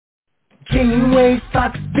Janeway,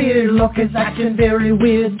 Spock's beard, Lorca's acting very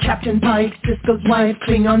weird. Captain Pike, Sisko's wife,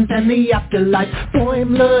 Klingons and the afterlife.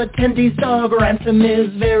 Boimler, Tendy's dog, Ransom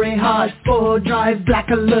is very hard. Spore Drive, Black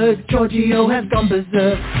Alert, Giorgio has gone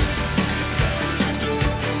berserk.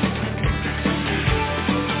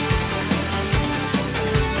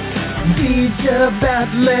 Teacher,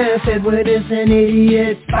 Batleth, Edward is an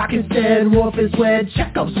idiot. Spock is dead, Worf is wed,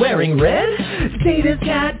 Chekhov's wearing red. Data's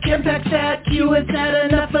cat, Kempak's sat, Q has had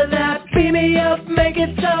enough of that. Beam me up, make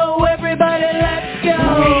it so, everybody let's go.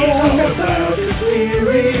 We talk about the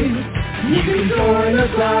series. You can join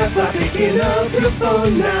us live by picking up your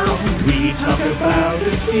phone now. We talk about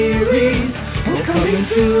the series. We're coming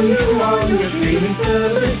to you on your streaming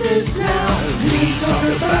services now. We talk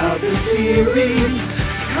about the series.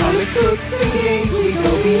 Comic books and games, we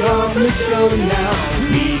go beyond the show now.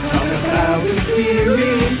 We talk about the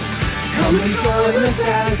series. Come and join us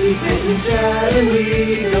as we sit and chat and we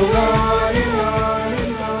go on and on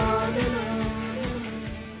and on and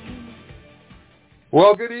on.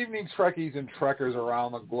 Well, good evening, Trekkies and Trekkers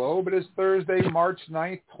around the globe. It is Thursday, March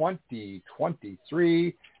 9th,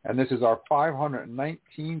 2023, and this is our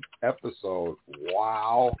 519th episode.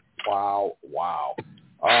 Wow, wow, wow.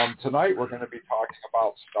 Tonight we're going to be talking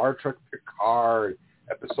about Star Trek Picard,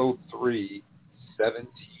 Episode 3, 17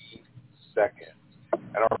 Seconds.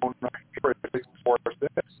 And our phone number is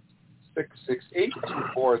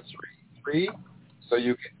 646-668-2433. So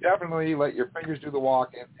you can definitely let your fingers do the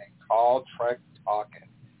walking and call Trek Talking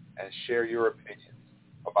and share your opinions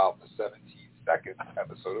about the 17-second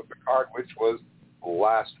episode of Picard, which was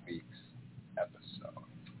last week's episode.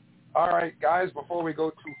 All right, guys, before we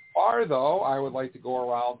go too far, though, I would like to go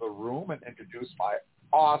around the room and introduce my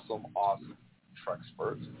awesome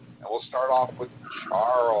Treksperts. And we'll start off with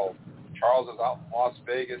Charles. Charles is out in Las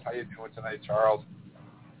Vegas. How you doing tonight, Charles?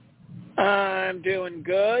 I'm doing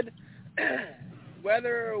good.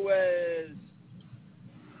 Weather was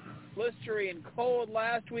blistery and cold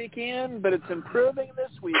last weekend, but it's improving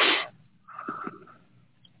this weekend.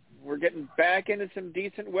 We're getting back into some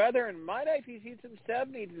decent weather, and might I see some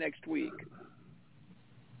 70s next week.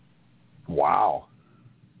 Wow.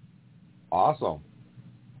 Awesome.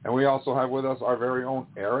 And we also have with us our very own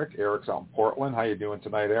Eric. Eric's out in Portland. How you doing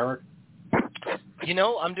tonight, Eric? You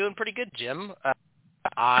know, I'm doing pretty good, Jim.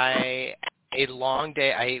 A long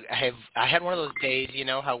day. I had one of those days, you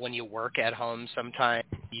know, how when you work at home sometimes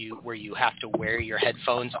where you have to wear your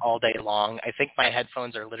headphones all day long. I think my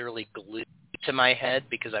headphones are literally glued to my head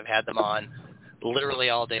because I've had them on literally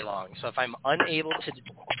all day long. So if I'm unable to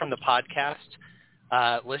from the podcast,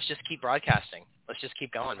 let's just keep broadcasting. Let's just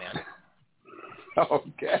keep going, man.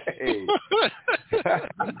 Okay.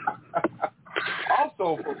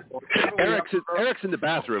 Also, Eric's in the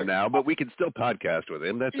bathroom now, but we can still podcast with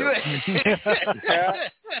him. That's okay.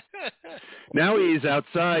 Now he's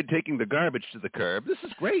outside taking the garbage to the curb. This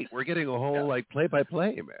is great. We're getting a whole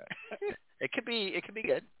play-by-play, man. It could be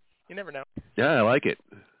good. You never know. Yeah, I like it.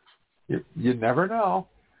 You never know.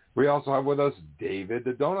 We also have with us David,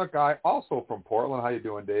 the donut guy, also from Portland. How you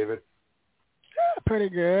doing, David? Pretty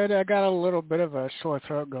good. I got a little bit of a sore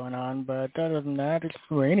throat going on, but other than that, it's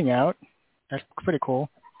raining out. That's pretty cool.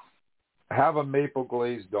 Have a maple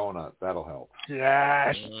glazed donut. That'll help.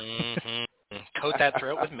 Yes. Mm-hmm. Coat that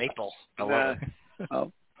throat with maple. I love it.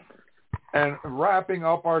 Oh. And wrapping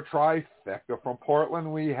up our trifecta from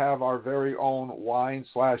Portland, we have our very own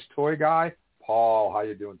wine/toy guy, Paul. How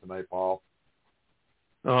you doing tonight, Paul?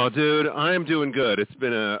 Oh, dude, I'm doing good. It's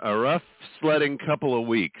been a rough sledding couple of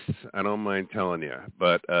weeks. I don't mind telling you,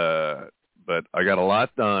 but I got a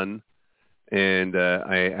lot done, and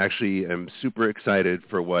I actually am super excited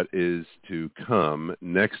for what is to come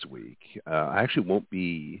next week. I actually won't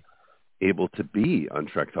be able to be on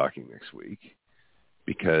Trek Talking next week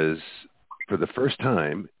because for the first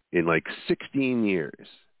time in like 16 years,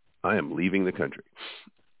 I am leaving the country.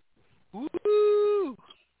 Woo!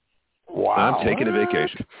 Wow. I'm taking a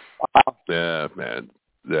vacation. Yeah, man.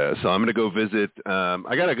 Yeah, so I'm going to go visit.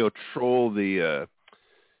 I got to go troll the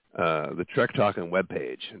Trek Talking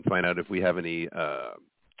webpage and find out if we have any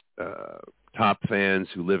top fans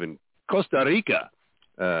who live in Costa Rica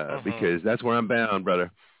because that's where I'm bound,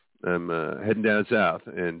 brother. I'm heading down south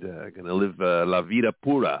and going to live La Vida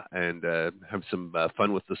Pura and have some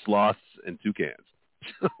fun with the sloths and toucans.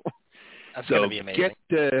 That's going to be amazing.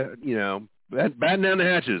 Batten down the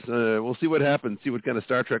hatches. We'll see what happens, see what kind of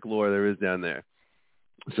Star Trek lore there is down there.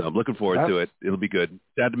 So I'm looking forward to it. It'll be good.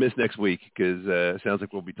 Sad to miss next week because it sounds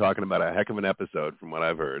like we'll be talking about a heck of an episode from what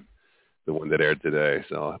I've heard, the one that aired today.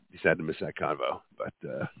 So I'll be sad to miss that convo. But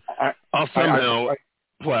I'll somehow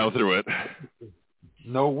plow through it.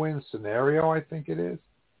 No-win scenario, I think it is.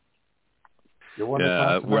 Yeah,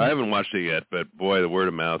 well, I haven't watched it yet, but boy, the word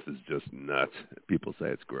of mouth is just nuts. People say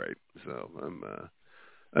it's great. So I'm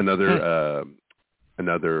another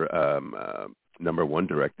number one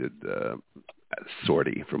directed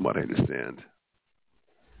sortie, from what I understand.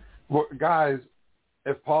 Well, guys,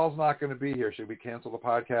 if Paul's not going to be here, should we cancel the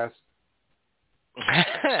podcast?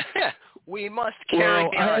 We must carry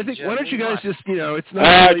on. I think, Jim. why don't you guys just, it's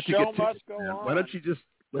not really to get must tickets. go on. Why don't you just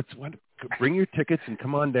bring your tickets and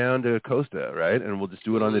come on down to Costa, right? And we'll just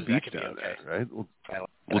do it on the beach down there, right?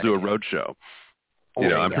 We'll do a road show.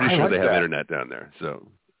 I'm pretty sure they have internet down there, so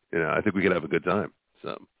I think we could have a good time.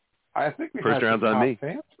 So I think we first round's on me.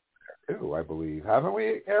 Fans there too, I believe, haven't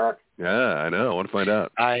we, Eric? Yeah, I know. I want to find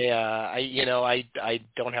out. I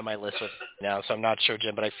don't have my list with me now, so I'm not sure,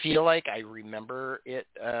 Jim. But I feel like I remember it.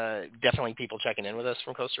 Definitely people checking in with us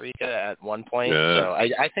from Costa Rica at one point. Yeah. So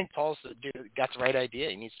I think Paul's got the right idea.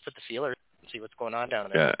 He needs to put the feeler and see what's going on down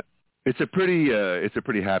there. Yeah. It's a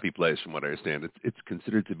pretty happy place, from what I understand. It's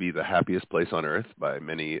considered to be the happiest place on Earth by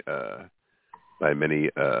many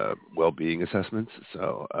well-being assessments.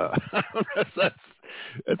 So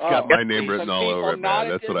that's got my name written all over it, man.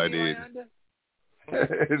 That's what I need.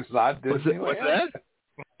 It's not Disneyland. What's that?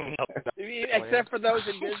 Except for those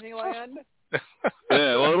in Disneyland.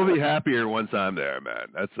 Yeah, well, it'll be happier once I'm there, man.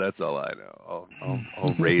 That's all I know.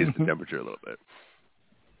 I'll raise the temperature a little bit.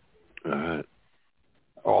 All right.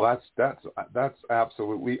 Oh, that's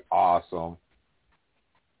absolutely awesome.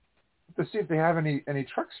 To see if they have any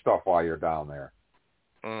Trek stuff while you're down there.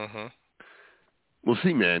 Mm-hmm. We'll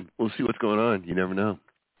see, man. We'll see what's going on. You never know.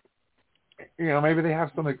 Maybe they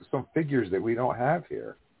have some figures that we don't have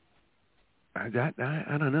here. I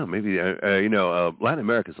don't know. Maybe Latin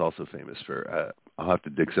America is also famous for. I'll have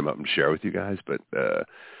to dig some up and share with you guys, but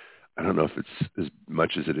I don't know if it's as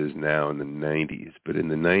much as it is now in the 90s. But in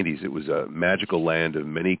the 90s, it was a magical land of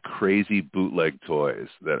many crazy bootleg toys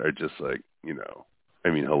that are just like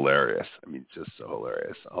hilarious. Just so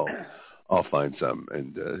hilarious. I'll find some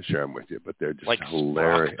and share them with you, but they're just like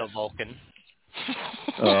hilarious. Spock the Vulcan.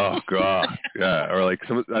 Oh God, yeah. Or like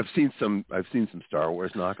I've seen some Star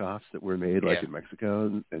Wars knockoffs that were made in Mexico,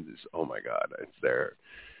 and just, oh my God, it's there.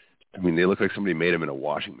 They look like somebody made them in a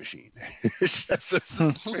washing machine. It's just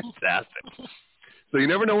fantastic. So you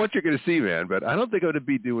never know what you're going to see, man. But I don't think I would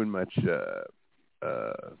be doing much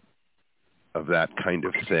of that kind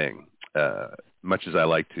of thing. Much as I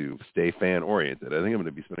like to stay fan oriented, I think I'm going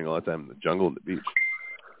to be spending a lot of time in the jungle and the beach.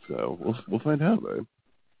 So we'll find out, man.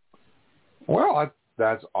 Well,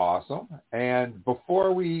 that's awesome. And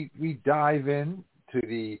before we dive in to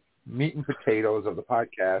the meat and potatoes of the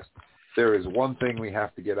podcast, there is one thing we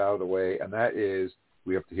have to get out of the way, and that is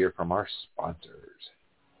we have to hear from our sponsors.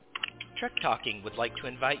 Trek Talking would like to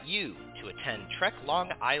invite you to attend Trek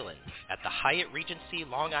Long Island at the Hyatt Regency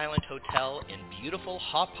Long Island Hotel in beautiful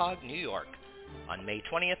Hauppauge, New York, on May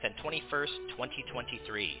 20th and 21st,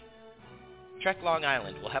 2023. Trek Long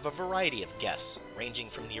Island will have a variety of guests, ranging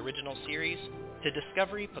from the original series to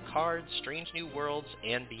Discovery, Picard, Strange New Worlds,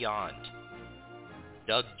 and beyond.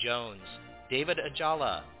 Doug Jones, David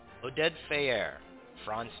Ajala, Oded Feyer,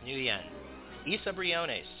 Franz Nguyen, Isa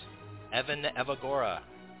Briones, Evan Evagora,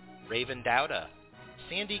 Raven Dowda,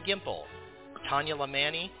 Sandy Gimple, Tanya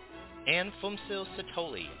Lamani, and Fumsil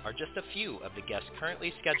Satoli are just a few of the guests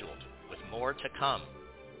currently scheduled, with more to come.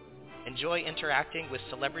 Enjoy interacting with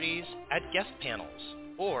celebrities at guest panels,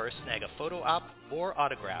 or snag a photo op or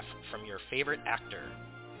autograph from your favorite actor.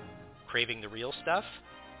 Craving the real stuff?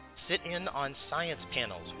 Sit in on science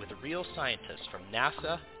panels with real scientists from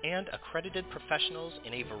NASA and accredited professionals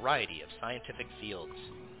in a variety of scientific fields.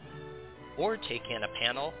 Or take in a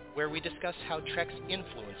panel where we discuss how Trek's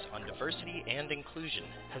influence on diversity and inclusion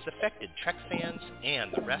has affected Trek fans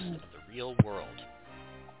and the rest of the real world.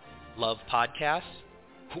 Love podcasts?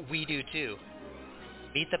 We do too.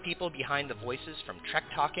 Meet the people behind the voices from Trek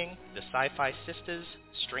Talking, the Sci-Fi Sisters,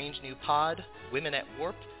 Strange New Pod, Women at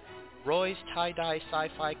Warp, Roy's Tie-Dye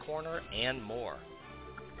Sci-Fi Corner, and more.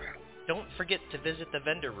 Don't forget to visit the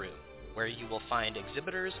vendor room, where you will find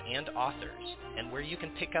exhibitors and authors, and where you can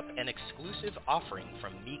pick up an exclusive offering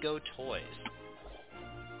from Mego Toys.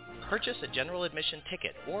 Purchase a general admission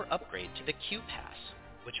ticket or upgrade to the Q Pass,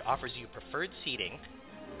 which offers you preferred seating,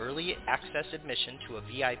 early access admission to a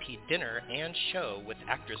VIP dinner and show with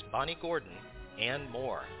actress Bonnie Gordon, and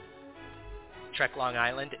more. Trek Long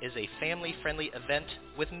Island is a family-friendly event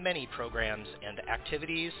with many programs and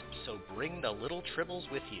activities, so bring the little tribbles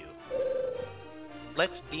with you.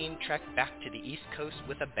 Let's beam Trek back to the East Coast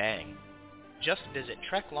with a bang. Just visit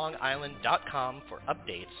TrekLongIsland.com for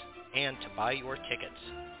updates and to buy your tickets.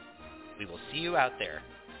 We will see you out there.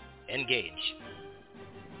 Engage.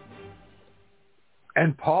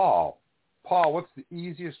 And Paul, what's the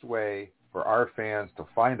easiest way for our fans to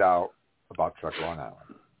find out about Trek Long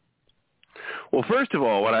Island? Well, first of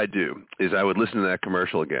all, what I do is I would listen to that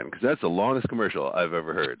commercial again, because that's the longest commercial I've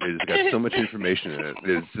ever heard. It's got so much information in it.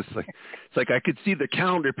 It's just like, it's like I could see the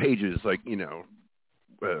calendar pages, like,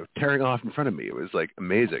 tearing off in front of me. It was like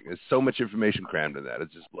amazing. There's so much information crammed in that.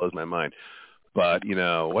 It just blows my mind. But,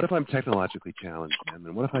 what if I'm technologically challenged, man?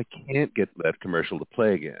 And what if I can't get that commercial to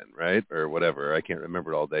play again, right? Or whatever. I can't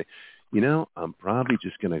remember it all day. I'm probably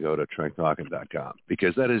just going to go to TrekTalking.com,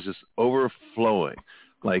 because that is just overflowing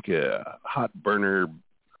like a hot burner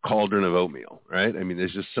cauldron of oatmeal, right? I mean,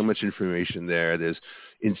 there's just so much information there. There's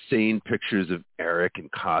insane pictures of Eric in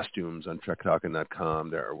costumes on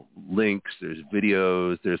TrekTalking.com. There are links. There's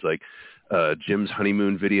videos. There's like Jim's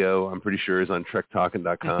honeymoon video, I'm pretty sure, is on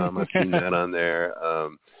TrekTalking.com. I've seen that on there.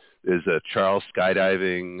 There's Charles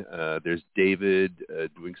skydiving. There's David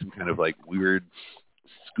doing some kind of like weird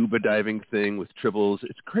scuba diving thing with tribbles.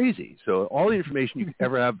 It's crazy. So all the information you could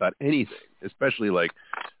ever have about anything, especially like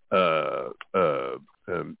what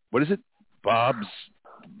is it? Bob's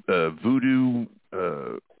Voodoo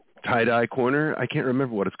Tie-Dye Corner. I can't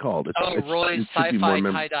remember what it's called. Roy's Sci-Fi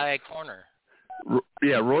Tie-Dye Corner.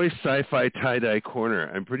 Roy's Sci-Fi Tie-Dye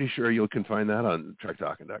Corner. I'm pretty sure you can find that on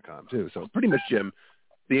TrekTalking.com too. So pretty much, Jim,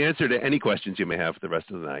 the answer to any questions you may have for the rest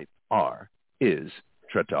of the night is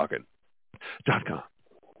TrekTalking.com.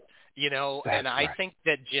 And I think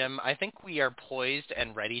that, Jim, we are poised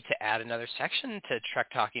and ready to add another section to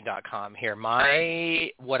TrekTalking.com here.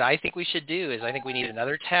 What I think we should do is I think we need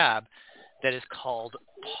another tab that is called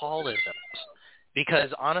Paulisms. Because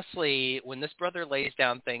honestly, when this brother lays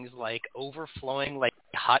down things like overflowing like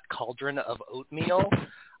hot cauldron of oatmeal,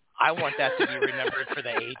 I want that to be remembered for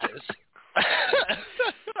the ages.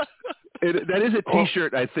 That is a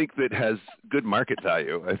T-shirt, I think, that has good market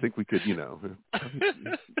value. I think we could, we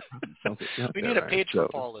need a page for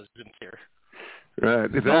Paulisms here.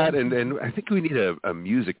 Right, that, and I think we need a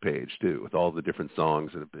music page, too, with all the different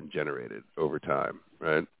songs that have been generated over time,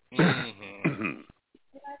 right? Mm-hmm.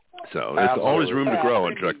 So there's always room to grow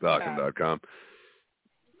on TrekTalking.com.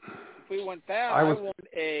 If we want that, I want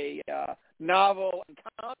a novel and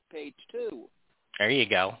comic page, too. There you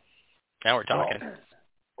go. Now we're talking.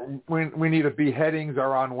 We need a beheadings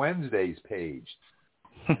are on Wednesdays page.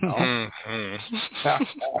 Yeah.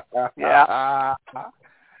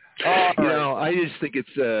 I just think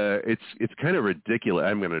it's kind of ridiculous.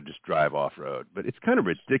 I'm going to just drive off road, but it's kind of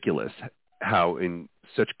ridiculous how in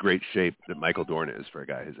such great shape that Michael Dorn is for a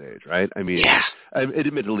guy his age, right? I mean,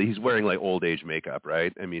 admittedly, he's wearing like old age makeup,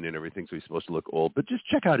 right? I mean, and everything, so he's supposed to look old. But just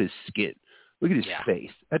check out his skin. Look at his face.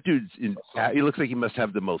 That dude's he looks like he must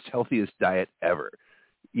have the most healthiest diet ever.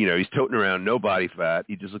 He's toting around no body fat.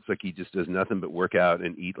 He just looks like he just does nothing but work out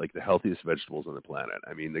and eat like the healthiest vegetables on the planet.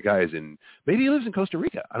 I mean, the guy is maybe he lives in Costa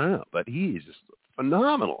Rica. I don't know, but he is just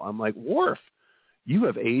phenomenal. I'm like, Worf, you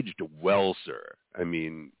have aged well, sir. I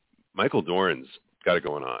mean, Michael Dorn's got it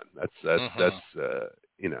going on. That's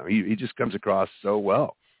he just comes across so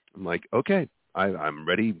well. I'm like, okay, I'm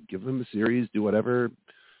ready. Give him a series, do whatever,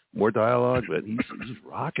 more dialogue, but he's just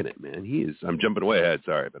rocking it, man. I'm jumping way ahead,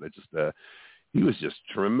 sorry, but he was just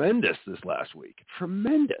tremendous this last week.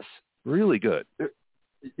 Tremendous. Really good.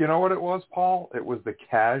 You know what it was, Paul? It was the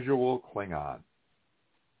casual Klingon.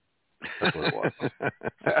 That's what it was.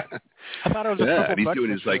 I thought it was a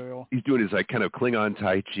he's doing his like kind of Klingon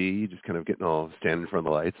Tai Chi, just kind of getting all standing in front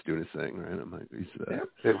of the lights, doing his thing, right? I'm like,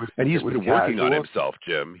 he's been working on himself,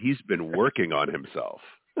 Jim. He's been working on himself.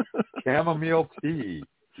 Chamomile tea.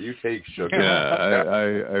 You take sugar. Yeah,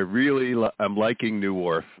 I really I'm liking new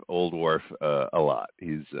Worf, old Worf a lot.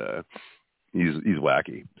 He's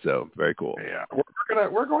wacky, so very cool. Yeah,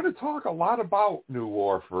 we're going to talk a lot about new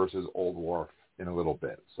Worf versus old Worf in a little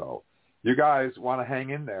bit. So you guys want to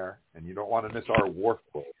hang in there, and you don't want to miss our Worf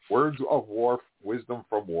quote. Words of Worf, wisdom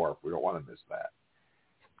from Worf. We don't want to miss that.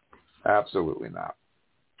 Absolutely not.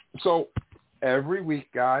 So every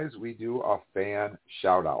week, guys, we do a fan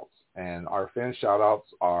shout-outs. And our fan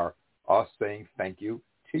shout-outs are us saying thank you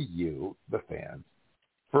to you, the fans,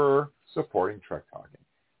 for supporting Trek Talking.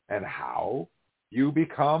 And how you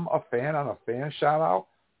become a fan on a fan shout-out,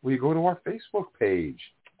 well, you go to our Facebook page.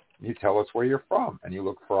 And you tell us where you're from. And you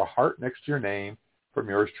look for a heart next to your name from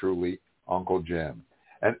yours truly, Uncle Jim.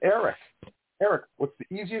 And Eric, what's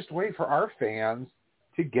the easiest way for our fans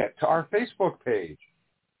to get to our Facebook page?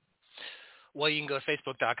 Well, you can go to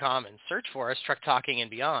Facebook.com and search for us, Trek Talking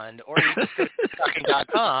and Beyond, or you can go to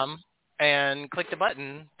TrekTalking.com and click the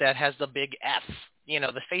button that has the big F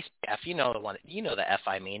the face F, the one, the F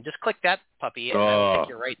I mean. Just click that puppy and it'll take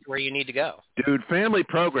you right to where you need to go. Dude, family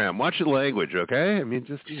program. Watch the language, okay? I mean,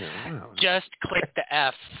 just, Just click the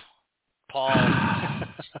F, Paul.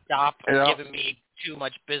 Stop giving me too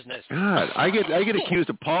much business. God, I get accused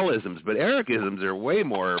of Paulisms, but Ericisms are way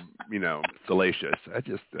more, salacious. I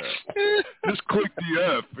just click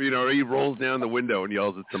the F, or he rolls down the window and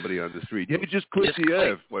yells at somebody on the street. Yeah, just click the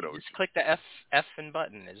F. Just click the F and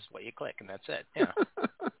button is what you click, and that's it. Yeah.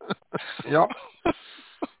 Yep.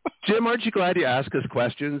 Jim, aren't you glad you ask us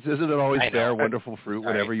questions? Isn't it always fair, wonderful fruit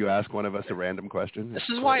whenever you ask one of us a random question? This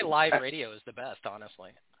is why live radio is the best,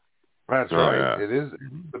 honestly. That's right. Yeah. It is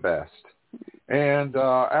the best. And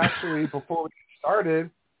actually, before we get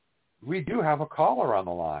started, we do have a caller on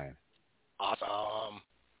the line. Awesome.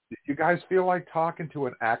 Did you guys feel like talking to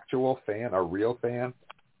an actual fan, a real fan?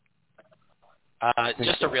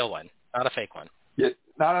 Just a real one, not a fake one. Yeah,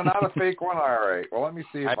 not a fake one? All right. Well, let me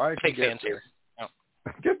see if I can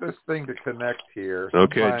get this thing to connect here.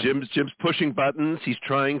 Okay, Jim's pushing buttons. He's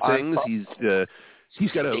trying things.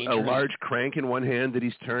 He's got a large crank in one hand that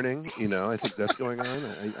he's turning. I think that's going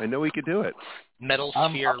on. I know he could do it. Metal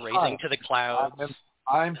sphere raising to the clouds.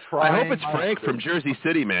 I'm trying. I hope it's Frank from Jersey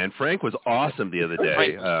City, man. Frank was awesome the other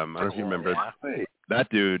day. I don't know if you remember that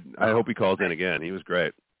dude. I hope he calls in again. He was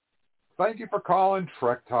great. Thank you for calling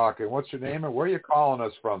Trek Talk. And what's your name and where are you calling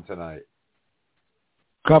us from tonight?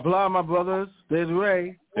 Kapla, my brothers. There's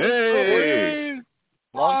Ray. Hey!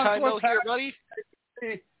 Long time no hear, buddy.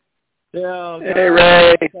 Yeah, hey,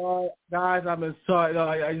 Ray. Guys, I've been sorry.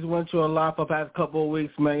 I just went through a lot for the past couple of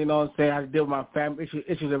weeks, man. You know what I'm saying? I had to deal with my family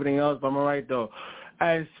issues, everything else, but I'm all right, though.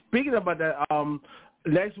 And speaking about that,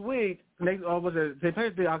 next week, St.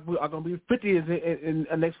 Patrick's Day, I'm going to be 50 in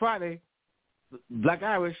next Friday. Black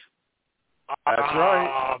Irish. That's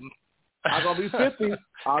right. I'm going to be 50.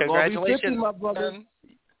 I'm going to be 50, my brother.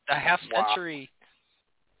 A half century.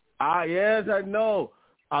 Wow. Yes, I know.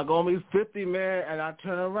 I'm going to be 50, man, and I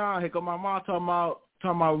turn around. Here come my mom talking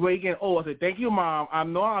about Ray getting old. I said, thank you, Mom. I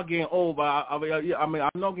know I'm getting old, but I'm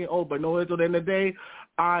not getting old, but no, at the end of the day,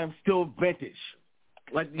 I'm still vintage.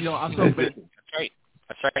 I'm still vintage.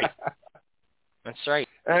 That's right.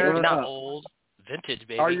 You're not old. Vintage,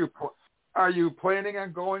 baby. Are you planning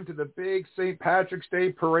on going to the big St. Patrick's Day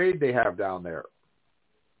parade they have down there?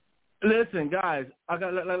 Listen, guys, I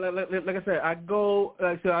got like I said, I go.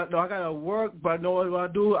 Like I said, I gotta work, but I know what I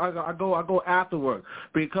do. I go after work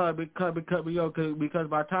because by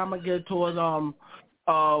the time I get towards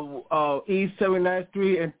East 79th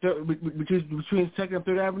Street and between 2nd and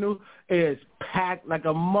 3rd Avenue, it's packed like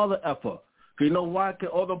a mother effer. You know why? Cause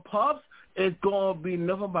all the pubs, it's gonna be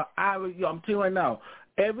nothing but Irish. I'm telling you right now.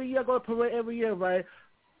 Every year I go to parade every year, right?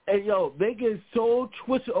 And they get so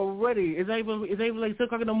twisted already. It's even like 6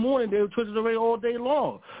 o'clock in the morning. They're twisted already all day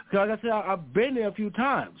long. Cause like I said, I've been there a few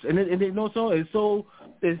times, and it's so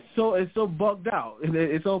bugged out.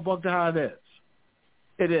 It's so bugged out how it is.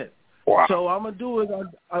 It is. Wow. So what I'm gonna do is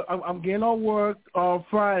I'm getting on work on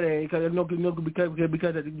Friday because that's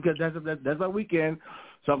my weekend.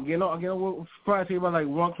 So I'm getting on work Friday about like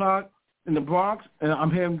 1 o'clock in the Bronx, and I'm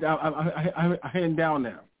heading down. I'm heading down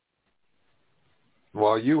there.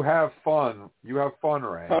 Well, you have fun. You have fun,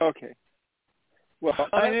 Ray. Okay. Well,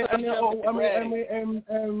 one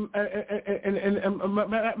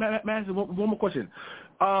more question.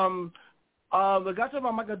 The guy talking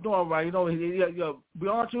about Michael Dorn, right? Be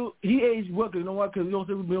honest with you, he aged well. You know what? Because you know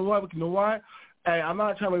why? And I'm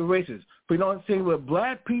not trying to be racist, but you know what I'm saying? With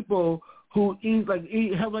black people who eat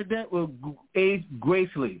health like that will age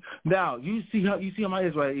gracefully. Now you see how my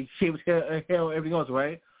is, right? He shaves his hair, everything else,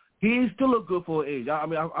 right? He still look good for age. I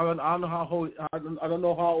mean, I don't know how old. I don't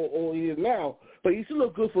know how old he is now, but he still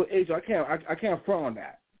look good for age. I can't front on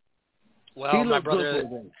that. Well, my brother,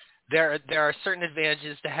 there are certain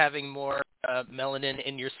advantages to having more melanin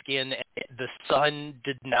in your skin. The sun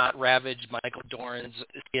did not ravage Michael Dorn's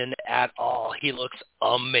skin at all. He looks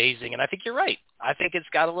amazing, and I think you're right. I think it's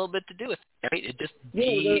got a little bit to do with it. Right? It just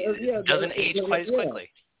doesn't age quite as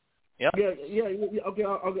quickly. Yep. Yeah. Okay.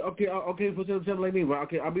 For something like me, right?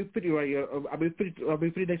 Okay, I'll be 50 right here. I'll be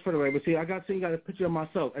 50 next Friday, right? But see, I got a picture of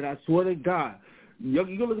myself, and I swear to God, you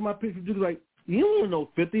go look at my picture, dude, like he don't know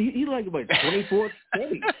 50. He like about 24,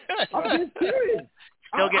 30. I'm just serious.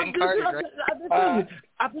 Still getting carded, right?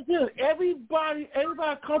 I'm just serious. Everybody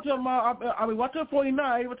comes to my. I mean, watch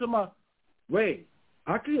 49. Even to my. Wait,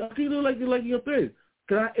 I can look like your thing.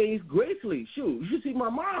 Cause I age gracefully. Shoot, you should see my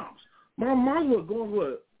mom's. My mom was going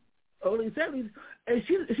with early 70s, and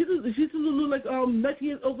she still look like 19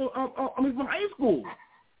 years old. From high school.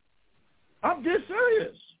 I'm just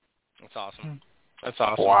serious. That's awesome. That's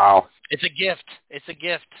awesome. Wow. It's a gift. It's a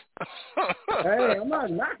gift. Hey, I'm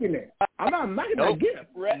not knocking it. I'm not knocking that gift.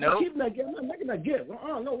 Nope. Keep that gift. I'm not knocking that gift.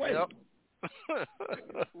 No way.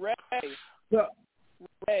 Yep.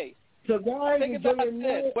 Ray. So guys, think about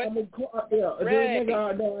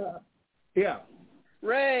this.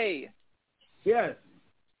 Ray. Yes.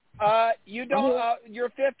 You don't. Your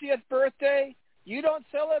 50th birthday. You don't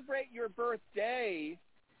celebrate your birthday.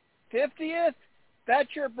 50th.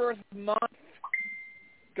 That's your birth month.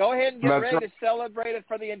 Go ahead and get ready to celebrate it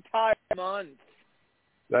for the entire month.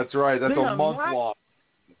 That's right. That's a month long.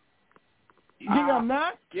 You think I'm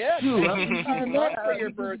not? Yeah, for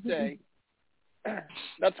your birthday.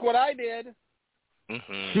 That's what I did.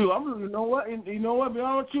 Mm-hmm. Shoot, you know what? Be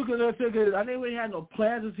honest with you, because I didn't really have no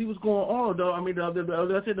plans to see what's going on, though. I mean, I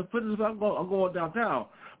said the fitness, I'm going downtown.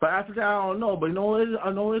 But after that, I don't know. But you know what?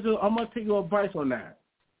 I'm going to take your advice on that.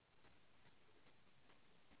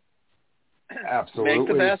 Absolutely. Make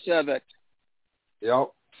the best of it.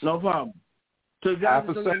 Yep. No problem. So guys,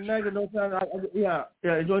 enjoy next. Enjoy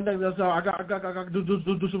next. I got to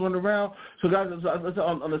do some running around. So guys,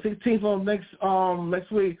 on the 16th of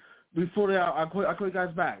next week, before that, I'll call you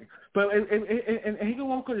guys back. But and he got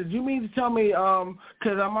one question. You mean to tell me,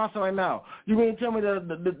 because I'm also right now, you mean to tell me that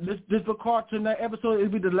this Picard tonight episode will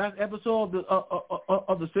be the last episode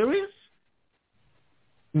of the series?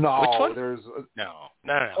 No, Which one? there's No.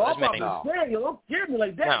 Oh, There's many no. more. Don't scare me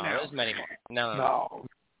like that now. No, there's many more. No.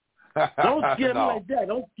 Don't scare me like that.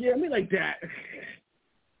 Don't scare me like that.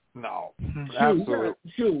 No. Absolutely.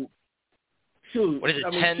 Shoot. What is it?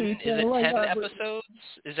 10? Is it 10 episodes?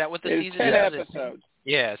 Is that what the season 10 is? episodes.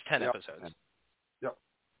 Yeah, it's 10 episodes. Yep.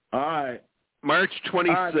 All right. March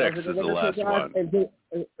 26th is the last one.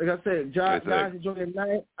 Like I said, guys, enjoy the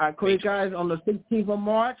night. I'll call you guys on the 16th of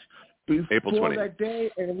March. April 20th. That day,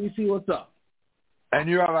 and we see what's up. And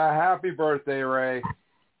you have a happy birthday, Ray.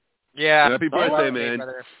 Yeah. Happy birthday, man.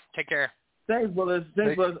 Brother. Take care. Thanks, brothers.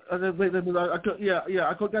 I'll call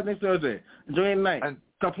you guys next Thursday. Enjoy your night. And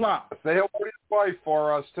Kapla. say hello to your wife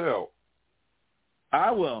for us, too.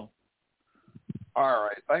 I will. All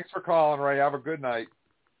right. Thanks for calling, Ray. Have a good night.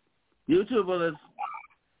 You too, brothers.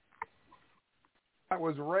 That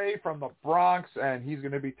was Ray from the Bronx, and he's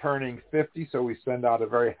going to be turning 50, so we send out a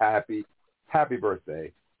very happy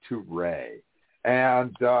birthday to Ray.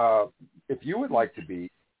 And if you would like to be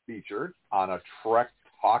featured on a Trek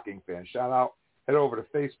Talking Fan shout-out, head over to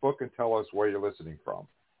Facebook and tell us where you're listening from.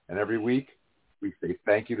 And every week, we say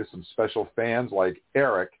thank you to some special fans like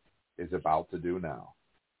Eric is about to do now.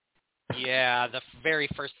 Yeah, the very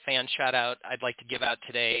first fan shout-out I'd like to give out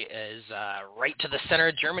today is right to the center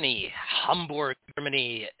of Germany, Hamburg,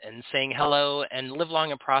 Germany, and saying hello and live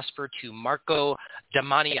long and prosper to Marco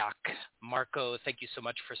Damaniak. Marco, thank you so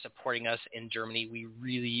much for supporting us in Germany. We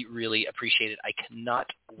really, really appreciate it. I cannot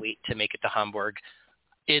wait to make it to Hamburg.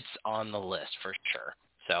 It's on the list for sure.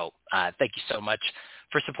 So thank you so much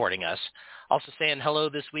for supporting us. Also saying hello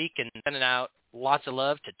this week and sending out lots of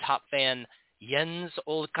love to top fan Jens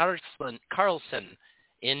Ole Carlson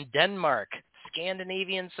in Denmark.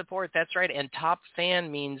 Scandinavian support, that's right. And top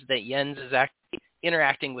fan means that Jens is actually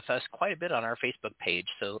interacting with us quite a bit on our Facebook page.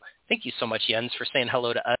 So thank you so much, Jens, for saying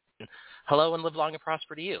hello to us. And hello and live long and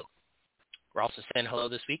prosper to you. We're also saying hello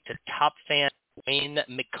this week to top fan Wayne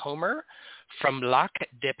McComber from Lac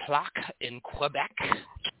des Plaques in Quebec,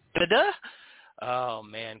 Canada. Oh,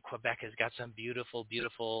 man, Quebec has got some beautiful,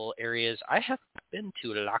 beautiful areas. I have been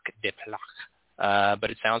to Lac des Plaques, but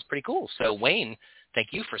it sounds pretty cool. So, Wayne, thank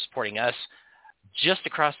you for supporting us just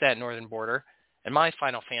across that northern border. And my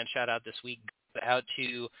final fan shout-out this week goes out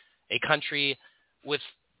to a country with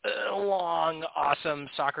a long, awesome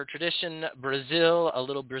soccer tradition, Brazil. A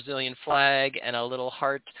little Brazilian flag and a little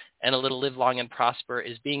heart and a little live long and prosper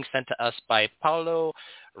is being sent to us by Paulo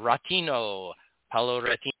Ratino. Paulo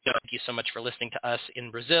Ratino, thank you so much for listening to us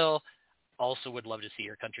in Brazil. Also would love to see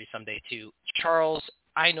your country someday, too. Charles,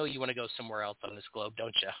 I know you want to go somewhere else on this globe,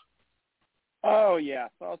 don't you? Oh, yeah.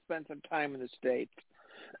 So I'll spend some time in the States.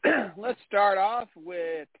 Let's start off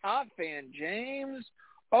with top fan James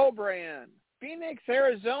O'Brien, Phoenix,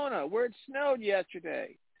 Arizona, where it snowed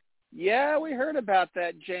yesterday. Yeah, we heard about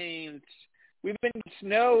that, James. We've been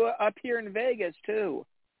snow up here in Vegas, too.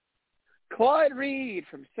 Clyde Reed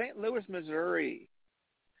from St. Louis, Missouri.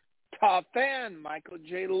 Top fan, Michael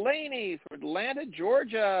J. Laney from Atlanta,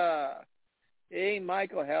 Georgia. Hey,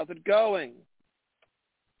 Michael, how's it going?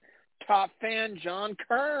 Top fan, John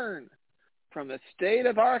Kern from the state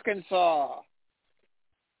of Arkansas.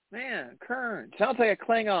 Man, Kern, sounds like a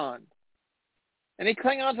Klingon. Any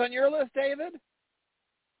Klingons on your list, David?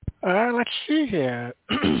 Let's see here.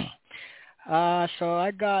 So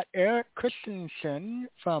I got Eric Christensen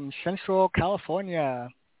from Central California.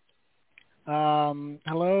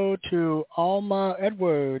 Hello to Alma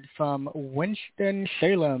Edward from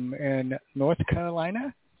Winston-Salem in North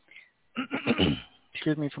Carolina.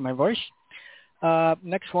 Excuse me for my voice.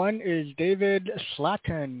 Next one is David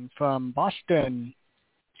Slatton from Boston.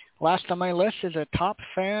 Last on my list is a top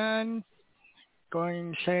fan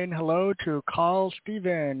saying hello to Carl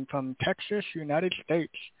Steven from Texas, United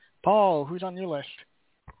States. Paul, who's on your list?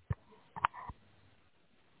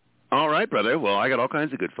 All right, brother. Well, I got all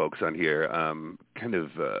kinds of good folks on here.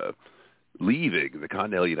 Leaving the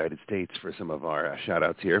continental United States for some of our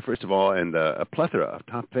shout-outs here. First of all, and a plethora of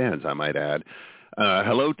top fans, I might add.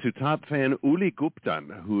 Hello to top fan Uli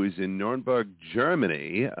Guptan, who is in Nuremberg,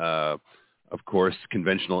 Germany. Of course,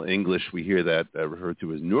 conventional English, we hear that referred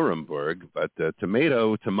to as Nuremberg, but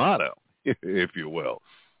tomato, if you will.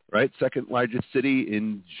 Right? Second largest city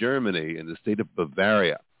in Germany, in the state of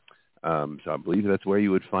Bavaria. So I believe that's where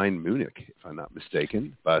you would find Munich, if I'm not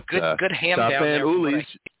mistaken. But good ham top down fan there. Uli's.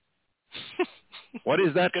 What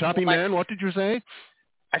is that, Choppy Man? What did you say?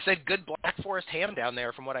 I said good Black Forest ham down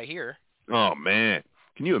there, from what I hear. Oh man,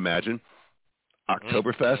 can you imagine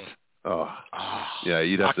Oktoberfest? Oh, yeah,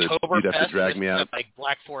 you'd have to drag me out. Like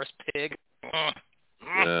Black Forest pig.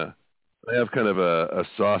 Yeah, I have kind of a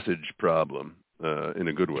sausage problem in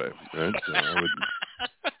a good way, right? So I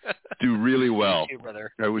would do really well. Me too,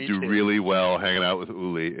 brother. I would do really well hanging out with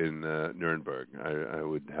Uli in Nuremberg. I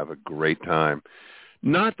would have a great time.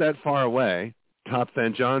 Not that far away, top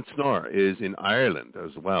fan John Snorr is in Ireland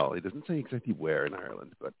as well. He doesn't say exactly where in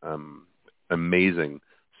Ireland, but amazing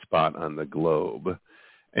spot on the globe.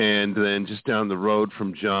 And then just down the road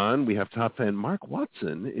from John, we have top fan Mark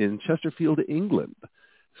Watson in Chesterfield, England.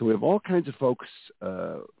 So we have all kinds of folks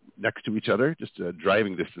next to each other, just a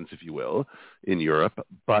driving distance, if you will, in Europe.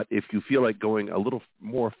 But if you feel like going a little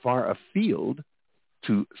more far afield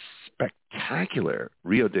to spectacular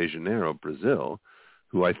Rio de Janeiro, Brazil,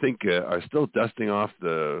 who I think are still dusting off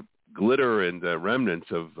the glitter and remnants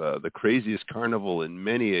of the craziest carnival in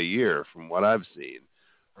many a year from what I've seen.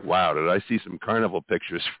 Wow, did I see some carnival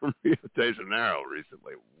pictures from Rio de Janeiro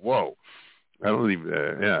recently? Whoa. I don't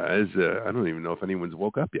even know if anyone's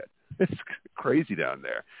woke up yet. It's crazy down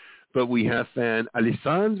there. But we have fan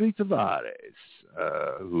Alessandro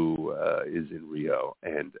Tavares, who is in Rio,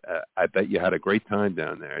 and I bet you had a great time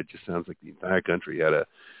down there. It just sounds like the entire country had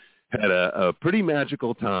a pretty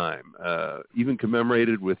magical time, even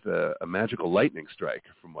commemorated with a magical lightning strike,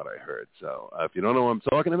 from what I heard. So if you don't know what I'm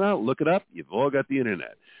talking about, look it up. You've all got the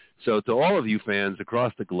internet. So to all of you fans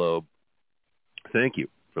across the globe, thank you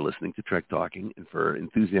for listening to Trek Talking and for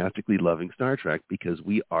enthusiastically loving Star Trek, because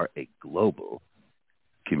we are a global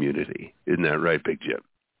community. Isn't that right, Big Jim?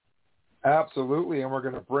 Absolutely, and we're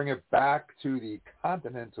going to bring it back to the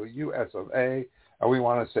continental U.S. of A. And we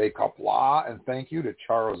want to say kapla and thank you to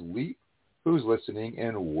Charles Leap, who's listening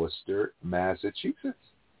in Worcester, Massachusetts.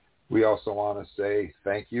 We also want to say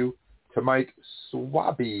thank you to Mike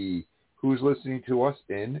Swaby, who's listening to us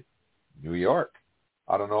in New York.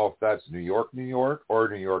 I don't know if that's New York, or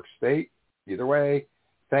New York State. Either way,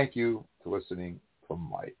 thank you for listening to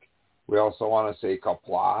Mike. We also want to say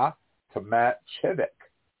kapla to Matt Chevik,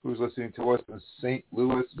 who's listening to us in St.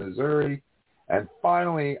 Louis, Missouri. And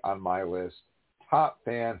finally on my list, top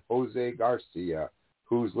fan Jose Garcia,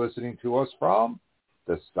 who's listening to us from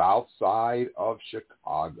the south side of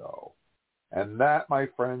Chicago. And that, my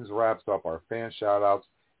friends, wraps up our fan shout-outs.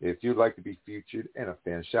 If you'd like to be featured in a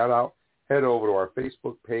fan shout-out, head over to our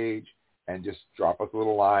Facebook page and just drop us a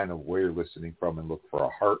little line of where you're listening from and look for a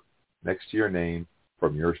heart next to your name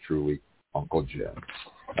from yours truly, Uncle Jim.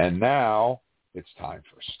 And now it's time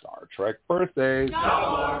for Star Trek birthdays.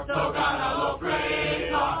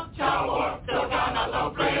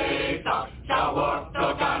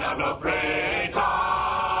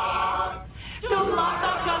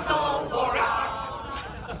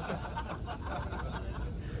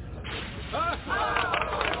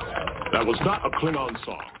 That was not a Klingon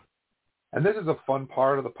song. And this is a fun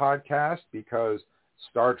part of the podcast because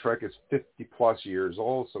Star Trek is 50-plus years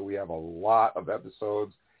old, so we have a lot of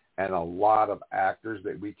episodes and a lot of actors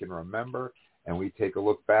that we can remember, and we take a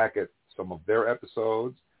look back at some of their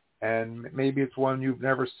episodes, and maybe it's one you've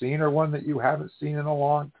never seen or one that you haven't seen in a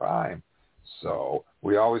long time. So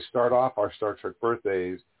we always start off our Star Trek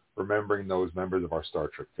birthdays remembering those members of our Star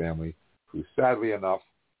Trek family who, sadly enough,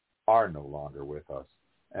 are no longer with us.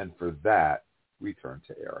 And for that, we turn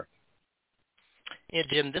to Eric. Yeah,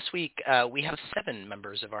 Jim, this week we have 7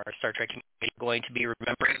 members of our Star Trek community going to be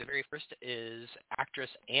remembering. The very first is actress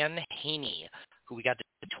Anne Haney, who we got to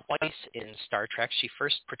see twice in Star Trek. She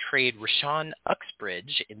first portrayed Rashawn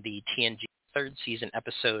Uxbridge in the TNG third season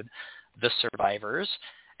episode The Survivors,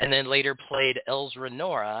 and then later played Elzra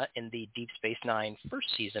Nora in the Deep Space Nine first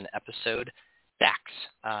season episode Dax.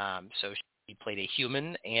 So she played a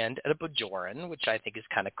human and a Bajoran, which I think is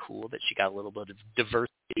kind of cool that she got a little bit of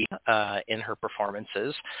diversity in her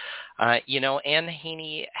performances. Anne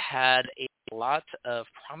Haney had a lot of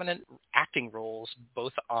prominent acting roles,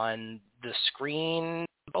 both on the screen,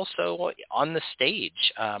 but also on the stage.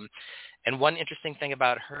 And one interesting thing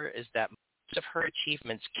about her is that most of her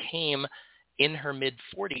achievements came in her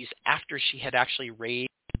mid-40s after she had actually raised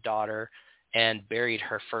a daughter and buried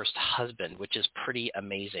her first husband, which is pretty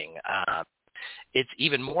amazing. It's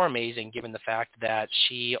even more amazing given the fact that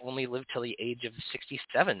she only lived till the age of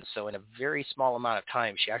 67. So in a very small amount of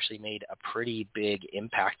time, she actually made a pretty big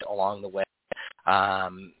impact along the way.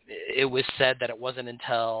 It was said that it wasn't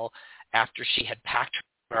until after she had packed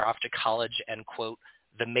her off to college and, quote,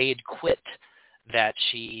 the maid quit, that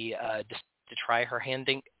she decided to try her hand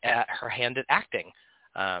at acting.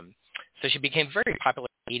 So she became very popular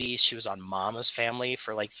in the 80s. She was on Mama's Family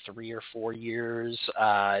for like 3 or 4 years,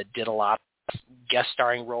 did a lot of guest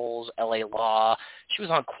starring roles, LA Law. She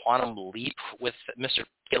was on Quantum Leap with Mr.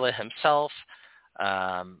 Gilla himself,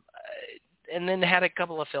 and then had a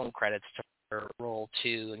couple of film credits to her role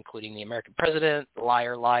too, including The American President,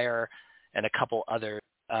 Liar, Liar, and a couple others.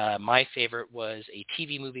 My favorite was a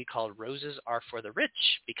TV movie called Roses Are for the Rich,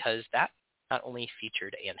 because that not only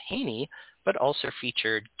featured Anne Haney, but also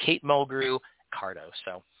featured Kate Mulgrew, Cardo.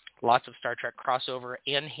 So lots of Star Trek crossover.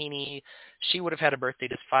 Anne Haney, she would have had a birthday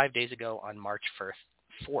just 5 days ago on March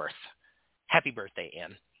 4th. Happy birthday,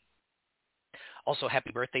 Anne. Also,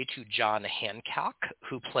 happy birthday to John Hancock,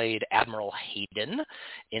 who played Admiral Hayden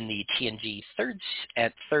in the TNG third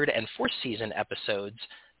and fourth season episodes,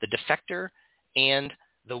 The Defector and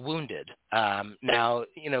The Wounded. Now,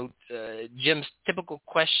 Jim's typical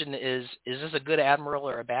question is this a good admiral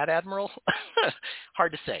or a bad admiral?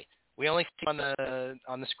 Hard to say. We only see him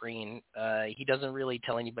on the screen. He doesn't really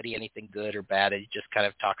tell anybody anything good or bad. He just kind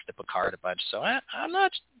of talks to Picard a bunch. So I'm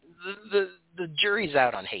not. The jury's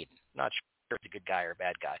out on Hayden. Not sure if he's a good guy or a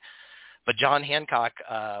bad guy. But John Hancock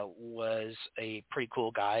was a pretty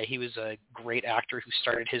cool guy. He was a great actor who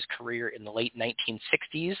started his career in the late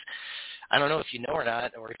 1960s. I don't know if you know or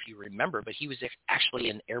not, or if you remember, but he was actually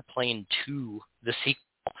in Airplane 2, the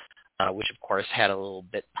sequel, which of course had a little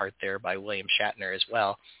bit part there by William Shatner as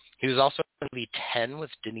well. He was also in movie 10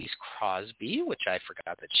 with Denise Crosby, which I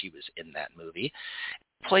forgot that she was in that movie.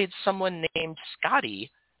 He played someone named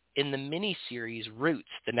Scotty in the miniseries Roots,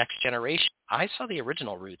 The Next Generation. I saw the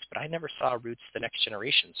original Roots, but I never saw Roots, The Next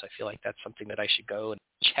Generation, so I feel like that's something that I should go and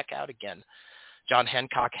check out again. John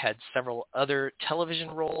Hancock had several other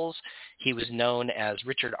television roles. He was known as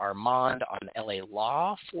Richard Armand on LA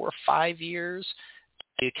Law for 5 years,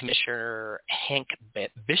 Commissioner Hank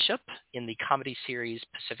Bishop in the comedy series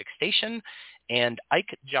Pacific Station, and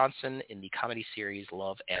Ike Johnson in the comedy series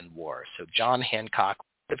Love and War. So John Hancock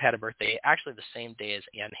would have had a birthday actually the same day as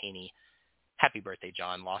Anne Haney. Happy birthday,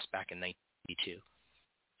 John, lost back in 1982.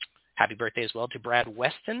 Happy birthday as well to Brad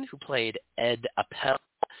Weston, who played Ed Appel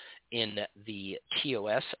in the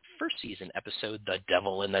TOS first season episode The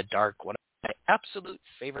Devil in the Dark, one of my absolute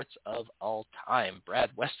favorites of all time. Brad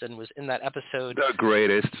Weston was in that episode. The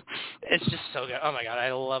greatest. It's just so good. Oh my God,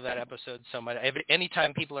 I love that episode so much.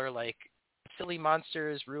 Anytime people are like, silly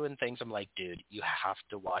monsters ruin things, I'm like, dude, you have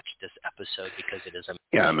to watch this episode because it is amazing.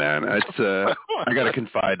 Yeah, man. It's I got to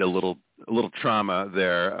confide a little trauma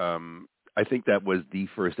there. I think that was the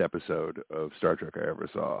first episode of Star Trek I ever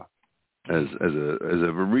saw as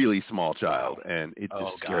a really small child, and it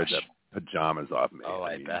just scared the pajamas off me. Oh,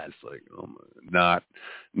 I bet. Just like,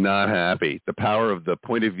 not happy. The power of the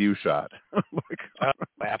point of view shot. Oh my God.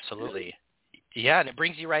 Oh, absolutely. Yeah, and it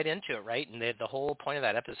brings you right into it, right? And the whole point of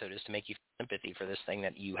that episode is to make you feel sympathy for this thing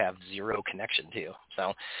that you have zero connection to.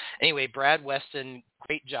 So anyway, Brad Weston,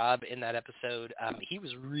 great job in that episode. He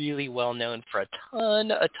was really well known for a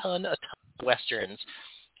ton of Westerns.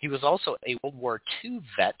 He was also a World War II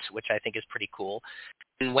vet, which I think is pretty cool,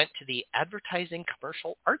 and went to the Advertising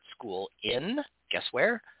Commercial Art School in, guess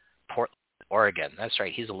where? Portland, Oregon. That's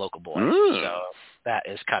right. He's a local boy. So that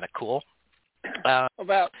is kind of cool.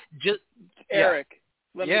 Eric,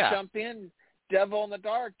 let me jump in. Devil in the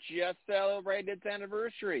Dark just celebrated its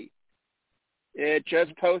anniversary. It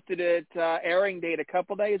just posted its airing date a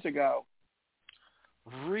couple days ago.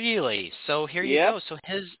 Really? So here you go. So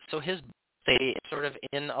his birthday is sort of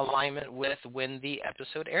in alignment with when the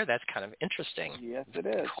episode aired. That's kind of interesting. Yes, it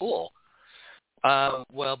is. Cool.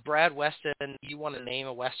 Well, Brad Weston, you want to name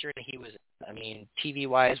a Western, he was, I mean,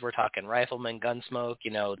 TV-wise, we're talking Rifleman, Gunsmoke,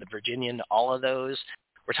 the Virginian, all of those.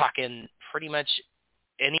 We're talking pretty much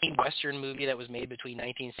any Western movie that was made between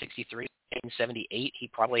 1963 and 1978. He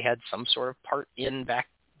probably had some sort of part in back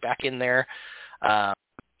in there.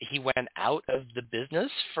 He went out of the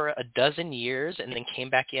business for a dozen years and then came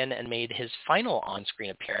back in and made his final on-screen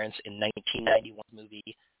appearance in 1991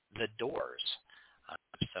 movie The Doors.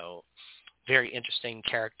 So very interesting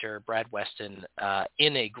character, Brad Weston,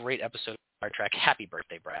 in a great episode of Star Trek. Happy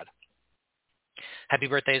birthday, Brad. Happy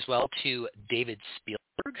birthday as well to David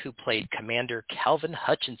Spielberg, who played Commander Calvin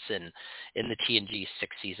Hutchinson in the TNG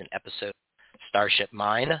sixth-season episode Starship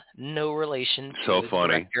Mine. No relation to the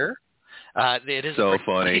director. It is so a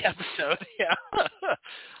funny episode.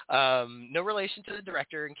 Yeah. No relation to the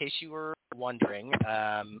director, in case you were wondering.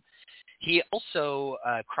 He also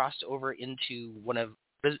crossed over into one of,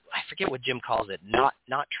 I forget what Jim calls it, not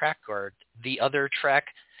Trek or the other Trek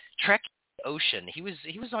Ocean. He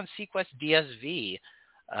was on Sequest DSV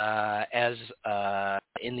as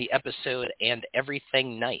in the episode And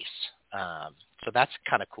Everything Nice. So that's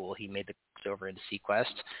kind of cool. He made the crossover into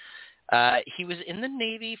Sequest. He was in the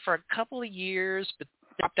Navy for a couple of years, but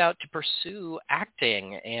dropped out to pursue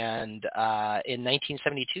acting. And in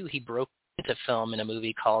 1972, he broke into film in a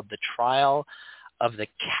movie called The Trial of the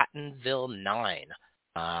Cattonville Nine,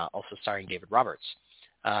 also starring David Roberts.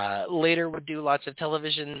 Later would do lots of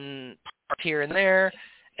television here and there,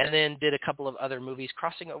 and then did a couple of other movies,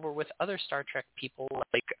 crossing over with other Star Trek people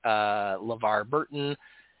like LeVar Burton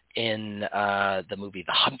in the movie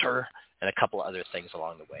The Hunter, and a couple of other things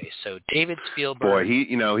along the way. So David Spielberg. Boy,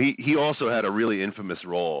 he also had a really infamous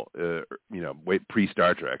role, way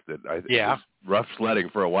pre-Star Trek that it was rough sledding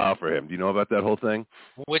for a while for him. Do you know about that whole thing?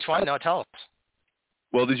 Which one? No, tell us.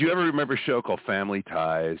 Well, did you ever remember a show called Family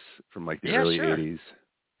Ties from like the early 80s?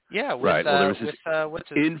 Yeah, right. Well, there was this what's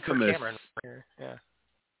his infamous.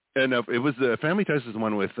 Yeah. No, it was the Family Ties was the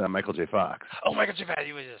one with Michael J. Fox. Oh, Michael J. Fox.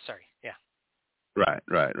 Sorry. Yeah.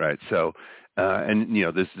 Right. So, and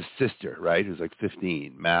there's the sister, right, who's like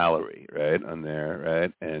 15, Mallory, right, on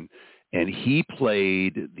there, right, and he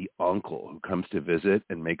played the uncle who comes to visit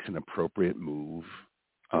and makes an appropriate move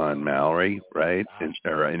on Mallory, right,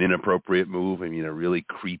 or an inappropriate move, and really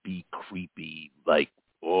creepy, like,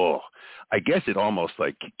 I guess it almost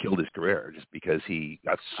like killed his career just because he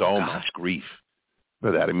got so much grief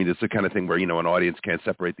for that. I mean, it's the kind of thing where an audience can't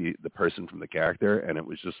separate the person from the character, and it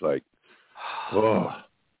was just like, poor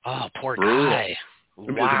brutal. guy. I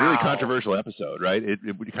mean, it's a really controversial episode, right? It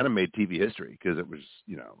kind of made TV history because it was,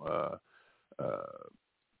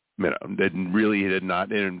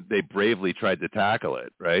 they bravely tried to tackle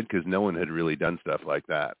it, right? Because no one had really done stuff like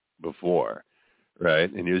that before,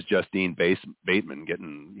 right? And here's Justine Bateman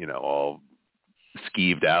getting, all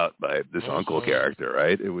skeeved out by this uncle character,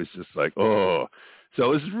 right? It was just like, so it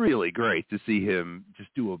was really great to see him just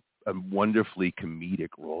do a wonderfully comedic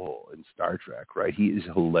role in Star Trek, right? He is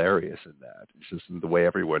hilarious in that. It's just the way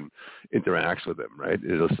everyone interacts with him, right?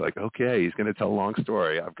 It's like, okay, he's going to tell a long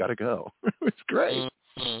story. I've got to go. It's great.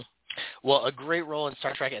 Mm-hmm. Well, a great role in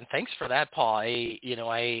Star Trek, and thanks for that, Paul. I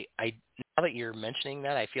now that you're mentioning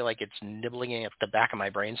that, I feel like it's nibbling at the back of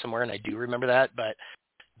my brain somewhere, and I do remember that. But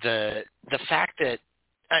the fact that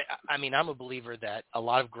I'm a believer that a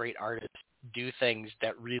lot of great artists do things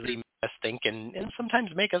that really make us think and sometimes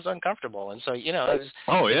make us uncomfortable. And so, it was...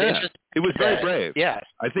 Oh, yeah. It was very brave. Yeah.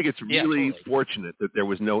 I think it's really fortunate that there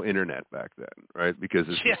was no internet back then, right? Because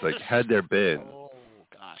it's just like, had there been... Oh,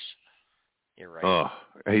 gosh. You're right. Oh,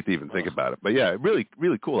 I hate to even think about it. But yeah, really,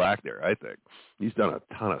 really cool actor, I think. He's done a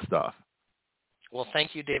ton of stuff. Well,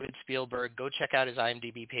 thank you, David Spielberg. Go check out his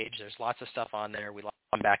IMDb page. There's lots of stuff on there. We lost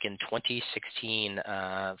him back in 2016,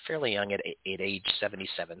 fairly young at age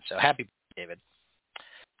 77. So happy birthday, David.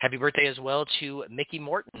 Happy birthday as well to Mickey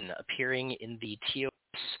Morton, appearing in the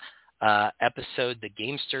TOS episode The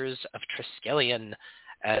Gamesters of Triskelion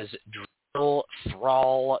as Drill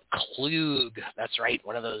Thrall Klug. That's right,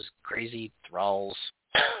 one of those crazy thralls.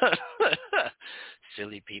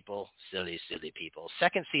 Silly people.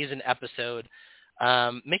 Second season episode.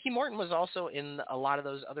 Mickey Morton was also in a lot of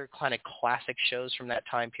those other kind of classic shows from that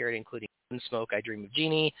time period, including Gunsmoke, I Dream of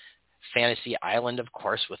Jeannie, Fantasy Island, of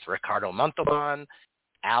course, with Ricardo Montalban,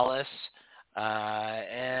 Alice,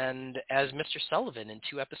 and as Mr. Sullivan in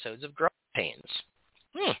 2 episodes of Growing Pains.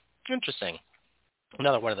 Interesting.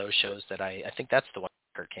 Another one of those shows that I think that's the one.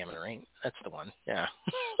 Kirk Cameron, right? That's the one. Yeah.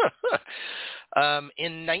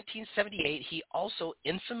 In 1978, he also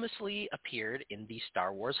infamously appeared in the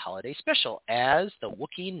Star Wars Holiday Special as the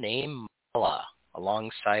Wookiee named Mala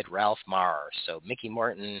alongside Ralph Marr. So Mickey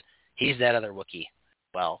Morton, He's that other Wookiee.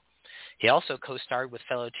 Well, he also co-starred with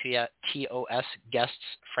fellow TOS guests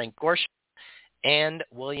Frank Gorshin and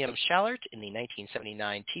William Schallert in the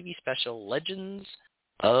 1979 TV special Legends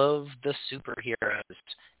of the Superheroes,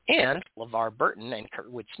 and LeVar Burton and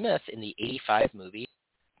Kurtwood Smith in the 85 movie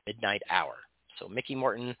Midnight Hour. So Mickey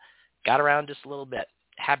Morton got around just a little bit.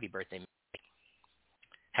 Happy birthday, Mickey.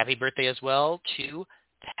 Happy birthday as well to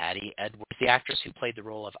Patty Edwards, the actress who played the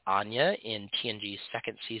role of Anya in TNG's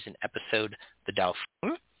second season episode The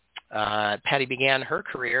Dauphin. Patty began her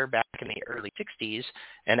career back in the early 60s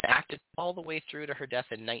and acted all the way through to her death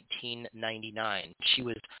in 1999. She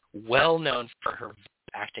was well known for her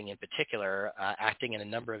acting in particular, acting in a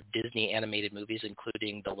number of Disney animated movies,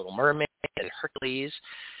 including The Little Mermaid and Hercules.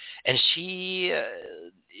 And she,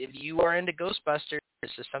 if you are into Ghostbusters,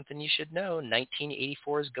 this is something you should know.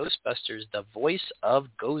 1984's Ghostbusters, the voice of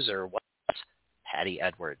Gozer was Patty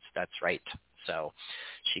Edwards. That's right. So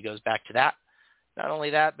she goes back to that. Not only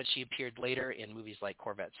that, but she appeared later in movies like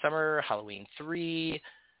Corvette Summer, Halloween 3,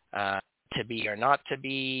 To Be or Not to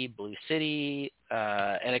Be, Blue City,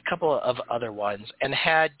 and a couple of other ones, and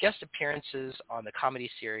had guest appearances on the comedy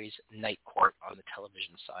series Night Court on the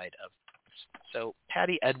television side of things. So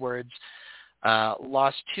Patty Edwards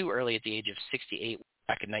lost too early at the age of 68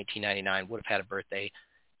 back in 1999, would have had a birthday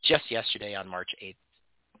just yesterday on March 8th.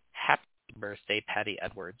 Happy birthday, Patty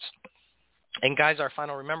Edwards. And guys, our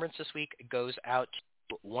final remembrance this week goes out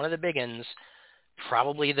to one of the biggins,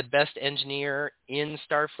 probably the best engineer in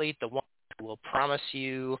Starfleet, the one who will promise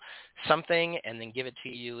you something and then give it to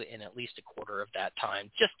you in at least a quarter of that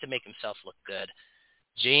time, just to make himself look good.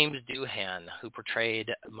 James Doohan, who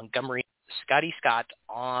portrayed Montgomery Scotty Scott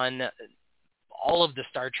on all of the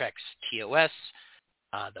Star Trek's TOS,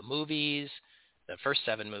 the movies, the first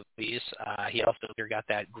 7 movies. He also got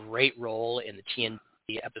that great role in the TNG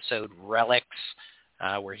episode Relics,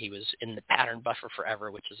 where he was in the pattern buffer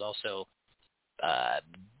forever, which is also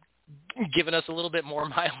given us a little bit more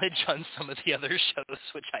mileage on some of the other shows,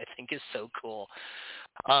 which I think is so cool.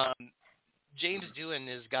 James Doohan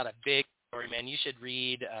has got a big story, man. You should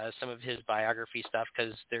read some of his biography stuff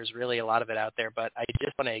because there's really a lot of it out there, but I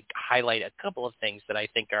just want to highlight a couple of things that I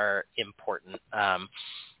think are important.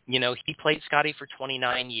 He played Scotty for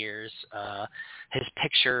 29 years. His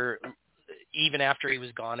picture, even after he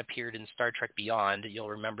was gone, appeared in Star Trek Beyond. You'll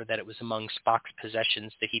remember that it was among Spock's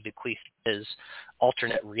possessions that he bequeathed his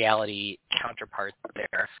alternate reality counterpart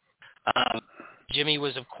there. Jimmy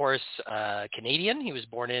was, of course, Canadian. He was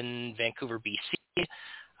born in Vancouver, BC.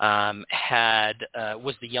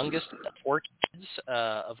 Was the youngest of 4 kids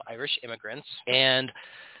of Irish immigrants, and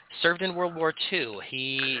served in World War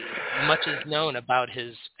II. Much is known about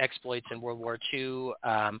his exploits in World War II,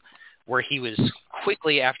 where he was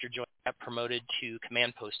quickly after joining up promoted to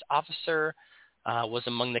command post officer, was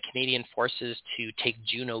among the Canadian forces to take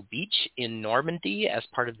Juno Beach in Normandy as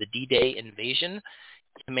part of the D-Day invasion.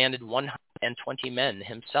 He commanded 120 men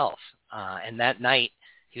himself, and that night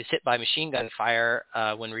he was hit by machine gun fire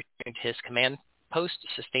when returning to his command post,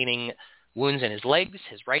 sustaining wounds in his legs,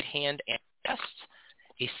 his right hand, and chest.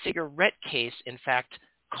 A cigarette case, in fact,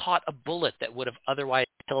 caught a bullet that would have otherwise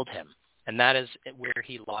killed him. And that is where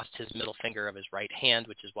he lost his middle finger of his right hand,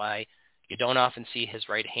 which is why you don't often see his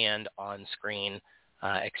right hand on screen,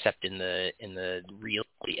 except in the end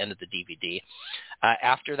of the DVD.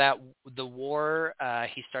 After that, the war,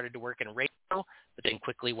 he started to work in radio, but then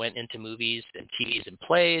quickly went into movies and TVs and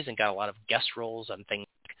plays and got a lot of guest roles on things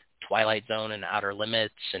like Twilight Zone and Outer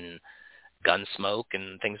Limits and Gunsmoke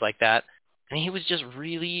and things like that. And he was just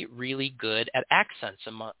really, really good at accents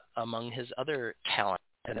among his other talents.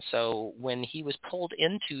 And so when he was pulled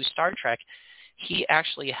into Star Trek, he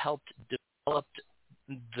actually helped develop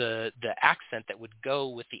the accent that would go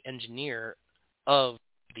with the engineer of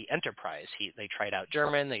the Enterprise. They tried out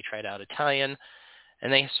German, they tried out Italian,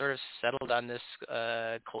 and they sort of settled on this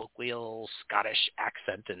colloquial Scottish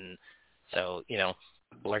accent. And so,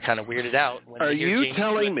 people are kind of weirded out. When are they hear you James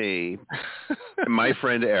telling me, my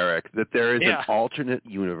friend Eric, that there is an alternate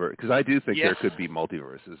universe? Because I do think there could be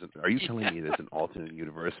multiverses. Are you telling me there's an alternate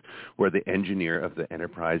universe where the engineer of the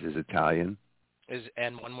Enterprise is Italian?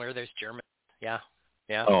 And one where there's German. Yeah.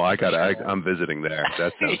 Yeah. Oh, I'm visiting there.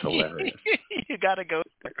 That sounds hilarious. You got to go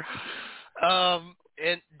there.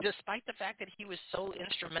 And despite the fact that he was so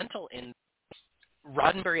instrumental in,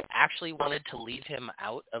 Roddenberry actually wanted to leave him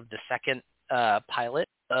out of the second pilot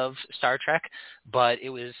of Star Trek, but it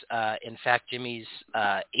was in fact Jimmy's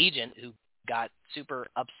agent who got super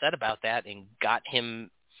upset about that and got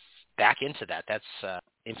him back into that. That's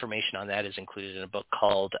information on that is included in a book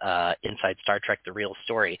called Inside Star Trek: The Real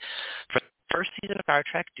Story. For the first season of Star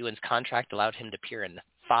Trek, Doohan's contract allowed him to appear in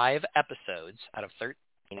 5 episodes out of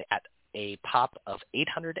 13 at a pop of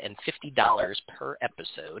 $850 per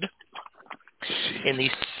episode. In the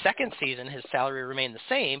second season, his salary remained the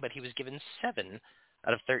same, but he was given 7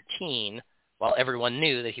 out of 13, while everyone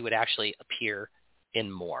knew that he would actually appear in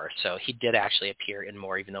more. So he did actually appear in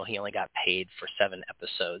more, even though he only got paid for 7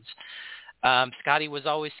 episodes. Scotty was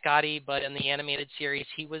always Scotty, but in the animated series,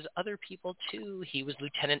 he was other people too. He was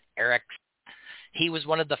Lieutenant Eric. He was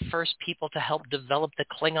one of the first people to help develop the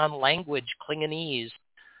Klingon language, Klingonese.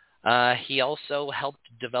 He also helped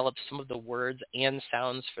develop some of the words and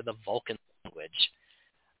sounds for the Vulcan language.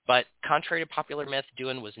 But contrary to popular myth,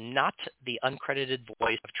 Doohan was not the uncredited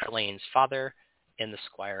voice of Trelane's father in The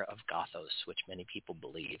Squire of Gothos, which many people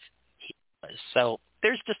believe he was. So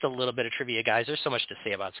there's just a little bit of trivia, guys. There's so much to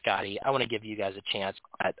say about Scotty. I want to give you guys a chance.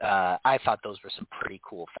 But, I thought those were some pretty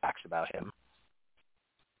cool facts about him.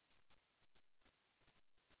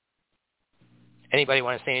 Anybody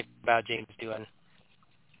want to say anything about James Doohan?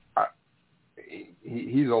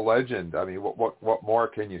 He's a legend. I mean, what more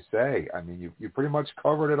can you say? I mean, you pretty much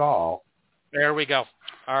covered it all. There we go.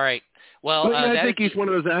 All right. Well, I think he's one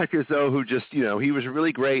of those actors, though, who just, he was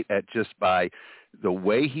really great at just by the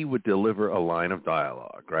way he would deliver a line of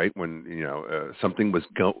dialogue, right? When, something was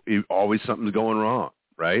always something's going wrong,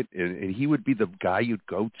 right? And he would be the guy you'd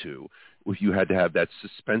go to if you had to have that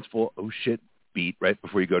suspenseful, oh shit beat right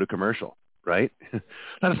before you go to commercial. Right? Now,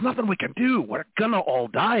 there's nothing we can do. We're going to all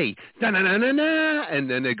die. Da-na-na-na-na. And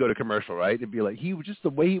then they go to commercial, right? It'd be like, he would just, the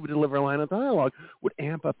way he would deliver a line of dialogue would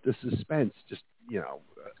amp up the suspense just,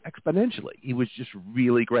 exponentially. He was just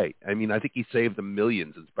really great. I mean, I think he saved the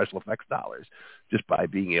millions in special effects dollars just by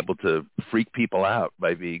being able to freak people out,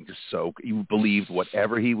 by being just so, you believed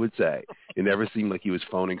whatever he would say. It never seemed like he was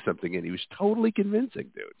phoning something in. He was totally convincing,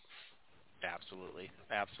 dude. Absolutely.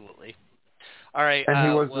 Absolutely. All right. And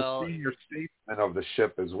he was the senior statesman of the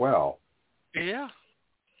ship as well. Yeah.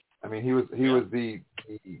 I mean, he was the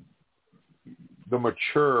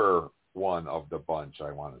mature one of the bunch,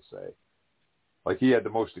 I want to say. Like, he had the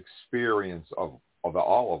most experience of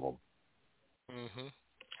all of them. Mm-hmm.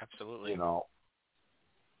 Absolutely.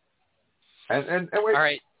 And wait. All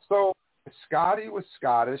right. So Scotty was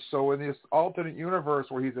Scottish. So in this alternate universe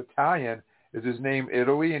where he's Italian, is his name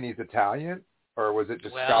Italy and he's Italian, or was it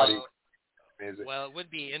just Scotty? Well, it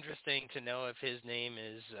would be interesting to know if his name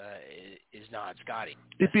is not Scotty.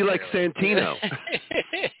 It'd be like Santino.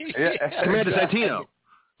 Commander Santino.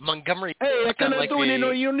 Montgomery. Hey, I cannot like do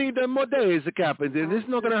it. You need more days, Captain. This is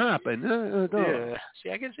not going to happen. Yeah.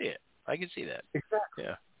 See, I can see it. I can see that. Exactly.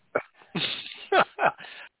 Yeah.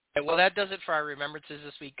 Well, that does it for our remembrances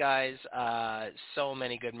this week, guys. So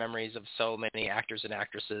many good memories of so many actors and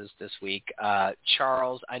actresses this week.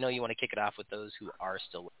 Charles, I know you want to kick it off with those who are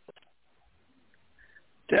still with us.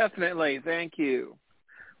 Definitely. Thank you.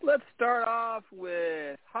 Let's start off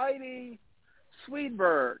with Heidi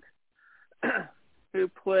Swedenborg, who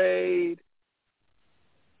played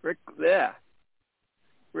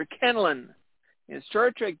Rickenlin in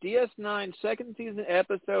Star Trek DS9 second season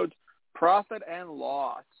episodes Profit and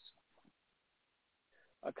Loss.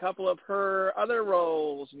 A couple of her other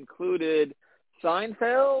roles included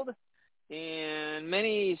Seinfeld and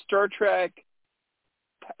many Star Trek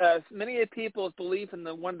many people's belief in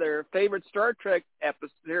one of their favorite Star Trek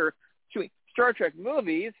Star Trek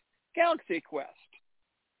movies, Galaxy Quest.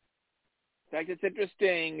 In fact, it's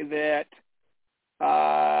interesting that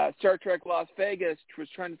Star Trek Las Vegas was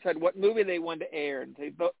trying to decide what movie they wanted to air, and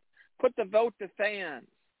they put the vote to fans.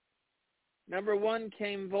 Number 1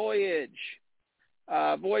 came Voyage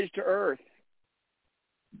to Earth,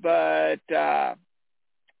 but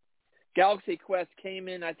Galaxy Quest came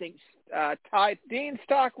in, I think, Dean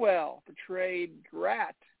Stockwell portrayed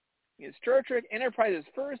Grat in Star Trek Enterprise's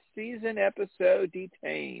first season episode,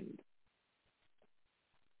 Detained.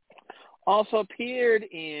 Also appeared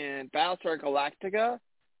in Battlestar Galactica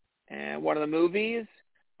and one of the movies,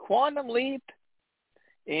 Quantum Leap,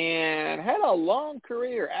 and had a long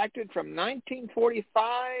career, acted from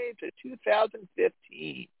 1945 to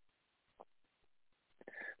 2015.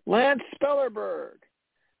 Lance Spellerberg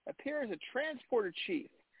appears as Transporter Chief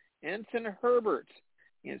Ensign Herbert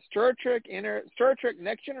in Star Trek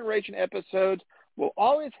Next Generation episodes Will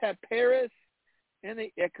Always Have Paris and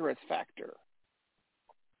the Icarus Factor.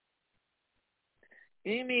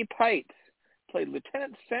 Amy Pites played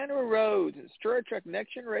Lieutenant Sandra Rhodes in Star Trek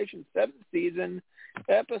Next Generation 7th season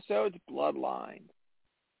episodes Bloodline.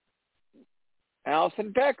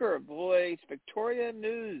 Alison Becker voiced Victoria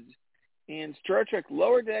News in Star Trek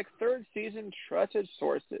Lower Deck 3rd season Trusted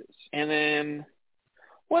Sources. And then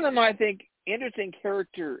one of my, I think, interesting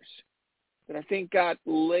characters that I think got a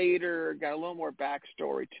little more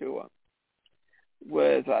backstory to him,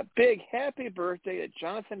 was a big happy birthday to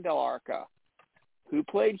Jonathan Del Arca, who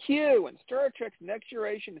played Hugh in Star Trek's Next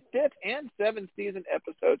Generation 5th and 7th season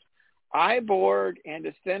episodes I, Borg and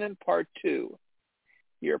Descendant Part 2.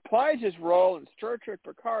 He reprised his role in Star Trek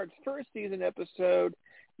Picard's first season episode,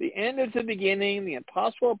 The End is the Beginning, The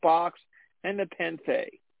Impossible Box, and The Penthe.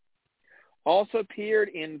 Also appeared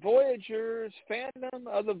in Voyager's Phantom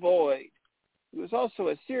of the Void. He was also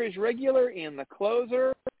a series regular in The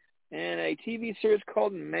Closer and a TV series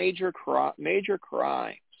called Major Crimes.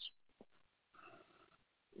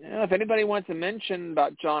 Now, if anybody wants to mention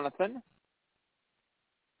about Jonathan,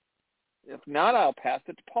 if not, I'll pass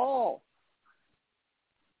it to Paul.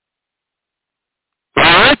 All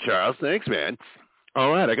right, Charles. Thanks, man.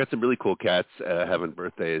 All right, I got some really cool cats having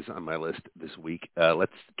birthdays on my list this week.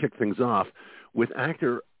 Let's kick things off with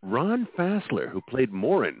actor Ron Fassler, who played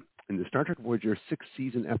Morin in the Star Trek Voyager 6th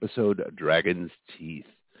season episode Dragon's Teeth,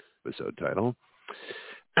 episode title.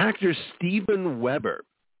 Actor Steven Weber,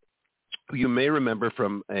 who you may remember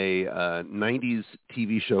from a 90s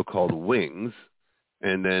TV show called Wings,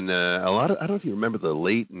 and then I don't know if you remember the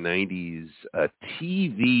late 90s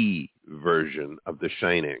TV version of The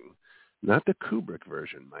Shining. Not the Kubrick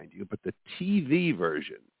version, mind you, but the TV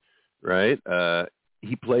version, right?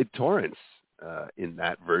 He played Torrance in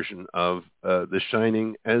that version of The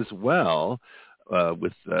Shining as well,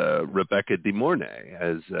 with Rebecca De Mornay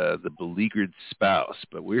as the beleaguered spouse.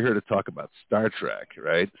 But we're here to talk about Star Trek,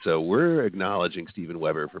 right? So we're acknowledging Steven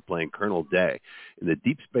Weber for playing Colonel Day in the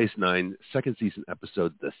Deep Space Nine second season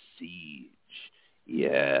episode, The Siege.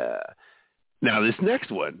 Yeah. Now, this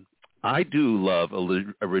next one, I do love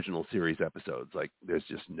original series episodes, like There's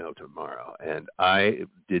Just No Tomorrow, and I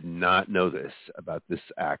did not know this about this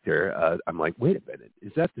actor. I'm like, wait a minute,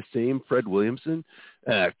 is that the same Fred Williamson?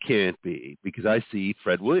 Can't be, because I see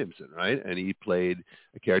Fred Williamson, right? And he played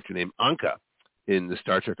a character named Anka in the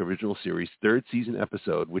Star Trek original series third season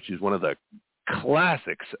episode, which is one of the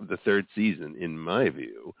classics of the third season, in my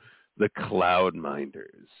view, the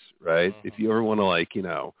Cloudminders, right? If you ever want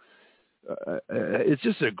to, it's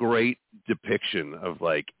just a great depiction of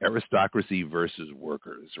aristocracy versus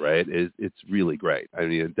workers, right? It's really great. I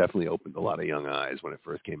mean, it definitely opened a lot of young eyes when it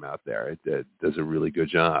first came out there. It does a really good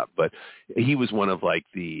job. But he was one of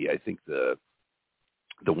the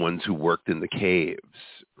ones who worked in the caves,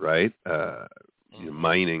 right?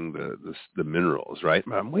 Mining the minerals, right?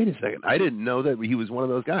 Wait a second, I didn't know that he was one of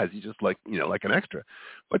those guys. He's just like an extra.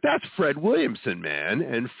 But that's Fred Williamson, man.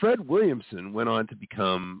 And Fred Williamson went on to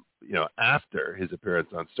become, after his appearance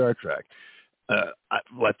on Star Trek, iconic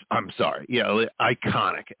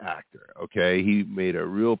actor. Okay, he made a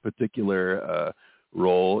real particular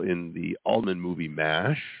role in the Altman movie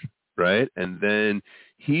MASH, right? And then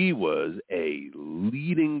he was a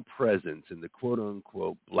leading presence in the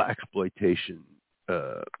quote-unquote blaxploitation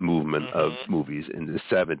movement of movies in the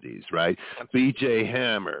 70s, right? B.J.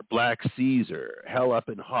 Hammer, Black Caesar, Hell Up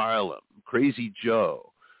in Harlem, Crazy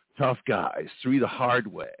Joe, Tough Guys, Three the Hard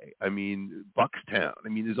Way, Buckstown.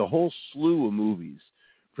 There's a whole slew of movies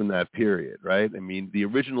from that period, right? The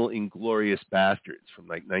original Inglourious Bastards from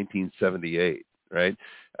 1978, right?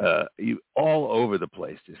 All over the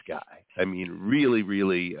place, this guy. Really,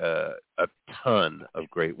 really a ton of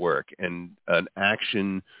great work and an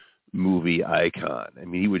action movie icon.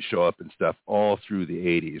 He would show up in stuff all through the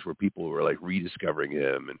 80s where people were rediscovering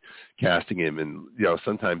him and casting him, and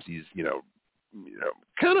sometimes he's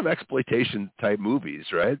kind of exploitation type movies,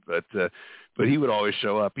 right? But he would always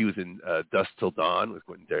show up. He was in Dusk Till Dawn with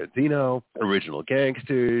Quentin Tarantino, Original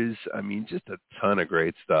Gangsters. Just a ton of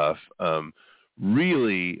great stuff.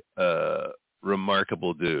 Really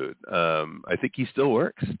remarkable dude. I think he still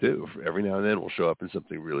works too. Every now and then will show up in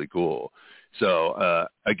something really cool. So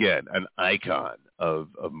again, an icon of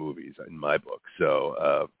movies in my book.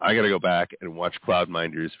 So I got to go back and watch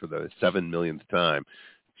Cloudminders for the 7 millionth time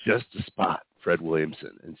just to spot Fred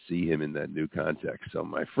Williamson and see him in that new context. So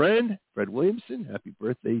my friend, Fred Williamson, happy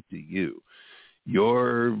birthday to you.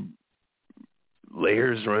 Your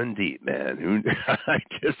layers run deep, man. I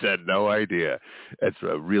just had no idea. That's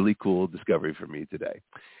a really cool discovery for me today.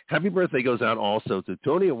 Happy birthday goes out also to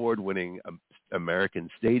Tony Award-winning American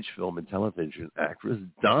stage, film, and television actress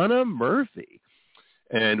Donna Murphy.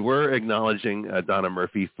 And we're acknowledging Donna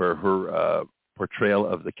Murphy for her portrayal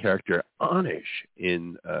of the character Anish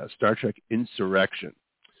in Star Trek Insurrection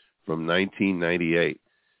from 1998.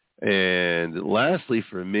 And lastly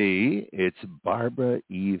for me, it's Barbara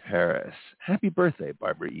Eve Harris. Happy birthday,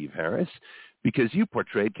 Barbara Eve Harris, because you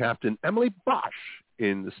portrayed Captain Emily Bosch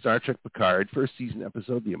in the Star Trek Picard first season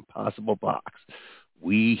episode, The Impossible Box.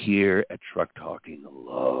 we here at Truck Talking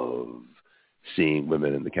love seeing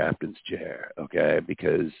women in the captain's chair, okay?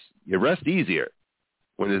 Because you rest easier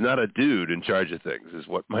when there's not a dude in charge of things, is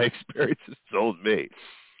what my experience has told me.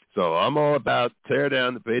 So I'm all about tear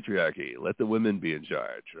down the patriarchy. Let the women be in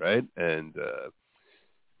charge, right? And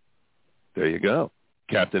there you go.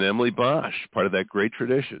 Captain Emily Bosch, part of that great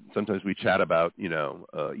tradition. Sometimes we chat about,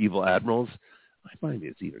 evil admirals. I find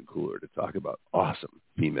it's even cooler to talk about awesome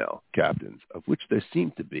female captains, of which there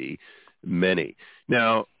seem to be many.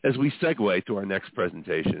 Now, as we segue to our next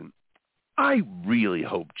presentation, I really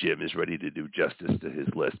hope Jim is ready to do justice to his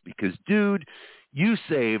list because, dude, you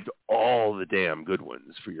saved all the damn good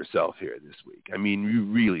ones for yourself here this week. I mean, you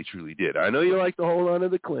really, truly did. I know you like to hold on to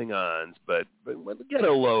the Klingons, but get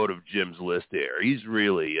a load of Jim's list here. He's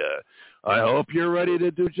really, I hope you're ready to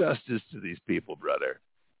do justice to these people, brother.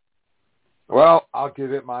 Well, I'll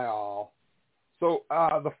give it my all. So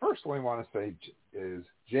the first one I want to say is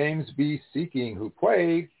James B. Seeking, who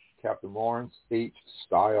played Captain Lawrence H.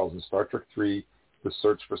 Stiles in Star Trek III, The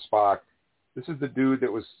Search for Spock. This is the dude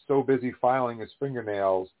that was so busy filing his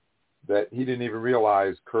fingernails that he didn't even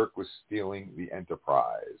realize Kirk was stealing the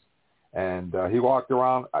Enterprise. And he walked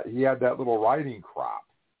around. He had that little riding crop,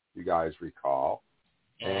 you guys recall.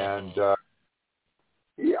 And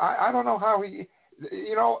I don't know how he...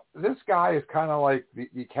 this guy is kind of like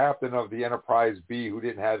the captain of the Enterprise B who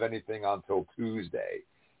didn't have anything until Tuesday.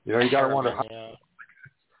 You got to wonder how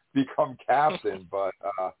he become captain, but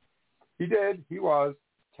he did. He was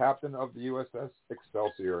captain of the USS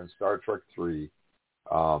Excelsior in Star Trek III,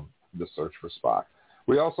 The Search for Spock.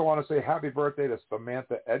 We also want to say happy birthday to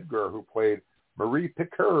Samantha Edgar, who played Marie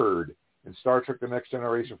Picard in Star Trek The Next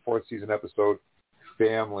Generation 4th season episode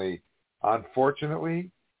Family. Unfortunately,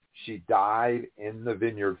 she died in the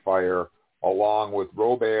Vineyard Fire along with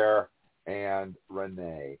Robert and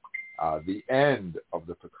Renee. The end of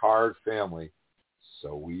the Picard family,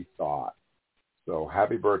 so we thought. So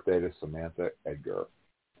happy birthday to Samantha Edgar.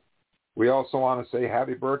 We also want to say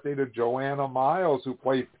happy birthday to Joanna Miles, who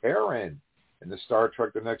played Perrin in the Star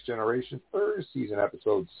Trek The Next Generation 3rd season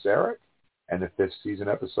episode Sarek and the 5th season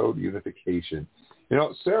episode Unification.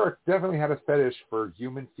 Sarek definitely had a fetish for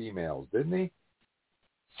human females, didn't he?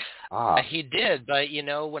 He did, but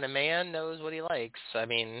when a man knows what he likes, I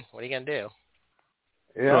mean, what are you gonna do?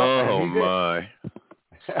 Yeah. Oh my.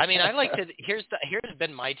 I mean, I like to. Here's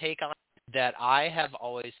been my take on it, that I have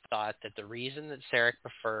always thought that the reason that Sarek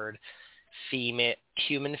preferred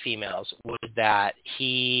human females was that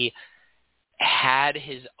he had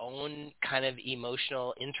his own kind of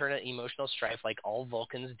internal emotional strife, like all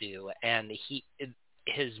Vulcans do, and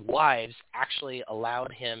his wives actually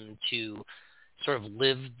allowed him to sort of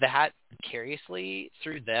live that vicariously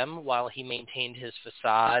through them while he maintained his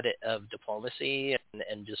facade of diplomacy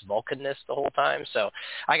and just Vulcanness the whole time. So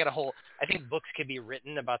I think books could be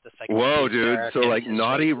written about the psychology. Whoa, dude. So like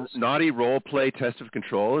naughty role play test of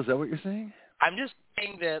control. Is that what you're saying? I'm just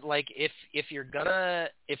saying that, like, it is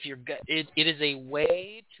a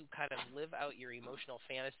way to kind of live out your emotional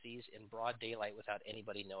fantasies in broad daylight without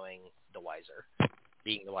anybody being the wiser.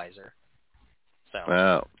 So,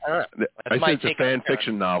 wow. I sense a fan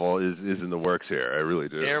fiction Picard. novel is in the works here. I really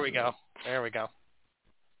do. There we go.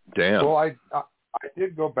 Damn. Well, I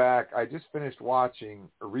did go back. I just finished rewatching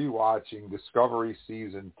Discovery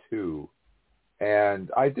Season 2,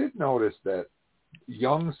 and I did notice that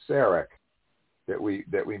young Sarek that we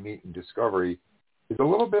meet in Discovery is a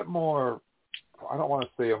little bit more, I don't want to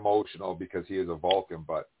say emotional because he is a Vulcan,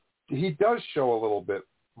 but he does show a little bit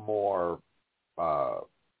more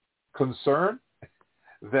concern.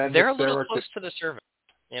 They're a little close to the surface,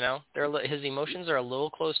 his emotions are a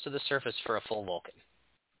little close to the surface for a full Vulcan.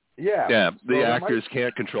 Yeah. Yeah, the actors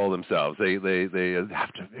can't control themselves. They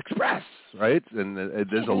have to express, right? And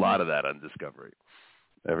there's a lot of that on Discovery.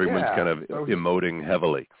 Everyone's kind of emoting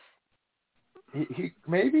heavily. He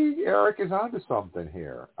maybe Eric is onto something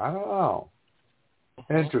here. I don't know.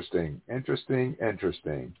 Interesting.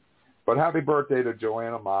 But happy birthday to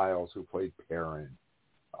Joanna Miles, who played Perrin.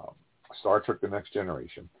 Star Trek The Next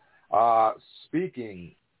Generation.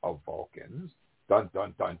 Speaking of Vulcans, dun,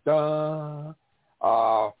 dun, dun, dun,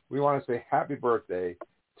 we want to say happy birthday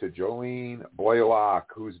to Jolene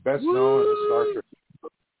Boylock, who's best known in Star Trek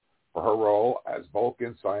for her role as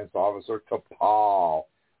Vulcan Science Officer T'Pol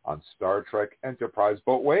on Star Trek Enterprise.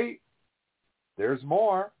 But wait, there's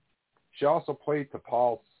more. She also played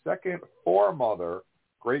T'Pol's second foremother,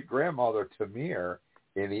 great-grandmother Tamir,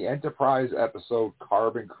 in the Enterprise episode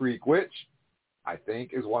Carbon Creek, which I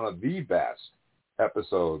think is one of the best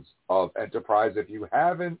episodes of Enterprise. If you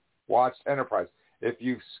haven't watched Enterprise, if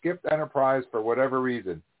you've skipped Enterprise for whatever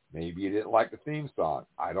reason, Maybe you didn't like the theme song.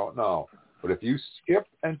 I don't know. But if you skipped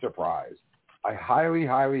Enterprise, I highly,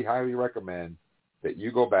 highly, highly recommend that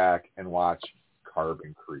you go back and watch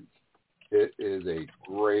Carbon Creek. It is a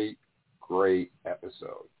great, great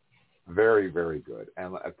episode. Very, very good.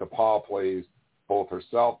 And T'Pol plays both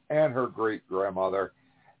herself and her great-grandmother.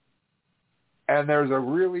 And there's a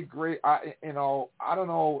really great, I don't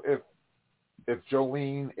know if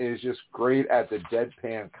Jolene is just great at the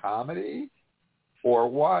deadpan comedy or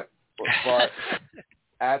what, but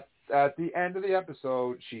at the end of the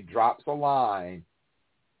episode, she drops a line,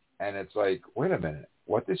 and it's like, wait a minute,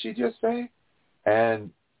 what did she just say? And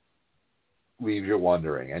leaves you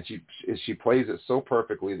wondering. And she plays it so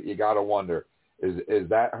perfectly that you got to wonder, is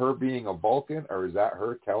that her being a Vulcan, or is that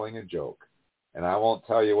her telling a joke? And I won't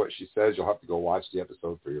tell you what she says. You'll have to go watch the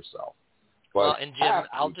episode for yourself. But well, and Jim,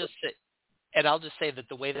 I'll just say that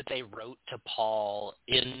the way that they wrote to Paul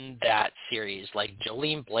in that series, like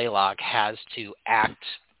Jolene Blaylock has to act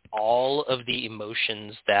all of the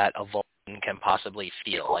emotions that a Vulcan can possibly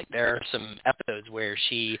feel. Like there are some episodes where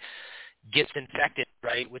she gets infected,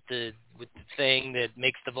 right, with the thing that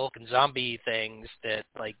makes the Vulcan zombie things that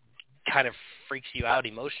like kind of freaks you out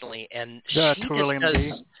emotionally, and the she Trillium just does.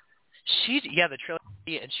 D. The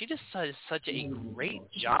Trillium, and she just does such a great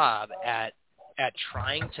job at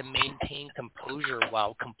trying to maintain composure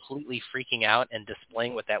while completely freaking out and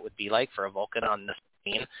displaying what that would be like for a Vulcan on the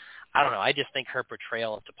screen. I don't know. I just think her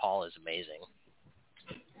portrayal of T'Pol is amazing.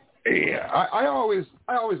 Yeah, I always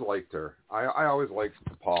liked her. I always liked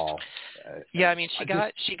T'Pol. Yeah, I mean,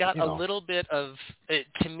 she got a little bit of,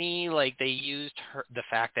 to me, like they used the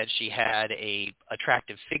fact that she had a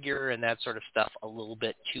attractive figure and that sort of stuff a little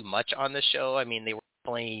bit too much on the show. I mean, they were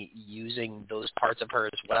definitely using those parts of her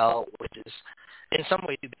as well, which is in some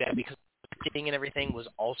ways too bad because the acting and everything was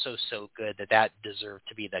also so good that deserved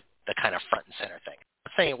to be the kind of front and center thing.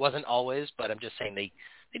 I'm not saying it wasn't always, but I'm just saying they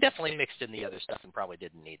definitely mixed in the other stuff and probably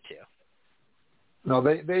didn't need to. No,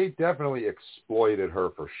 they definitely exploited her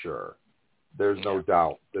for sure. There's no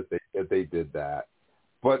doubt that they did that.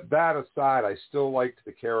 But that aside, I still liked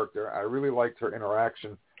the character. I really liked her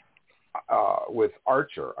interaction with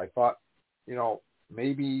Archer. I thought,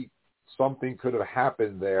 maybe something could have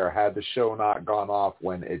happened there had the show not gone off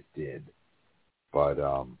when it did. But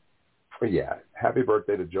yeah, happy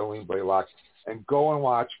birthday to Jolene Blaylock. And go and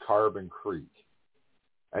watch Carbon Creek.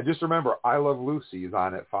 And just remember, I Love Lucy is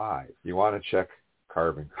on at 5. You want to check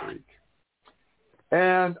Carbon Creek.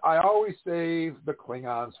 And I always save the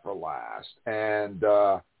Klingons for last. And,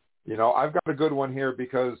 I've got a good one here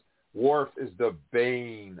because Worf is the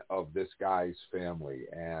bane of this guy's family.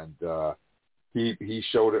 And he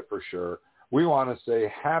showed it for sure. We want to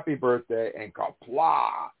say happy birthday and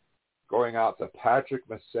kapla going out to Patrick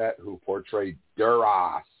Massett, who portrayed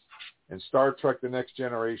Duras in Star Trek The Next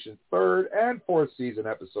Generation 3rd and 4th season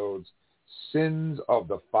episodes, Sins of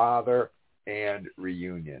the Father and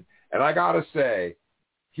Reunion. And I got to say,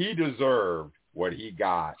 he deserved what he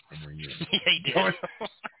got in Reunion. Yeah, he did.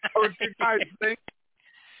 Don't you guys think?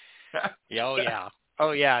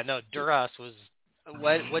 Oh, yeah. No, Duras was,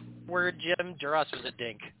 what word, Jim? Duras was a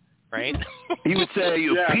dink, right? He would say,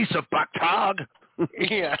 you piece of backtog.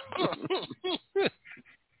 Yeah.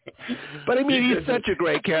 But I mean, he's such a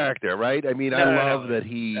great character, right? I mean, I love that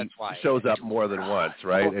he shows up more than once,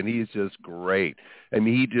 right? And he's just great. I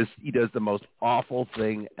mean, he does the most awful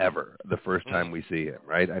thing ever the first time we see him,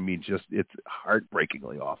 right? I mean, it's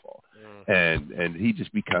heartbreakingly awful. And he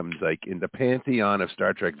just becomes like in the pantheon of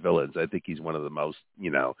Star Trek villains. I think he's one of the most,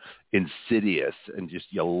 insidious and just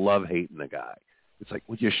you love hating the guy. It's like,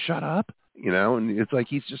 would you shut up? And it's like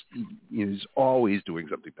he's always doing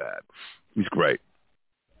something bad. He's great.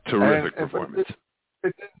 Terrific performance.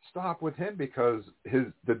 It didn't stop with him because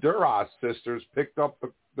the Duras sisters picked up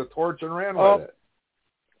the torch and ran with it.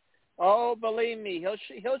 Oh, believe me,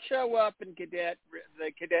 he'll show up in the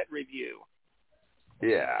cadet review.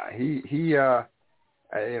 Yeah,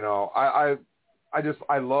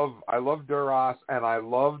 I love Duras, and I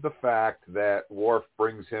love the fact that Worf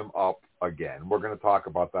brings him up again. We're going to talk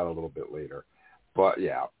about that a little bit later, but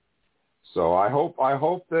yeah. So I hope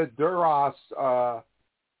that Duras.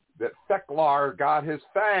 That Theklar got his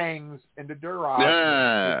fangs into Duras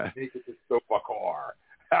to make it to Sopakor.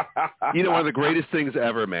 One of the greatest things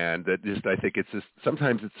ever, man, that just I think it's just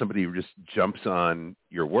sometimes it's somebody who just jumps on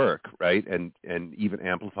your work, right, and even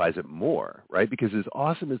amplifies it more, right? Because as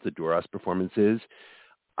awesome as the Duras performance is,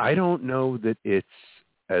 I don't know that it's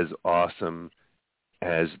as awesome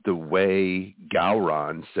as the way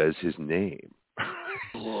Gowron says his name.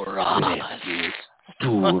 Duras.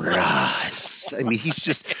 Duras. I mean, he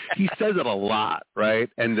says it a lot, right?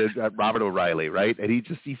 And Robert O'Reilly, right? And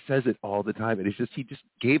he says it all the time. And he just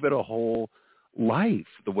gave it a whole life,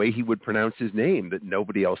 the way he would pronounce his name that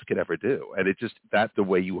nobody else could ever do. And that's the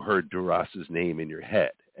way you heard Duras's name in your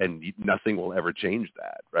head. And nothing will ever change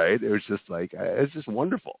that, right? It was just like, it's just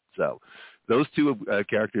wonderful. So those two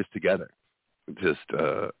characters together, just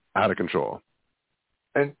out of control.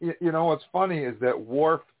 And, you know, what's funny is that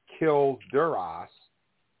Worf kills Duras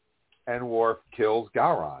and Worf kills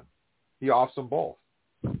Gowron. He offs them both.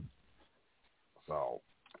 So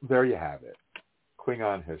there you have it.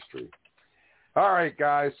 Klingon history. All right,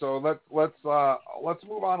 guys. So let's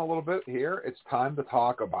move on a little bit here. It's time to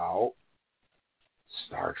talk about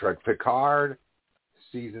Star Trek Picard,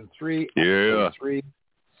 Season 3, Episode 3,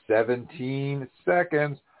 17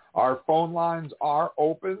 seconds. Our phone lines are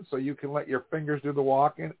open, so you can let your fingers do the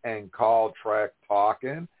walking and call Trek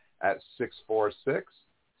Talkin' at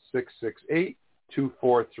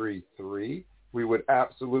 646-668-2433. We would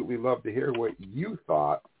absolutely love to hear what you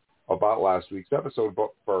thought about last week's episode.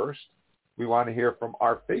 But first, we want to hear from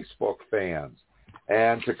our Facebook fans.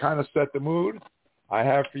 And to kind of set the mood, I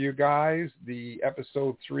have for you guys the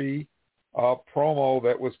Episode 3 promo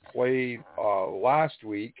that was played last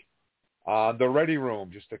week on the Ready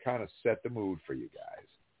Room, just to kind of set the mood for you guys.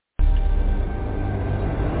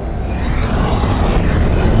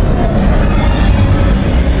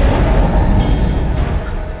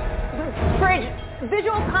 Bridge,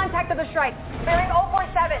 visual contact of the strike. Bearing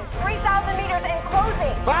 047, 3,000 meters and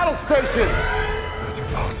closing. Battle station! That's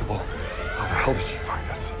impossible. How the hell did she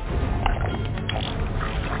find us?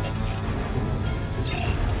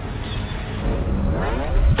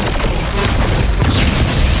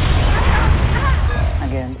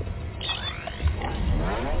 Again.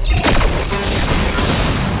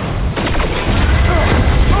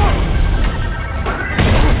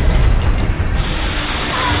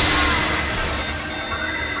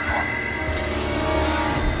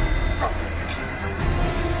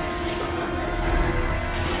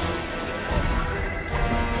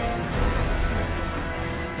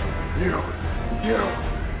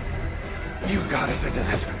 You got us into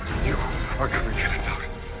this. You are going to get us out.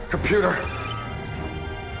 Computer.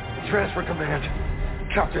 Transfer command.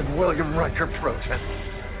 Captain William Riker protest.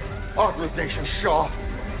 Authorization Shaw.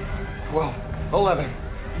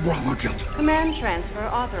 12-11. Bravo Delta. Command transfer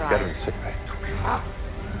authorized. Get her in sick bay.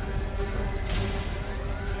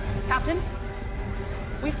 Captain,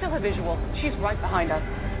 we still have visual. She's right behind us.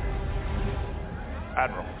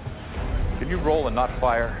 Admiral, can you roll and not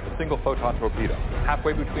fire a single photon torpedo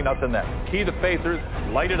halfway between us and them? Key the phasers,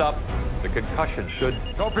 light it up. The concussion should...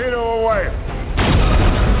 Torpedo away!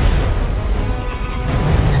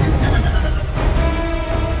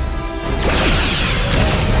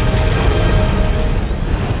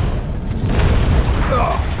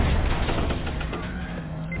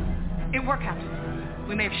 It worked, Captain.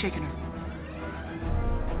 We may have shaken her.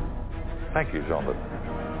 Thank you, Jean-Luc.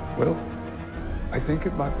 Well, I think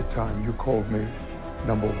it might be time you called me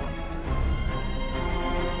number one.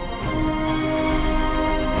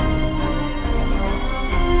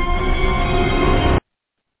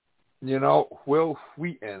 You know, Will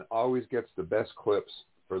Wheaton always gets the best clips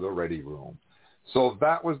for the Ready Room. So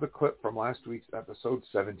that was the clip from last week's episode,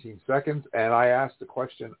 17 seconds. And I asked the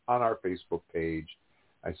question on our Facebook page.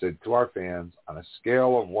 I said to our fans, on a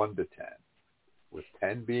scale of 1 to 10, with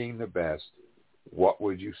 10 being the best, what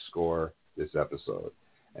would you score this episode?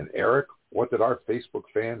 And Eric, what did our Facebook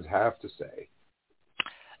fans have to say?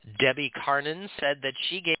 Debbie Carnan said that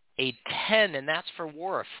she gave a 10, and that's for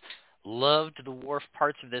Worf. Loved the Worf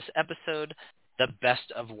parts of this episode. The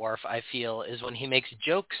best of Worf, I feel, is when he makes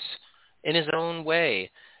jokes in his own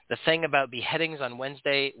way. The thing about beheadings on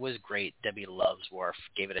Wednesday was great. Debbie loves Worf.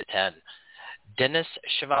 Gave it a 10. Dennis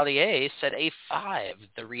Chevalier said a 5.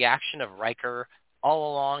 The reaction of Riker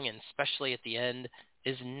all along, and especially at the end,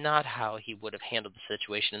 is not how he would have handled the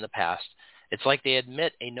situation in the past. It's like they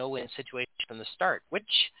admit a no-win situation from the start,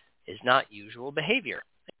 which is not usual behavior.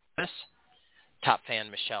 Top fan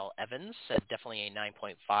Michelle Evans said definitely a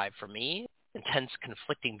 9.5 for me. Intense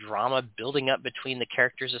conflicting drama building up between the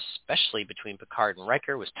characters, especially between Picard and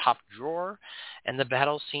Riker, was top drawer, and the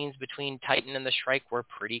battle scenes between Titan and the Shrike were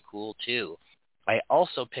pretty cool too. I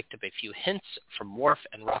also picked up a few hints from Worf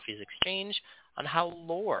and Rafi's exchange on how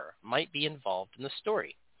lore might be involved in the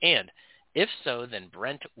story. And if so, then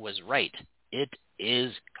Brent was right. It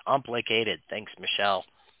is complicated. Thanks, Michelle.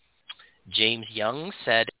 James Young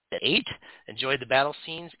said 8. Enjoyed the battle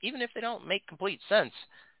scenes, even if they don't make complete sense.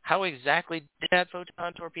 How exactly did that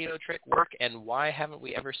photon torpedo trick work, and why haven't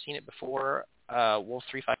we ever seen it before? Wolf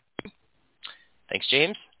 353. Thanks,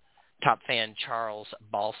 James. Top fan Charles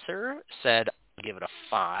Balser said, I'll give it a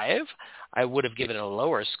 5. I would have given it a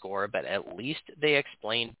lower score, but at least they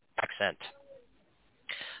explained accent.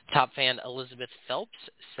 Top fan Elizabeth Phelps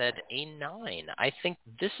said a 9. I think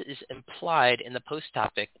this is implied in the post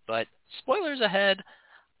topic, but spoilers ahead.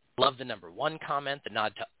 Love the number 1 comment. The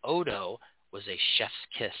nod to Odo was a chef's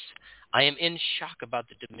kiss. I am in shock about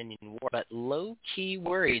the Dominion War, but low-key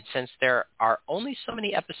worried since there are only so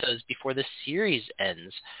many episodes before the series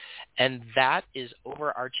ends, and that is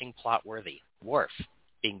overarching plot-worthy. Worf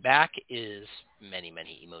being back is many,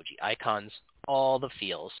 many emoji icons, all the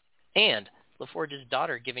feels, and LaForge's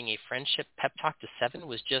daughter giving a friendship pep talk to Seven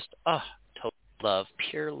was just, total love,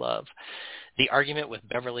 pure love. The argument with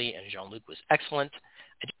Beverly and Jean-Luc was excellent.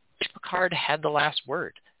 I just wish Picard had the last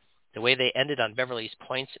word. The way they ended on Beverly's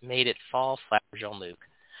points made it fall flat for Jean-Luc.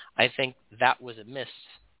 I think that was a missed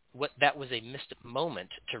moment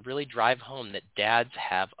to really drive home that dads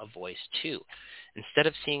have a voice too. Instead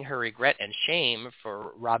of seeing her regret and shame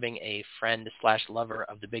for robbing a friend/lover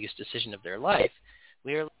of the biggest decision of their life,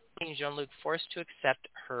 we are seeing Jean-Luc forced to accept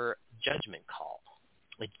her judgment call.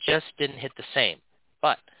 It just didn't hit the same.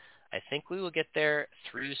 But I think we will get there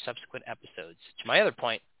through subsequent episodes. To my other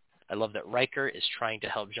point, I love that Riker is trying to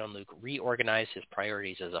help Jean-Luc reorganize his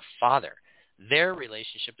priorities as a father. Their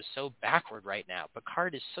relationship is so backward right now.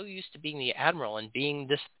 Picard is so used to being the Admiral and being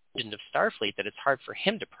this legend of Starfleet that it's hard for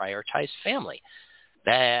him to prioritize family.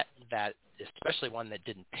 That especially one that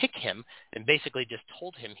didn't pick him and basically just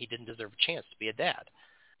told him he didn't deserve a chance to be a dad.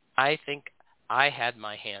 I think I had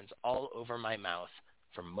my hands all over my mouth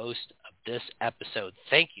for most of this episode.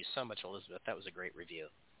 Thank you so much, Elizabeth. That was a great review.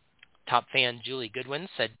 Top fan Julie Goodwin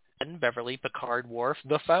said, Beverly, Picard, Worf,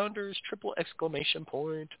 the Founders, !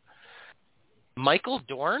 Michael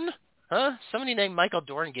Dorn? Huh? Somebody named Michael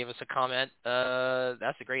Dorn gave us a comment.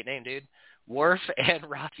 That's a great name, dude. Worf and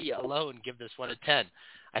Rafi alone give this one a 10.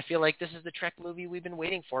 I feel like this is the Trek movie we've been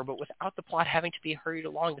waiting for, but without the plot having to be hurried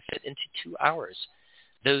along to fit into 2 hours.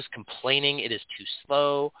 Those complaining it is too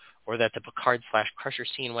slow or that the Picard/Crusher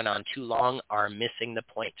scene went on too long are missing the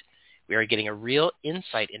point. We are getting a real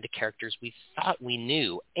insight into characters we thought we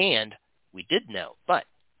knew, and we did know, but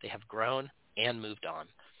they have grown and moved on.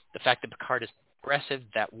 The fact that Picard is aggressive,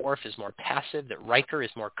 that Worf is more passive, that Riker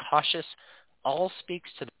is more cautious, all speaks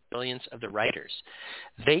to the brilliance of the writers.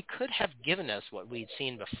 They could have given us what we'd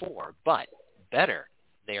seen before, but better,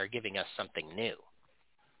 they are giving us something new.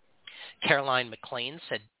 Caroline McLean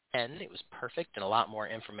said 10. It was perfect, and a lot more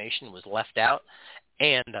information was left out,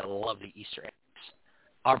 and I love the Easter eggs.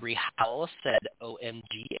 Aubrey Howell said,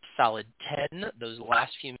 OMG, solid 10. Those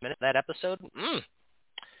last few minutes of that episode,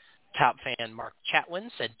 Top fan Mark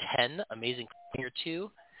Chatwin said 10. Amazing cliffhanger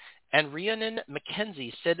 2. And Rhiannon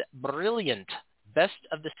McKenzie said, brilliant. Best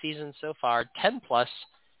of the season so far, 10+,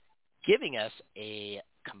 giving us a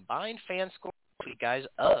combined fan score, guys,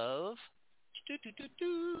 of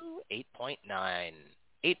 8.9.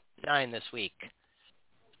 8.9 this week.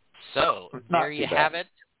 So there you have it.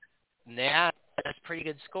 Yeah, that's a pretty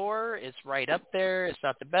good score. It's right up there. It's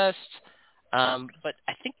not the best. But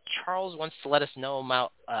I think Charles wants to let us know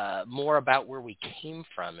about, more about where we came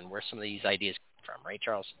from and where some of these ideas came from. Right,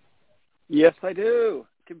 Charles? Yes, I do.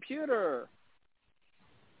 Computer.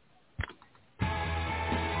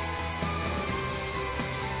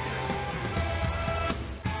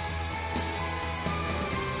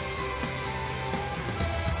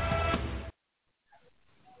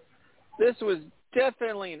 This was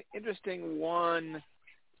definitely an interesting one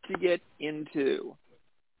to get into.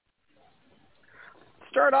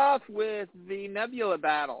 Start off with the Nebula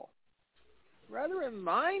battle. Rather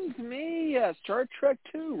reminds me of Star Trek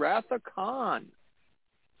II, Wrath of Khan.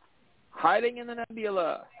 Hiding in the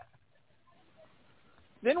Nebula.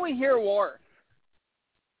 Then we hear Worf.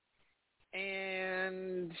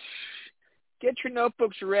 And get your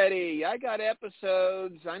notebooks ready. I got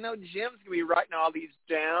episodes. I know Jim's going to be writing all these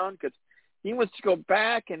down because he wants to go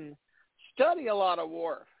back and study a lot of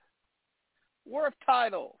Worf. Worf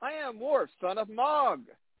title. I am Worf, son of Mogh.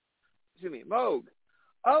 Mogh.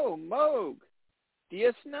 Oh, Mogh.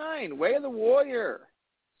 DS9, Way of the Warrior.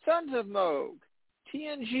 Sons of Mogh.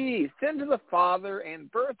 TNG, Sins of the Father, and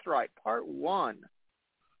Birthright, Part 1.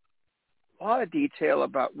 A lot of detail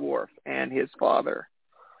about Worf and his father.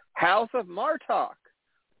 House of Martok.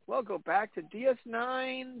 Well, go back to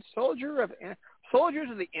DS9, Soldiers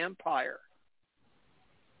of the Empire.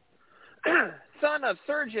 Son of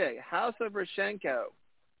Sergei, House of Rozhenko.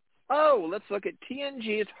 Oh, let's look at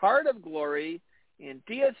TNG's Heart of Glory in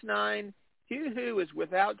DS9, He Who Is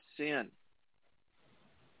Without Sin.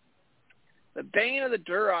 The Bane of the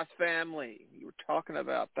Duras Family. You were talking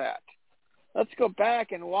about that. Let's go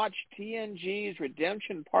back and watch TNG's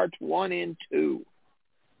Redemption Parts 1 and 2.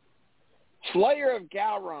 Slayer of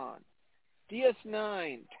Gowron,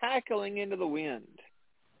 DS9, Tackling into the Wind.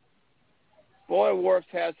 Boy, Worf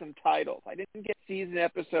has some titles. I didn't get season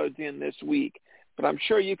episodes in this week, but I'm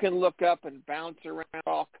sure you can look up and bounce around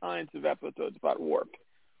all kinds of episodes about Worf.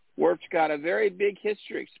 Worf's got a very big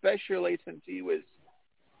history, especially since he was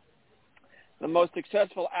the most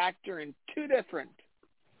successful actor in 2 different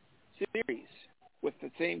series with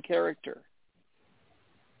the same character.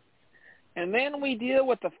 And then we deal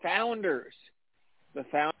with the Founders. The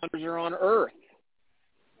Founders are on Earth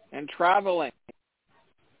and traveling.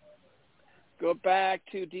 Go back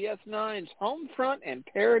to DS9's Homefront and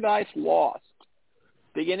Paradise Lost,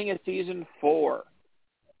 beginning of season 4.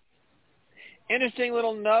 Interesting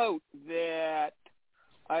little note that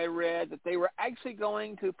I read that they were actually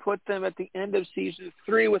going to put them at the end of season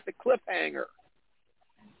 3 with a cliffhanger.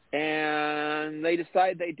 And they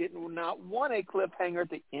decided they did not want a cliffhanger at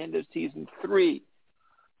the end of season 3.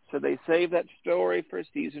 So they saved that story for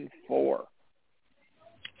season 4.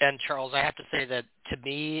 And Charles, I have to say that to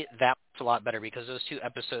me that was a lot better because those 2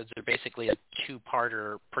 episodes are basically a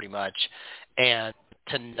 2-parter pretty much, and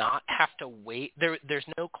to not have to wait, there's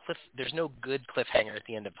no good cliffhanger at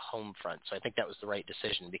the end of Homefront. So I think that was the right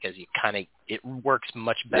decision because it works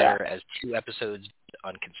much better as 2 episodes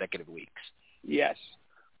on consecutive weeks. Yes,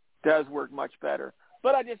 does work much better.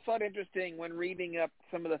 But I just thought interesting when reading up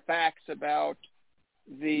some of the facts about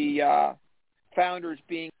the Founders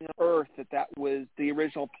being on Earth, that was the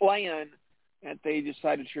original plan, and they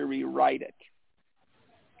decided to rewrite it.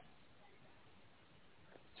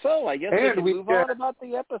 So I guess we can move on about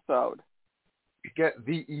the episode. We get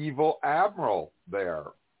the evil Admiral there,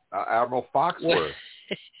 Admiral Foxworth.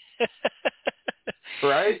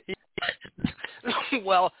 Right?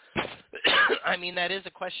 Well, I mean, that is a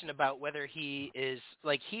question about whether he is,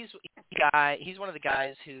 like, he's one of the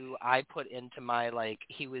guys who I put into my, like,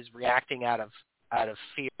 he was reacting out of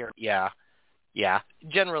fear. Yeah.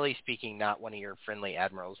 Generally speaking, not one of your friendly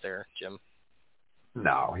admirals there, Jim.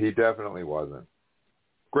 No, he definitely wasn't.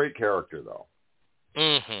 Great character, though.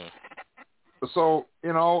 Mm-hmm. So,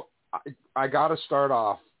 I got to start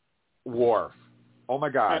off Worf. Oh, my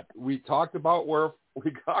God. We talked about Worf.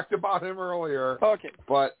 We talked about him earlier. Okay.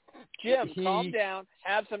 But Jim, calm down.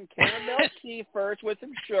 Have some caramel tea first with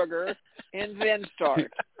some sugar, and then start.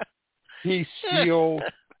 He steals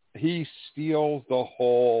the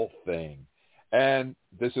whole thing. And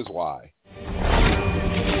this is why. I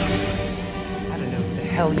don't know who the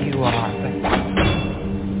hell you are, but...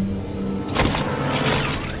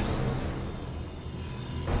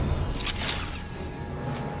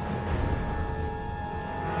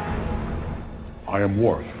 I am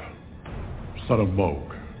Worf, son of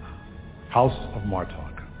Mogh, house of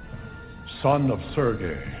Martok, son of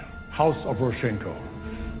Sergei, house of Rozhenko,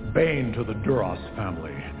 Bane to the Duras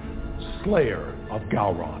family, slayer of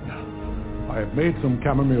Gowron. I have made some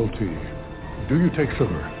chamomile tea. Do you take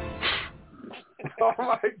sugar? Oh,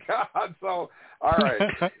 my God. So, all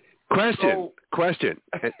right. Question.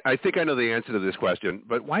 I think I know the answer to this question,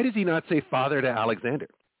 but why does he not say father to Alexander?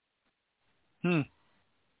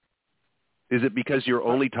 Is it because you're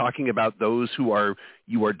only talking about those you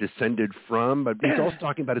are descended from? But he's also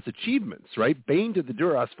talking about his achievements, right? Bane to the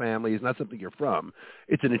Duras family is not something you're from.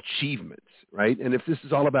 It's an achievement, right? And if this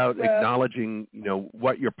is all about acknowledging,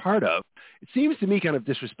 what you're part of, it seems to me kind of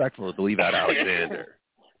disrespectful to leave out Alexander.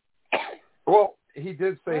 Well, he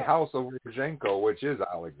did say house of Rozhenko, which is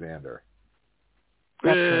Alexander.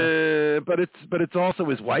 But it's also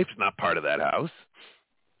his wife's not part of that house.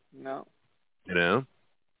 No.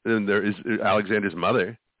 And there is Alexander's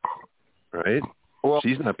mother, right? Well,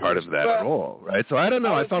 she's not part of that at all, right? So I don't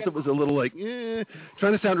know. I thought it was a little like,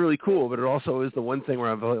 trying to sound really cool, but it also is the one thing where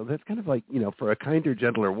I'm like, that's kind of like, for a kinder,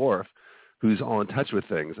 gentler Worf who's all in touch with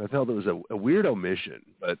things. I felt it was a weird omission,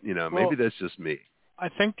 but, maybe that's just me. I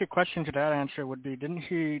think the question to that answer would be, didn't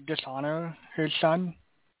he dishonor his son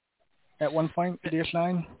at one point,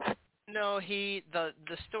 DS9? No,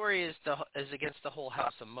 the story is against the whole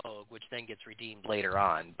house of Mogh, which then gets redeemed later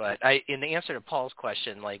on. But in the answer to Paul's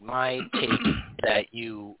question, like my take is that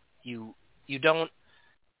you don't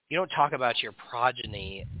talk about your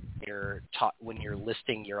progeny when you're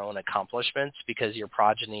listing your own accomplishments, because your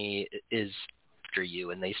progeny is after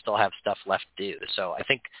you and they still have stuff left to do. So I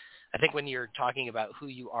think when you're talking about who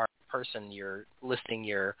you are as a person, you're listing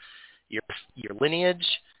your lineage.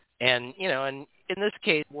 And, and in this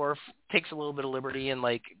case, Worf takes a little bit of liberty and,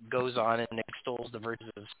 goes on and extols the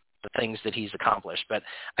virtues of the things that he's accomplished. But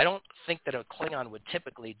I don't think that a Klingon would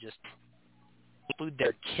typically just, include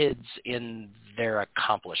their kids in their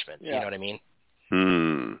accomplishment. Yeah. You know what I mean?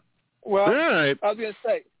 Well, All right. I was going to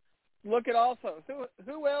say, look at also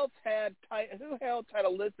who else had a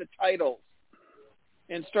list of titles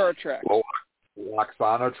in Star Trek? Well,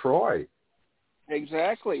 Lwaxana Troi.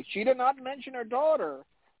 Exactly. She did not mention her daughter,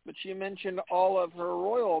 but she mentioned all of her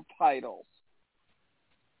royal titles.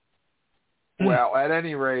 Well, at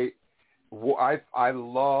any rate, I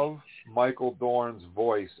love Michael Dorn's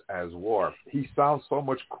voice as Worf. He sounds so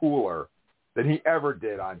much cooler than he ever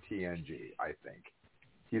did on TNG, I think.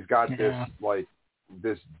 He's got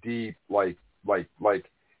this deep,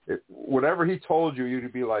 whatever he told you,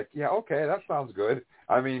 you'd be like, yeah, okay, that sounds good.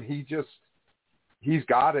 I mean, he's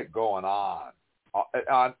got it going on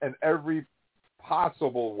in every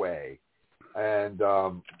possible way. And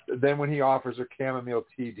then when he offers her chamomile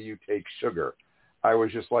tea, do you take sugar? I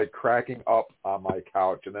was just like cracking up on my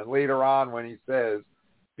couch. And then later on when he says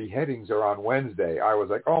beheadings are on Wednesday, I was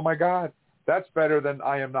like, oh my God, that's better than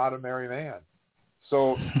I Am Not a Merry Man.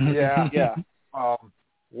 So yeah.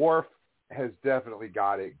 Worf has definitely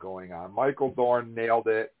got it going on. Michael Dorn nailed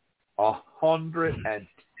it 110%.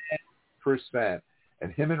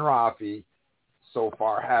 And him and Rafi so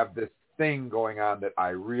far have this thing going on that I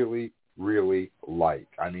really, really like.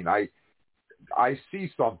 I mean, I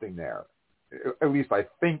see something there. At least I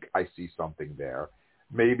think I see something there.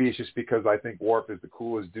 Maybe it's just because I think Worf is the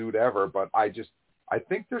coolest dude ever, but I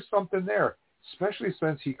think there's something there, especially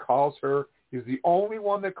since he's the only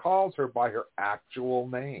one that calls her by her actual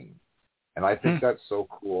name. And I think that's so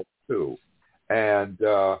cool too. And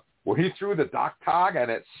when he threw the dock tog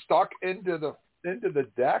and it stuck into the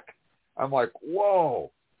deck, I'm like,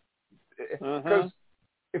 whoa. Because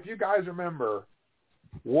if you guys remember,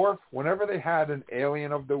 Worf, whenever they had an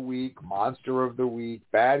alien of the week, monster of the week,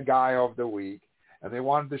 bad guy of the week, and they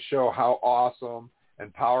wanted to show how awesome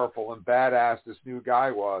and powerful and badass this new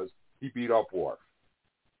guy was, he beat up Worf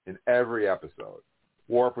in every episode.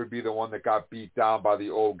 Worf would be the one that got beat down by the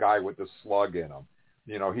old guy with the slug in him.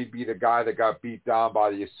 You know, he'd be the guy that got beat down by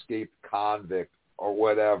the escaped convict or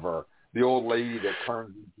whatever, the old lady that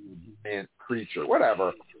turns into a giant creature,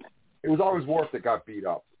 whatever. It was always Worf that got beat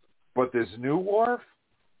up. But this new Worf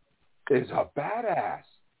is a badass.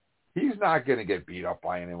 He's not going to get beat up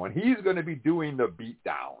by anyone. He's going to be doing the beat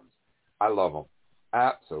downs. I love him.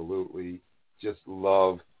 Absolutely. Just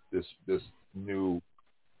love this new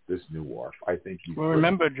Worf. I think he's well,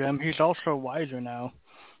 remember, Jim, he's also wiser now.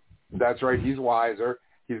 That's right. He's wiser.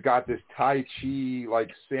 He's got this Tai Chi,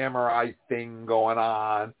 samurai thing going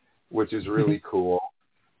on, which is really cool.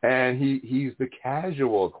 And he's the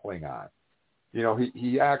casual Klingon. You know,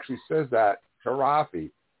 he actually says that to Rafi.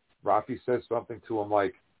 Rafi says something to him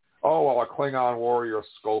like, oh, well, a Klingon warrior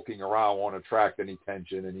skulking around won't attract any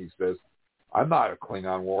attention. And he says, I'm not a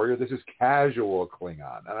Klingon warrior. This is casual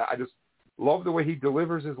Klingon. And I just love the way he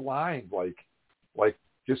delivers his lines, like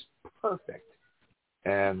just perfect.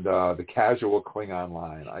 And the casual Klingon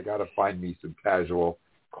line. I got to find me some casual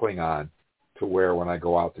Klingon to wear when I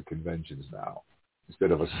go out to conventions now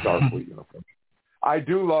instead of a Starfleet uniform. I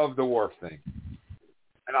do love the Worf thing.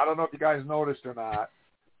 And I don't know if you guys noticed or not,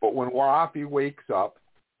 but when Rafi wakes up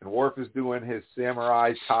and Worf is doing his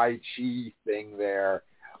samurai Tai Chi thing there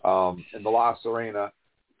in the La Sirena,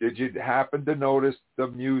 did you happen to notice the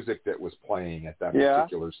music that was playing at that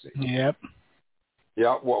particular scene? Yep.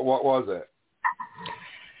 Yeah, what was it?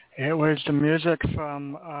 It was the music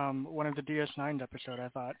from one of the DS9 episode, I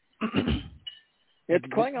thought. It's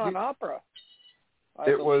Klingon opera.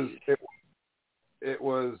 It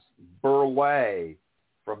was Burley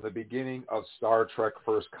from the beginning of Star Trek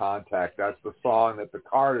First Contact. That's the song that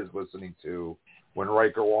Picard is listening to when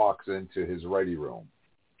Riker walks into his ready room.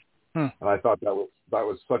 And I thought that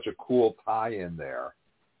was such a cool tie-in there.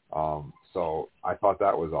 So I thought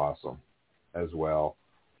that was awesome as well.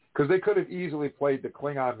 Because they could have easily played the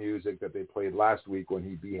Klingon music that they played last week when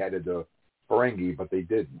he beheaded the Ferengi, but they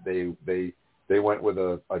didn't. They went with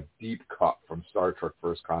a deep cut from Star Trek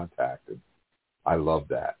First Contact, and I love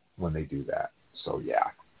that when they do that. So yeah,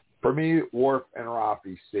 for me, Worf and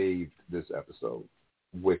Rafi saved this episode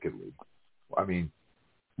wickedly. I mean,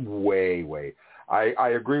 way. I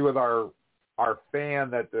agree with our fan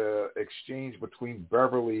that the exchange between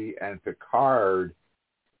Beverly and Picard,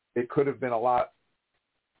 it could have been a lot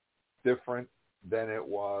different than it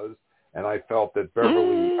was, and I felt that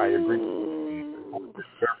Beverly, I agree with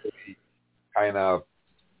Beverly kind of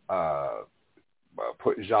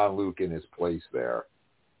put Jean-Luc in his place there.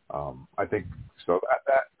 I think so.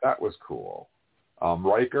 That was cool.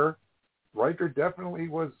 Riker definitely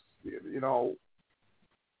was,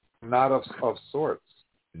 not of sorts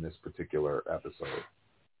in this particular episode.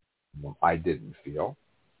 I didn't feel.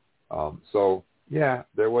 So, yeah,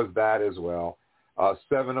 there was that as well.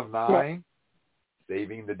 7 of 9,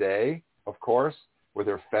 saving the day, of course, with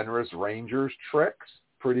her Fenris Rangers tricks.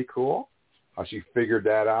 Pretty cool how she figured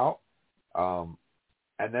that out.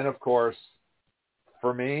 And then, of course,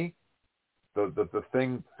 for me, the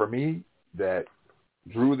thing for me that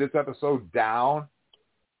drew this episode down,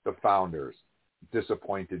 the Founders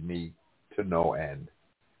disappointed me to no end.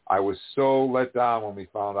 I was so let down when we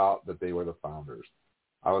found out that they were the Founders.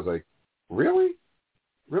 I was like, really?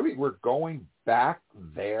 Really? We're going back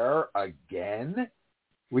there again?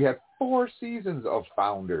 We had 4 seasons of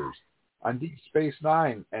Founders on Deep Space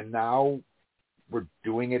Nine, and now we're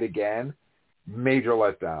doing it again? Major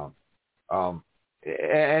letdown.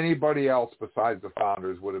 Anybody else besides the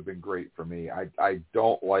Founders would have been great for me. I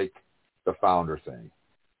don't like the Founder thing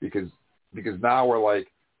because now we're like,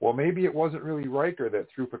 well, maybe it wasn't really Riker that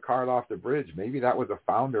threw Picard off the bridge. Maybe that was a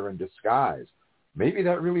Founder in disguise. Maybe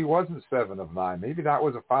that really wasn't 7 of 9. Maybe that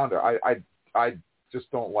was a Founder. I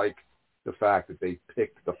just don't like the fact that they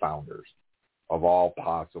picked the Founders of all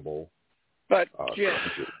possible. But Jim,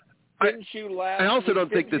 didn't you last? I also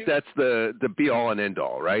don't think that that's the be all and end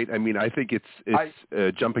all, right? I mean, I think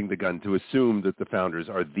it's jumping the gun to assume that the Founders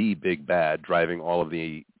are the big bad driving all of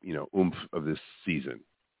the oomph of this season.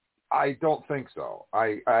 I don't think so.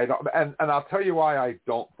 I don't, and I'll tell you why I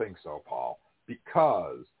don't think so, Paul.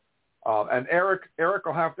 Because and Eric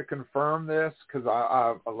will have to confirm this because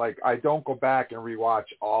I don't go back and rewatch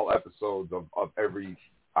all episodes of every.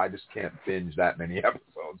 I just can't binge that many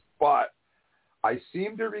episodes. But I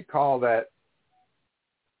seem to recall that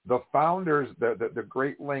the Founders, the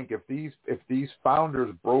Great Link, if these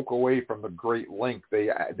Founders broke away from the Great Link,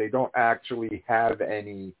 they don't actually have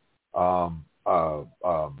any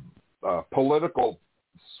political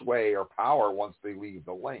sway or power once they leave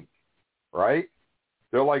the link, right?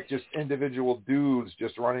 They're like just individual dudes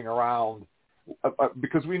just running around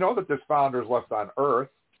because we know that there's Founders left on Earth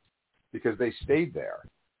because they stayed there.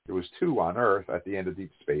 There was 2 on Earth at the end of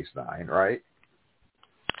Deep Space Nine, right?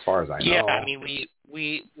 As far as I know. Yeah, I mean, we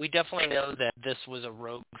definitely know that this was a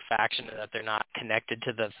rogue faction and that they're not connected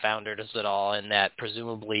to the Founders at all, and that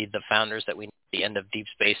presumably the Founders that we know at the end of Deep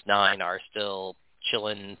Space Nine are still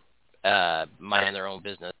chilling, minding their own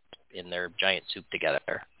business in their giant soup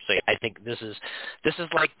together. So yeah, I think this is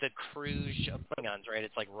like the Cruise of Klingons, right?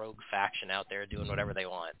 It's like rogue faction out there doing whatever they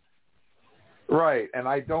want. Right, and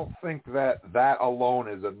I don't think that alone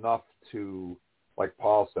is enough to, like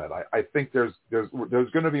Paul said, I think there's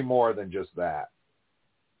going to be more than just that,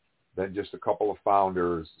 than just a couple of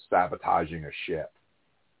Founders sabotaging a ship.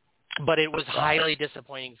 But it was highly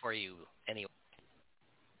disappointing for you anyway.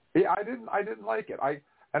 Yeah, I didn't like it.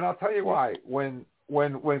 And I'll tell you why. When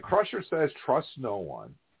Crusher says trust no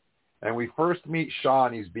one, and we first meet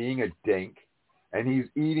Sean, he's being a dink, and he's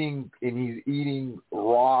eating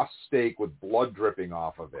raw steak with blood dripping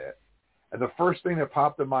off of it. And the first thing that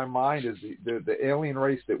popped in my mind is the alien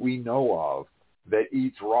race that we know of that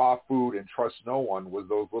eats raw food and trusts no one was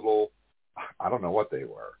those little, I don't know what they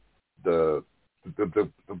were, the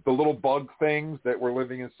little bug things that were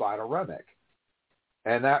living inside a Remick.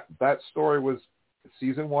 And that story was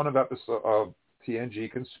season 1 of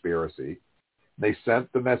TNG Conspiracy. They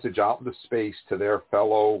sent the message out into space to their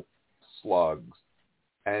fellow slugs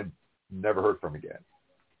and never heard from again.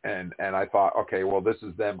 And I thought, okay, well, this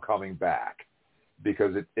is them coming back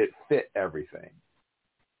because it fit everything.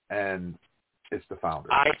 And it's the Founders.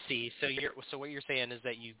 I see. So what you're saying is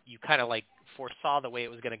that you kind of like foresaw the way it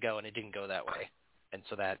was going to go and it didn't go that way. And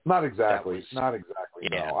so that not exactly.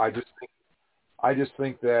 Yeah. No. I just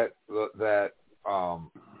think that I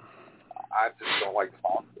just don't like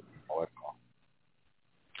talking to people. That's all.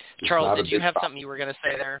 Charles, did you have something you were going to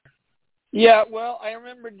say there? Yeah, well, I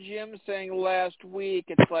remember Jim saying last week,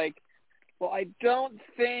 it's like, well, I don't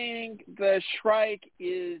think the Shrike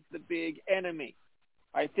is the big enemy.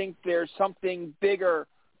 I think there's something bigger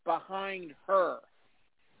behind her.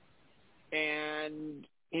 And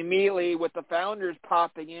immediately with the Founders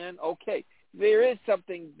popping in, okay, there is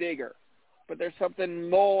something bigger. But there's something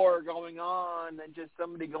more going on than just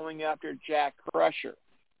somebody going after Jack Crusher.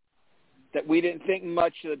 That we didn't think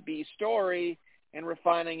much of the B story, and we're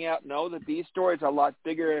finding out, no, the B story is a lot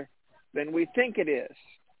bigger than we think it is.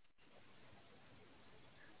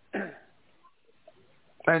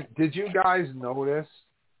 And did you guys notice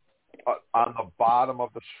on the bottom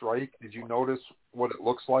of the Shrike, did you notice what it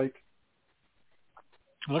looks like?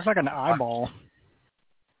 It looks like an eyeball.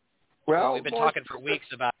 Well, we've been talking for weeks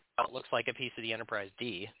about how it looks like a piece of the Enterprise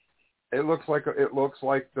D. It looks like the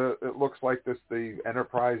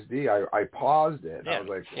Enterprise D. I paused it. And Yeah. I was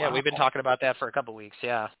like, wow. Yeah, we've been talking about that for a couple of weeks.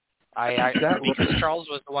 Yeah. Because Charles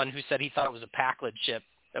was the one who said he thought it was a Packlet ship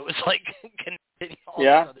that was like connecting all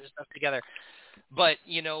Yeah. this other stuff together. But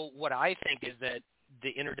what I think is that the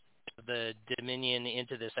introduction of the Dominion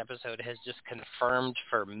into this episode has just confirmed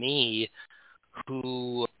for me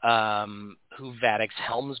who Vadic's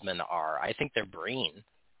helmsmen are. I think they're Breen,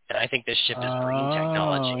 and I think this ship is Breen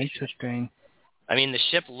technology. Oh, interesting. I mean, the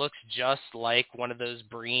ship looks just like one of those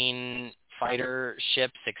Breen fighter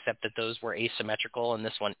ships, except that those were asymmetrical and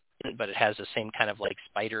this one isn't, but it has the same kind of like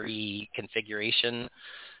spidery configuration.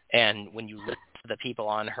 And when you listen to the people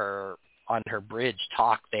on her bridge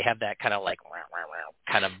talk, they have that kind of like wah, wah, wah,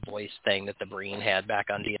 kind of voice thing that the Breen had back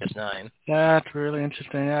on DS9. That's really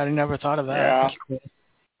interesting. I never thought of that. Yeah. That's cool.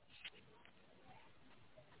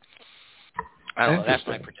 I don't know. That's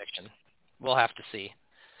my prediction. We'll have to see.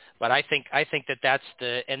 But I think that that's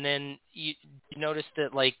the, and then you notice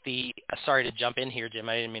that like sorry to jump in here, Jim.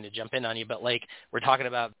 I didn't mean to jump in on you, but like we're talking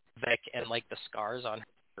about Vic and like the scars on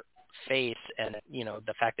her face, and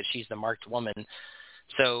the fact that she's the marked woman.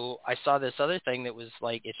 So I saw this other thing that was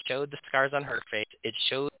like it showed the scars on her face. It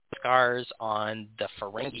showed the scars on the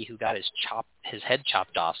Ferengi who got his head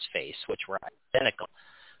chopped off's face, which were identical,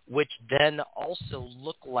 which then also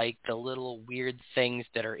look like the little weird things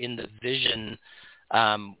that are in the vision.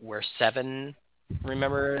 Where Seven,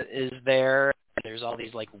 remember, is there. And there's all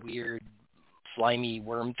these like weird slimy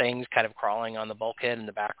worm things kind of crawling on the bulkhead in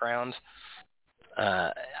the background.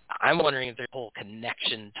 I'm wondering if there's a whole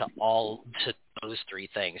connection to those three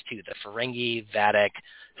things too: the Ferengi, Vadic,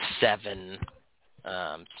 Seven,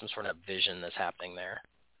 some sort of vision that's happening there.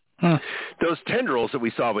 Those tendrils that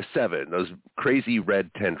we saw with Seven, those crazy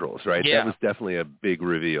red tendrils, right? Yeah. That was definitely a big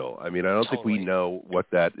reveal. I mean, I don't think we know what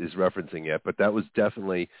that is referencing yet, but that was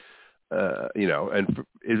definitely, and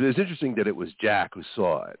it was interesting that it was Jack who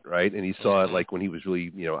saw it, right? And he saw it like when he was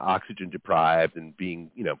really, oxygen deprived and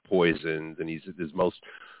being, poisoned, and he's at his most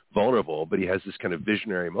vulnerable, but he has this kind of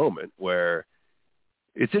visionary moment where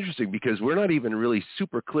it's interesting because we're not even really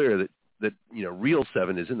super clear that real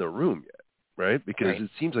Seven is in the room yet. Right? Because it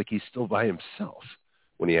seems like he's still by himself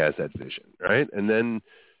when he has that vision, right? And then,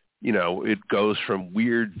 it goes from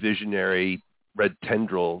weird visionary red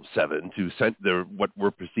tendril Seven to what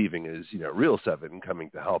we're perceiving as, real Seven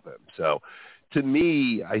coming to help him. So to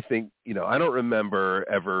me, I think, I don't remember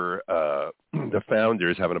ever the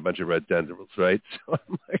Founders having a bunch of red tendrils, right? So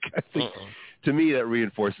I'm like, I think to me that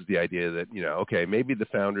reinforces the idea that, okay, maybe the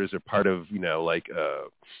Founders are part of, to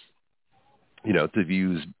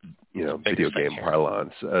use, video game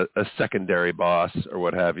parlance, a secondary boss or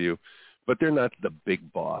what have you, but they're not the big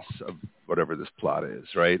boss of whatever this plot is,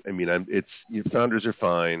 right? I mean, Founders are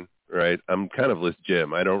fine, right? I'm kind of with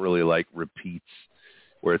Jim. I don't really like repeats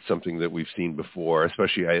where it's something that we've seen before,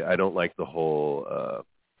 especially I don't like the whole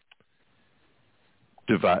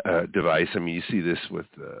device. I mean, you see this with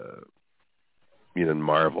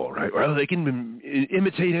Marvel, right? Well, they can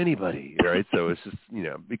imitate anybody, right? So it's just,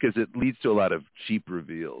 because it leads to a lot of cheap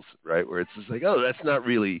reveals, right? Where it's just like, oh, that's not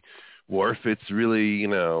really Worf. It's really,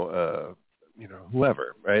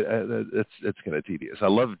 whoever, right? It's kind of tedious. I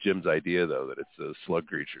love Jim's idea, though, that it's those slug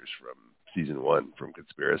creatures from season 1 from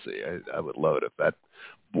Conspiracy. I would love it if that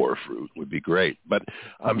boar fruit would be great. But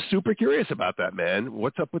I'm super curious about that, man.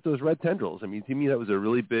 What's up with those red tendrils? I mean, to me, that was a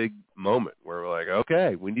really big moment where we're like,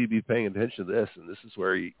 okay, we need to be paying attention to this, and this is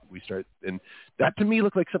where we start. And that, to me,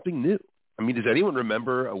 looked like something new. I mean, does anyone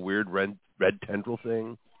remember a weird red tendril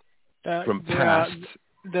thing from past?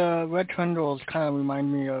 The red tendrils kind of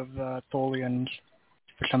remind me of Tholians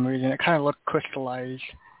for some reason. It kind of looked crystallized.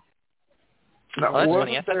 Well, that's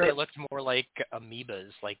funny. I thought they looked more like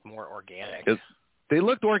amoebas, like more organic. They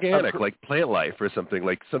looked organic, like plant life or something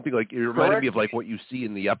like it reminded me of like what you see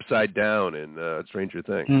in the Upside Down in Stranger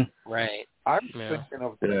Things. Right. I'm thinking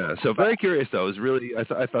of So very curious though. It was really I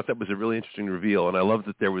thought that was a really interesting reveal, and I love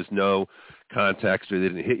that there was no context or they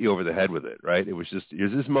didn't hit you over the head with it. Right. It was just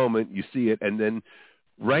here's this moment, you see it, and then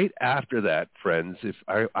right after that, friends, if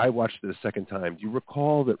I watched it a second time, do you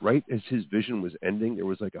recall that right as his vision was ending, there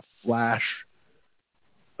was like a flash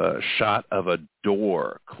shot of a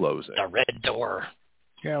door closing. A red door.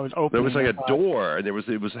 Yeah, it was open. There was like a door, and it was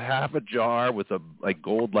half ajar with a like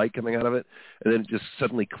gold light coming out of it, and then it just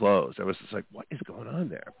suddenly closed. I was just like, what is going on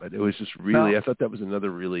there? But it was just really, I thought that was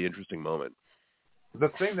another really interesting moment. The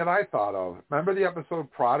thing that I thought of, remember the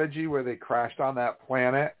episode Prodigy where they crashed on that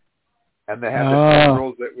planet, and they had the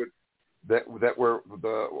tendrils that were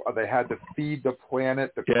they had to feed the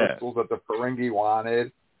planet the crystals that the Ferengi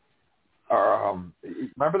wanted.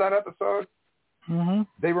 Remember that episode? Mm-hmm.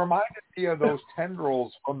 They reminded me of those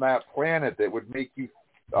tendrils from that planet that would make you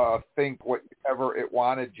think whatever it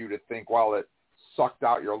wanted you to think while it sucked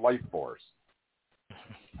out your life force.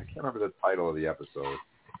 I can't remember the title of the episode.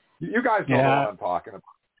 You guys know what I'm talking about.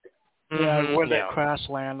 Yeah, where they crash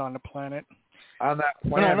land on the planet. On that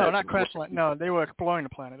planet. No, not crash land. No, they were exploring the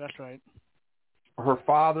planet. That's right. Her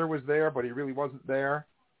father was there, but he really wasn't there.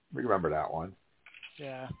 We remember that one.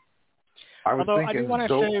 Yeah. Although I do want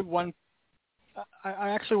to say one. I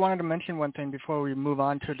actually wanted to mention one thing before we move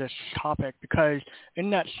on to this topic, because in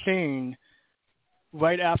that scene,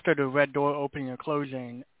 right after the red door opening and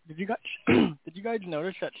closing, did you guys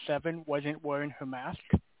notice that Seven wasn't wearing her mask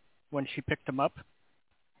when she picked him up?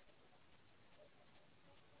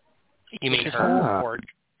 You mean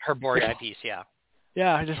her board eyepiece? Yeah.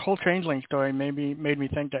 Yeah, this whole changeling story made me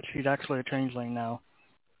think that she's actually a changeling now.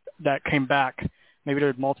 That came back. Maybe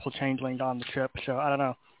there's multiple changelings on the ship, so I don't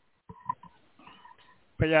know.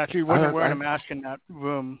 But yeah, she wasn't wearing a mask in that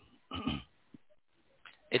room.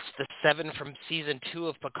 It's the Seven from season 2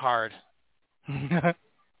 of Picard.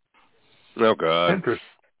 Oh God.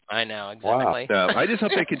 I know, exactly. Wow. I just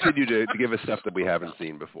hope they continue to give us stuff that we haven't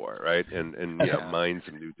seen before, right? And mine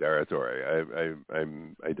some new territory.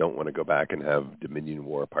 I don't want to go back and have Dominion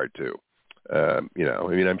War Part 2. I'm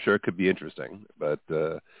sure it could be interesting, but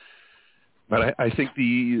I think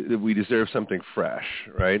we deserve something fresh,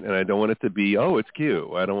 right? And I don't want it to be, oh, it's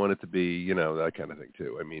Q. I don't want it to be, that kind of thing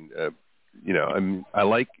too. I mean, I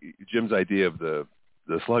like Jim's idea of the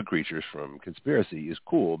slug creatures from Conspiracy is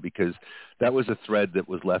cool because that was a thread that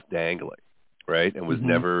was left dangling, right, and was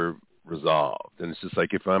never resolved. And it's just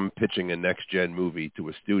like if I'm pitching a next-gen movie to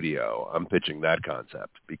a studio, I'm pitching that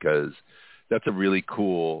concept because that's a really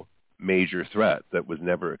cool major threat that was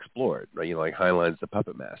never explored, right? Like Heinlein's The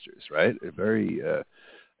Puppet Masters, right?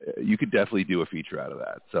 You could definitely do a feature out of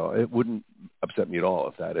that. So it wouldn't upset me at all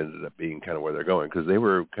if that ended up being kind of where they're going, because they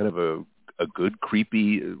were kind of a good,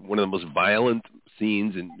 creepy, one of the most violent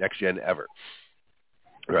scenes in Next Gen ever,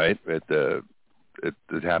 right?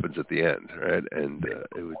 It happens at the end, right? And it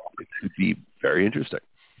could be very interesting.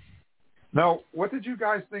 Now, what did you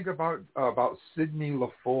guys think about Sidney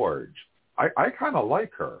LaForge? I kind of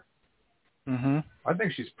like her. Mm-hmm. I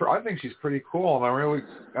think she's pretty cool, and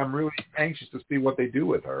I'm really anxious to see what they do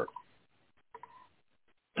with her.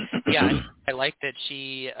 Yeah, I like that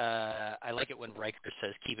she. I like it when Riker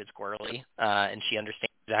says "keep it squirrely," and she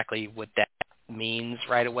understands exactly what that means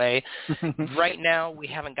right away. Right now, we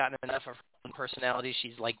haven't gotten enough of her own personality.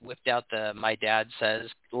 She's like whipped out the "my dad says"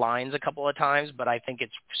 lines a couple of times, but I think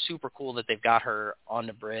it's super cool that they've got her on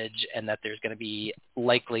the bridge, and that there's going to be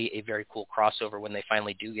likely a very cool crossover when they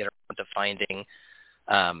finally do get around to finding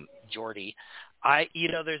Geordi.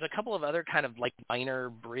 There's a couple of other kind of like minor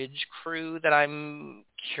bridge crew that I'm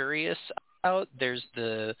curious about. There's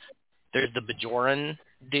the Bajoran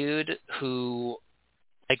dude who,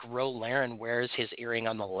 like Ro Laren, wears his earring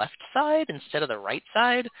on the left side instead of the right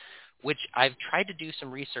side, which I've tried to do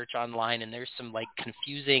some research online, and there's some like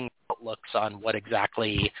confusing outlooks on what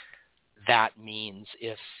exactly that means,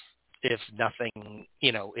 if nothing,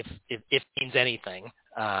 if it means anything.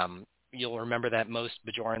 You'll remember that most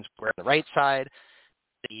Bajorans were on the right side.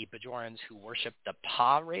 The Bajorans who worship the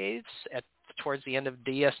Pa wraiths towards the end of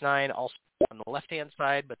DS9 also on the left-hand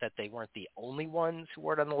side, but that they weren't the only ones who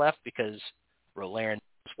were on the left because Ro Laren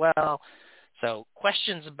as well. So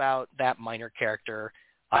questions about that minor character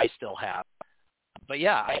I still have. But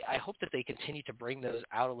yeah, I hope that they continue to bring those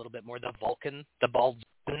out a little bit more. The bald Vulcan,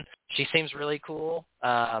 she seems really cool.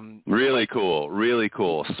 Really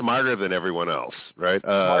cool. Smarter than everyone else, right?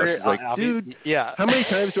 Dude, yeah. How many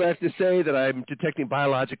times do I have to say that I'm detecting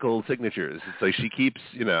biological signatures? It's like she keeps,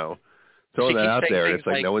 throwing that out there, and it's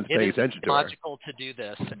like no one's paying attention to her. It's logical to do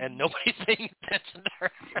this, and nobody's paying attention to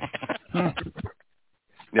her.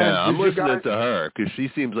 Yeah, I'm listening to her because she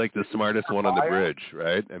seems like the smartest one on the bridge,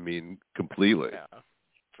 right? I mean, completely. Yeah,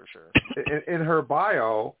 for sure. In her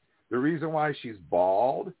bio, the reason why she's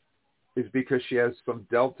bald is because she has some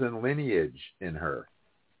Deltan lineage in her.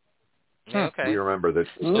 Okay. Do you remember that?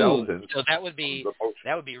 Deltan. So that would be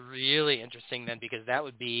really interesting then, because that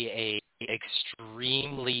would be a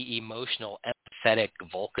extremely emotional, empathetic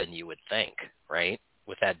Vulcan, you would think, right?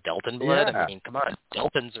 With that Deltan blood. Yeah. I mean, come on,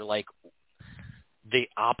 Deltans are like the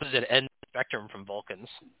opposite end of the spectrum from Vulcans.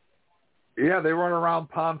 Yeah, they run around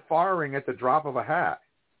pon-farring at the drop of a hat.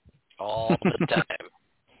 All the time.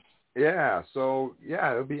 Yeah, so,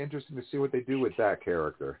 it'll be interesting to see what they do with that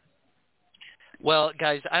character. Well,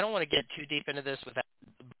 guys, I don't want to get too deep into this without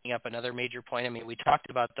bringing up another major point. I mean, we talked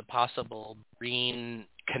about the possible green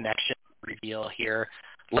connection reveal here.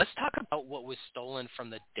 Let's talk about what was stolen from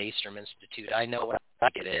the Daystrom Institute. I know what I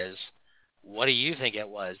think it is. What do you think it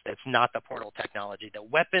was? That's not the portal technology. The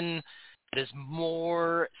weapon is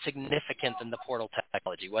more significant than the portal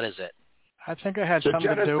technology? What is it? I think it had The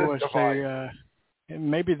something to do Genesis with device.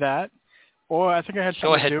 maybe that, or I think it had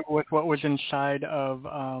something to do with what was inside of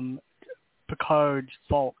Picard's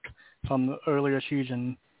vault from the earlier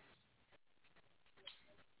season.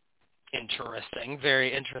 Interesting.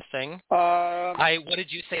 Very interesting. What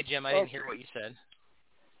did you say, Jim? I didn't hear what you said.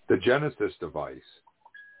 The Genesis device.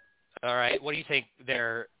 All right. What do you think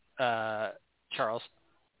there, Charles?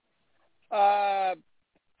 I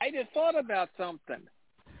just thought about something.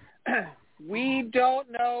 We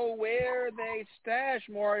don't know where they stash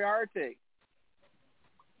Moriarty.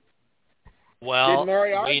 Well, Did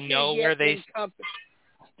Moriarty we know where they...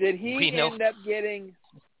 Did he end up getting...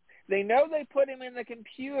 They know they put him in the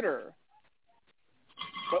computer,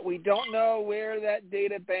 but we don't know where that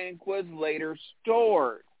data bank was later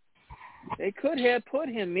stored. They could have put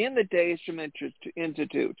him in the Daystrom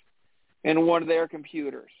Institute in one of their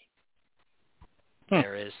computers.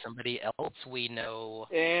 There is somebody else we know.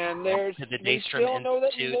 And we still know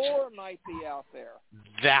that lore might be out there.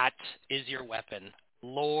 That is your weapon.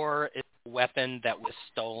 Lore is a weapon that was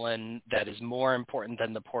stolen that is more important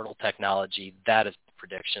than the portal technology. That is the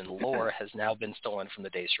prediction. Lore has now been stolen from the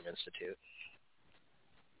Daystrom Institute.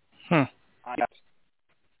 It's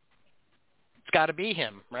got to be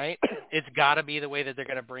him, right? It's got to be the way that they're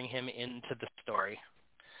going to bring him into the story.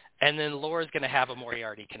 And then Lore's going to have a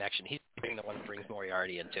Moriarty connection. He's being the one that brings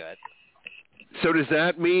Moriarty into it. So does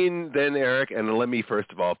that mean then, Eric, and let me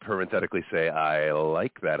first of all parenthetically say I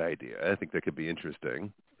like that idea. I think that could be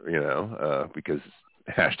interesting, because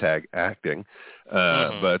 #acting.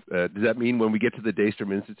 But does that mean when we get to the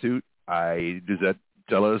Daystrom Institute, does that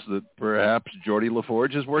tell us that perhaps Geordi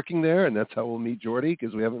LaForge is working there, and that's how we'll meet Geordi?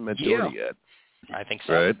 Because we haven't met Geordi yet. I think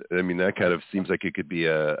so. Right? I mean, that kind of seems like it could be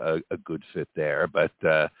a good fit there. But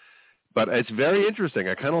it's very interesting.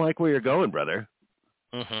 I kind of like where you're going, brother.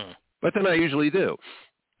 Mm-hmm. But then I usually do.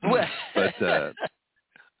 But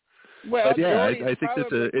yeah, I think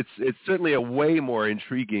it's certainly a way more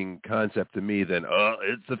intriguing concept to me than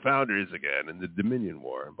it's the Founders again and the Dominion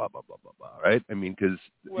War and blah blah blah blah blah. Right? I mean, because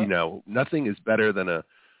nothing is better than a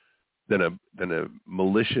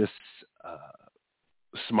malicious,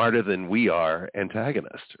 smarter than we are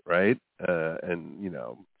antagonist, right? And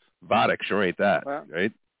Vodek sure ain't that,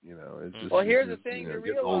 right? It's just, here's the thing to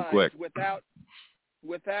realize: quick.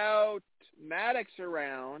 without Maddox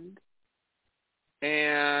around,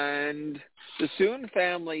 and the Soon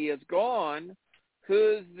family is gone,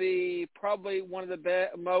 who's probably one of the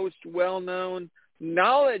most well-known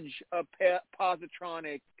knowledge of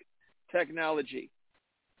positronic technology?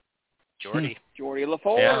 Geordi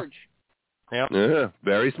LaForge. Yeah. Yeah,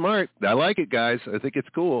 very smart. I like it, guys. I think it's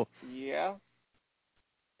cool. Yeah.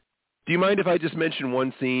 Do you mind if I just mention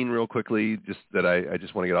one scene real quickly, just that I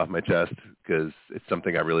just want to get off my chest, because it's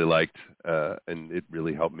something I really liked, and it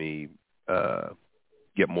really helped me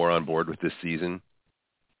get more on board with this season?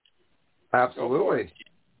 Absolutely.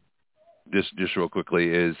 Just real quickly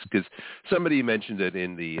is because somebody mentioned it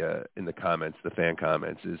in the comments, the fan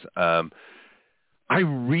comments, is I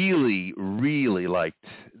really, really liked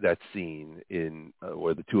that scene in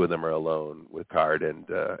where the two of them are alone with Picard and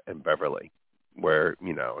Beverly, where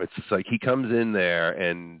it's just like he comes in there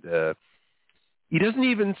and he doesn't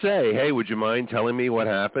even say, "Hey, would you mind telling me what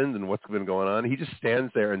happened and what's been going on?" He just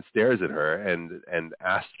stands there and stares at her and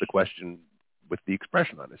asks the question with the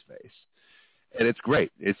expression on his face. And it's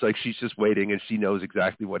great. It's like she's just waiting and she knows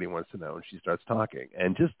exactly what he wants to know, and she starts talking.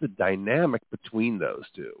 And just the dynamic between those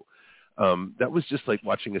two, that was just like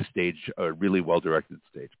watching a really well-directed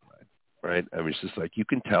stage play, right? I mean, it's just like you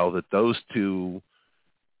can tell that those two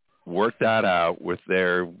worked that out with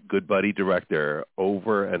their good buddy director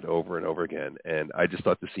over and over and over again. And I just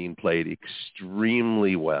thought the scene played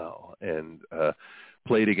extremely well and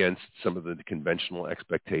played against some of the conventional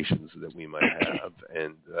expectations that we might have.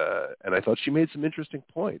 And I thought she made some interesting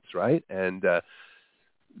points, right? And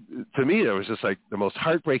to me, it was just like the most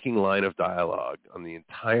heartbreaking line of dialogue on the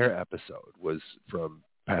entire episode was from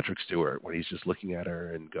Patrick Stewart when he's just looking at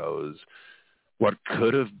her and goes, "What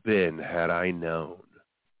could have been had I known?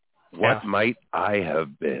 What might I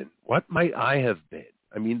have been? What might I have been?"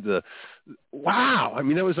 I mean, wow. I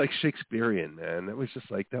mean, that was like Shakespearean, man. That was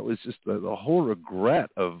just the whole regret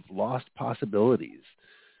of lost possibilities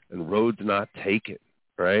and roads not taken,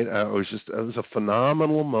 right? It was a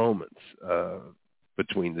phenomenal moment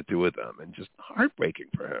between the two of them and just heartbreaking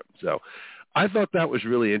for him. So I thought that was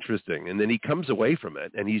really interesting. And then he comes away from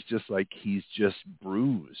it and he's just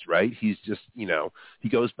bruised, right? He's just, he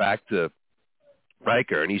goes back to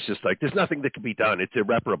Riker and he's just like, there's nothing that can be done. It's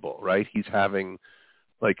irreparable, right? He's having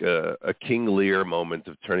like a King Lear moment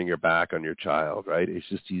of turning your back on your child, right? It's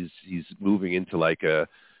just he's moving into like a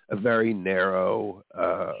very narrow,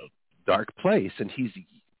 dark place, and he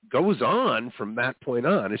goes on from that point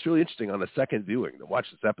on. It's really interesting on a second viewing to watch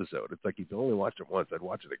this episode. It's like if you only watched it once, I'd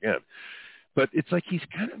watch it again. But it's like he's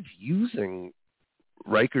kind of using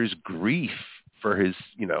Riker's grief for his,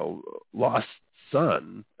 lost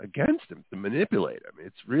son against him to manipulate him.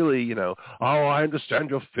 It's really, oh, I understand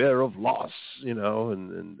your fear of loss, and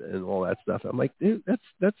all that stuff. I'm like, dude,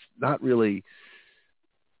 that's not really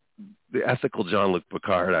the ethical Jean-Luc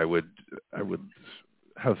Picard I would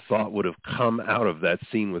have thought would have come out of that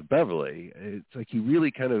scene with Beverly. It's like he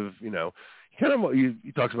really kind of, he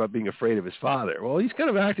talks about being afraid of his father. Well, he's kind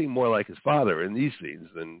of acting more like his father in these scenes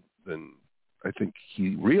than I think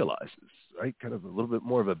he realizes, right? Kind of a little bit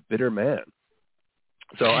more of a bitter man.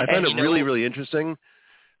 So I find it really, really interesting,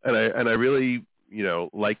 and I really,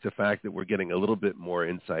 like the fact that we're getting a little bit more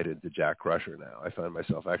insight into Jack Crusher now. I find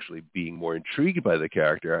myself actually being more intrigued by the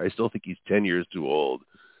character. I still think he's 10 years too old.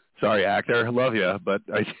 Sorry, actor, I love you, but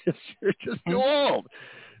you're just too old.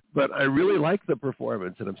 But I really like the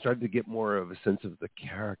performance, and I'm starting to get more of a sense of the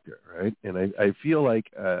character, right? And I feel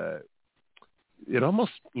like it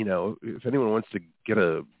almost, if anyone wants to get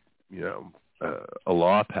a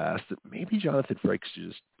law passed, that maybe Jonathan Frakes should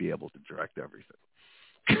just be able to direct everything.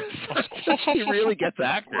 He really gets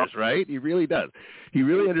actors, right? He really does. He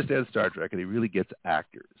really understands Star Trek, and he really gets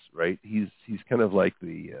actors, right? He's kind of like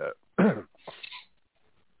the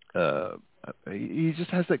he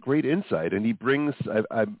just has that great insight, and he brings.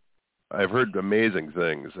 I've heard amazing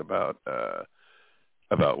things about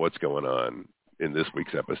what's going on in this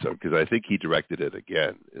week's episode, because I think he directed it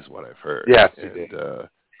again, is what I've heard. Yes, and, he did.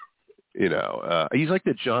 He's like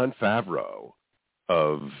the Jon Favreau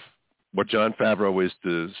of what Jon Favreau is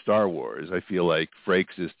to Star Wars. I feel like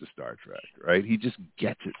Frakes is to Star Trek, right? He just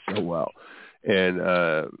gets it so well. And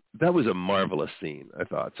that was a marvelous scene, I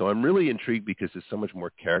thought. So I'm really intrigued because there's so much more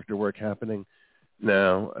character work happening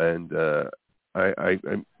now. And I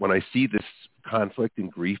when I see this conflict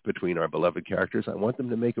and grief between our beloved characters, I want them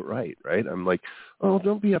to make it right, right? I'm like, oh,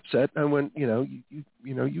 don't be upset. I went,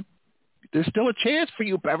 there's still a chance for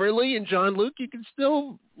you, Beverly and Jean-Luc. You can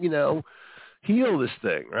still, heal this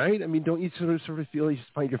thing, right? I mean, don't you sort of feel you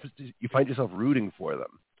find yourself rooting for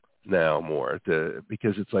them now more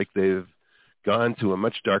because it's like they've gone to a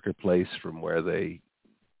much darker place from when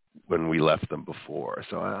we left them before.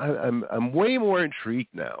 So I'm way more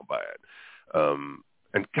intrigued now by it.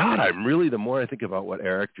 And God, I'm really, the more I think about what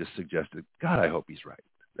Eric just suggested, God, I hope he's right.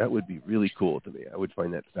 That would be really cool to me. I would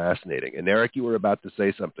find that fascinating. And Eric, you were about to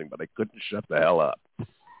say something, but I couldn't shut the hell up.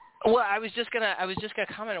 Well, I was just gonna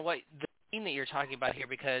comment on what the scene that you're talking about here,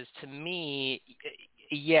 because to me,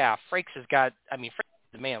 yeah, Frakes has got. I mean, Frakes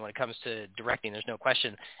is the man when it comes to directing. There's no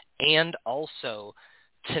question. And also,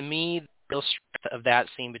 to me, the real strength of that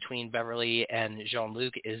scene between Beverly and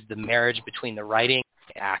Jean-Luc is the marriage between the writing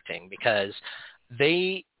and the acting, because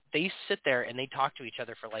they sit there and they talk to each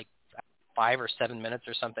other for like 5 or 7 minutes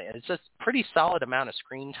or something, and it's a pretty solid amount of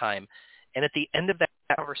screen time. And at the end of that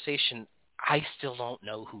conversation, I still don't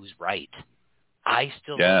know who's right. I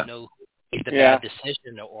still don't know who made the bad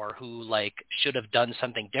decision or who should have done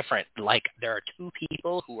something different. Like, there are 2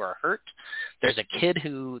 people who are hurt. There's a kid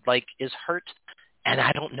who is hurt, and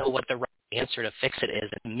I don't know what the right answer to fix it is.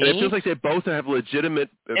 And it feels like they both have legitimate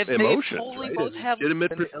emotions, they totally right? both have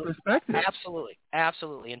legitimate perspectives.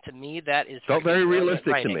 Absolutely. And to me, that is felt very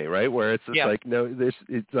realistic to me, right? Where it's just like, no,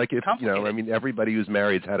 it's like if I mean, everybody who's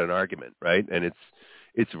married's had an argument, right? And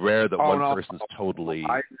it's rare that one person's totally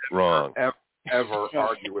wrong. Ever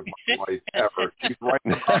argue with my wife ever? She's right.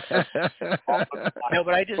 No,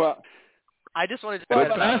 but I just wanted to say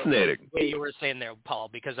that's fascinating. What you were saying there, Paul,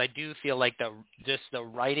 because I do feel like the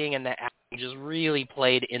writing and the acting just really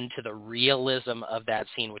played into the realism of that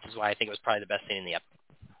scene, which is why I think it was probably the best scene in the episode.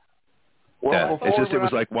 It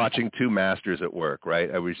was like watching 2 masters at work, right?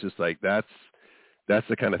 I was just like, that's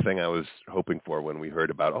the kind of thing I was hoping for when we heard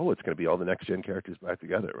about, it's going to be all the next gen characters back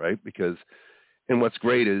together, right? Because, and what's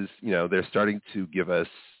great is, they're starting to give us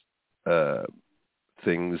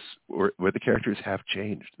things where the characters have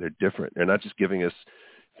changed. They're different. They're not just giving us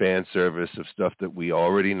fan service of stuff that we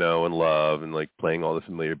already know and love and playing all the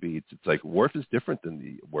familiar beats. It's like Worf is different than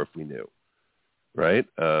the Worf we knew, right?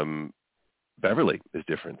 Beverly is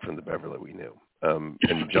different from the Beverly we knew. And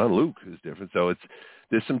Jean-Luc is different. So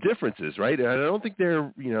there's some differences, right? And I don't think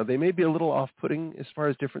they're, they may be a little off-putting as far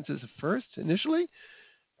as differences at first, initially.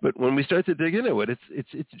 But when we start to dig into it,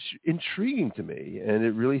 it's intriguing to me. And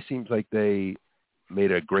it really seems like they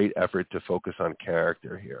made a great effort to focus on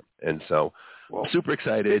character here. And so I'm super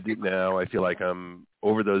excited now. I feel like I'm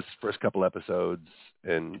over those first couple episodes,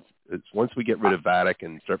 and once we get rid of Vadic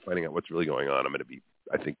and start finding out what's really going on, I'm going to be,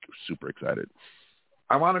 I think, super excited.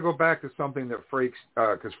 I want to go back to something that Frakes,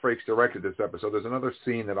 because Frakes directed this episode. There's another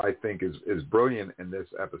scene that I think is brilliant in this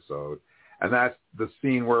episode, and that's the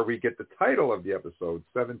scene where we get the title of the episode,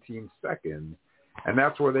 17 Seconds, and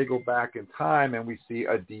that's where they go back in time and we see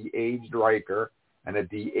a de-aged Riker and a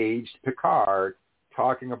de-aged Picard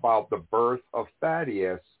talking about the birth of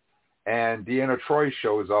Thaddeus, and Deanna Troi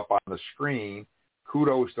shows up on the screen.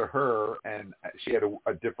 Kudos to her, and she had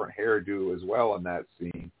a different hairdo as well in that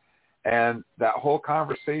scene. And that whole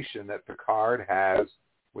conversation that Picard has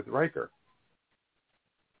with Riker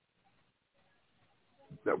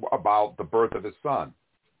about the birth of his son.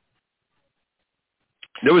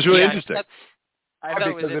 It was really interesting. I thought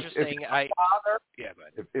it was interesting.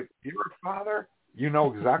 If you're a father, you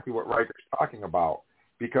know exactly what Riker's talking about,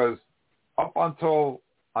 because up until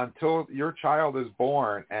your child is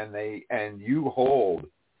born and you hold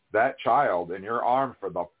that child in your arms for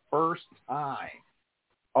the first time,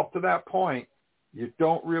 up to that point, you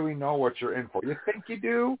don't really know what you're in for. You think you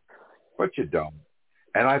do, but you don't.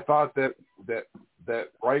 And I thought that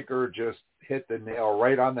Riker just hit the nail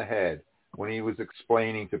right on the head when he was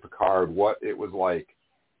explaining to Picard what it was like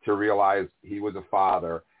to realize he was a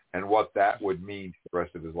father and what that would mean for the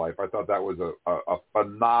rest of his life. I thought that was a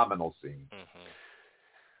phenomenal scene. Mm-hmm.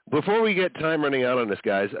 Before we get time running out on this,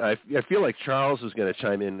 guys, I feel like Charles was going to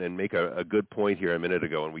chime in and make a good point here a minute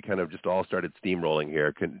ago, and we kind of just all started steamrolling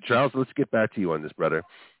here. Charles, let's get back to you on this, brother.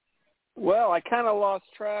 Well, I kind of lost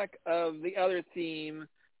track of the other theme,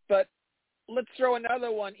 but let's throw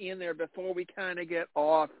another one in there before we kind of get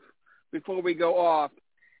off, before we go off,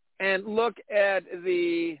 and look at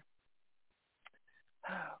the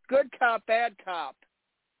good cop, bad cop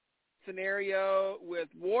scenario with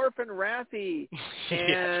Worf and Raffi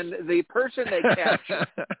and the person they capture.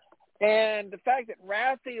 And the fact that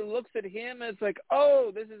Raffi looks at him as like,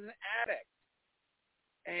 oh, this is an addict.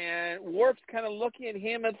 And Worf's kind of looking at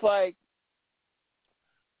him, it's like,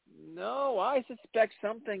 no, I suspect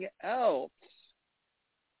something else.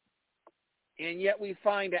 And yet we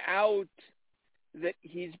find out that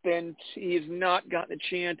he's not gotten a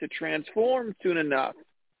chance to transform soon enough.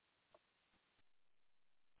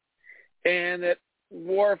 And that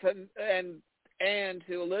Worf and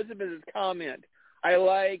to Elizabeth's comment, I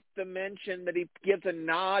like the mention that he gives a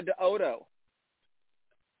nod to Odo.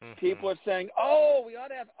 Mm-hmm. People are saying, oh, we ought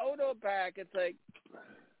to have Odo back. It's like,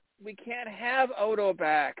 we can't have Odo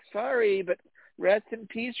back. Sorry, but rest in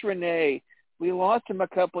peace, Renee. We lost him a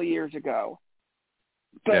couple years ago.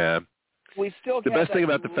 But yeah. We still the best thing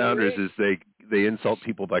about the Founders is they insult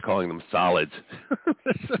people by calling them solids.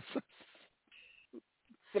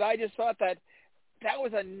 But I just thought that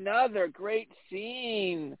was another great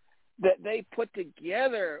scene that they put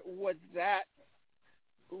together. Was that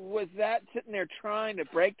sitting there trying to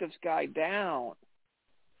break this guy down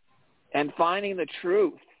and finding the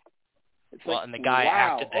truth? It's well, like, and the guy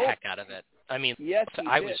acted the heck out of it. I mean, yes,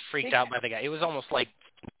 I was freaked out by the guy. It was almost like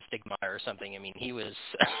stigma or something. I mean, he was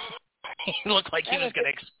he looked like he was going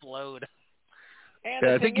to explode.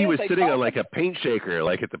 Yeah, I think he was sitting on like a paint shaker,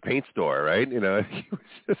 like at the paint store, right? You know, he was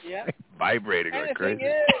just like vibrating like crazy.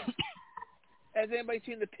 And the thing is, has anybody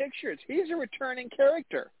seen the pictures? He's a returning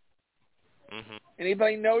character. Mm-hmm.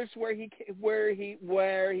 Anybody notice where he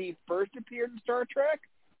first appeared in Star Trek?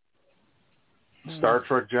 Star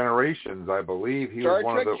Trek Generations, I believe. He was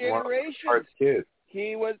one of Picard's kids.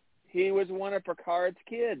 He was one of Picard's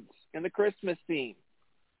kids in the Christmas scene.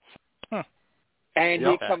 Huh. And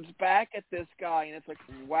he comes back at this guy, and it's like,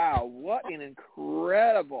 wow, what an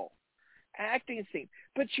incredible acting scene.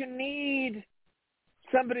 But you need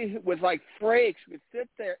somebody who was like Frakes, who would sit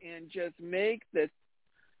there and just make this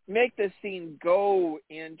scene go,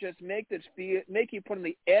 and just make you put on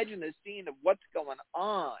the edge of the scene of what's going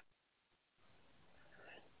on.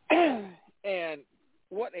 And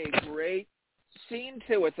what a great scene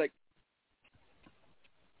too. It's like,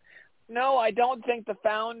 no, I don't think the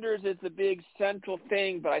Founders is the big central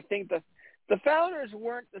thing, but I think the Founders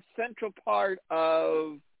weren't the central part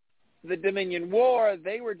of the Dominion War.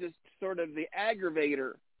 They were just sort of the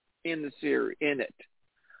aggravator in the series, in it.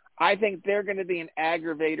 I think they're going to be an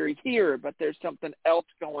aggravator here, but there's something else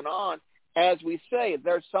going on. As we say,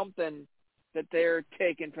 there's something that they're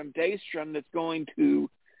taking from Daystrom that's going to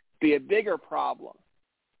be a bigger problem.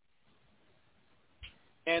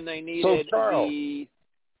 And they needed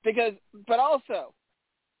but also,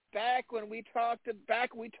 back when we talked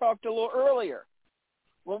a little earlier,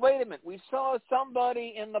 well, wait a minute, we saw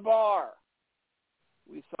somebody in the bar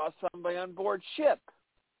We saw somebody on board ship.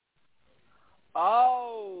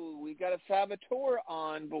 Oh, we got a saboteur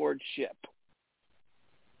on board ship.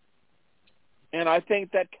 And I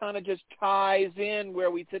think that kind of just ties in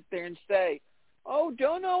where we sit there and say, oh,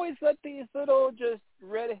 don't always let these little just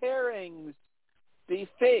red herrings be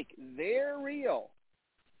fake. They're real.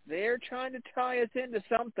 They're trying to tie us into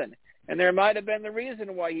something. And there might have been the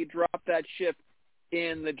reason why he dropped that ship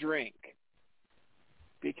in the drink.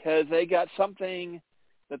 Because they got something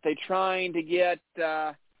that they're trying to get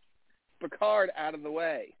Picard out of the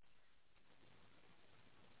way.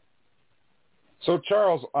 So,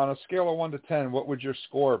 Charles, on a scale of 1 to 10, what would your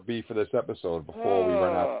score be for this episode before we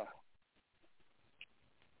run out?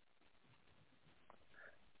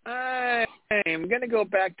 I'm going to go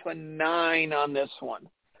back to a 9 on this one.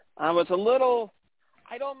 I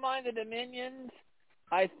don't mind the Dominions.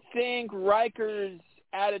 I think Riker's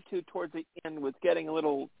attitude towards the end was getting a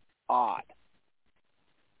little odd.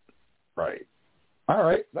 Right. All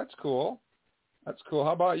right. That's cool.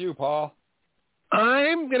 How about you, Paul?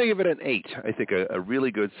 I'm going to give it an 8. I think a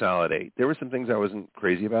really good solid 8. There were some things I wasn't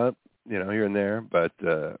crazy about, here and there, but,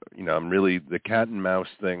 I'm really the cat and mouse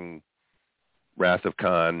thing, Wrath of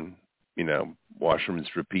Khan, Washerman's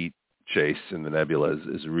repeat chase in the nebula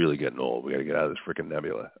is really getting old. We got to get out of this freaking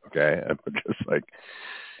nebula, okay? I'm just like,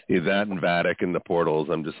 that and Vatic and the portals,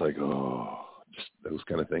 I'm just like, just those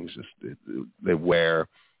kind of things, they wear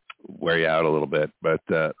you out a little bit, but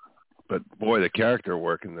boy, the character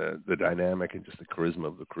work and the dynamic and just the charisma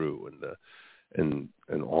of the crew and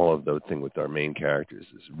all of the thing with our main characters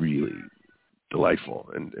is really delightful,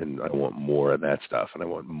 and I want more of that stuff, and I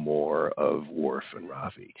want more of Worf and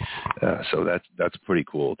Rafi. So that's pretty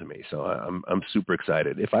cool to me. So I'm super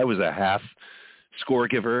excited. If I was a half score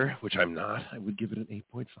giver, which I'm not, I would give it an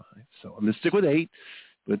 8.5. So I'm gonna stick with 8,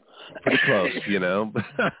 but pretty close,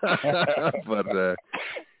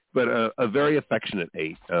 But a very affectionate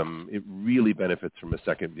 8. It really benefits from a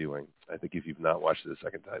second viewing. I think if you've not watched it a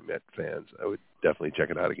second time yet, fans, I would definitely check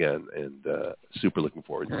it out again. And super looking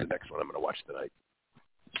forward to the next one I'm going to watch tonight.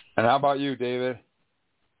 And how about you, David?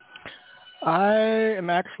 I am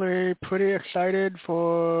actually pretty excited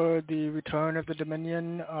for the return of the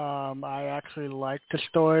Dominion. I actually like the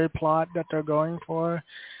story plot that they're going for.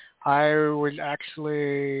 I was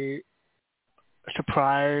actually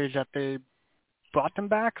surprised that they brought them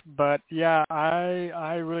back, but yeah,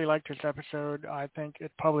 I really liked this episode. I think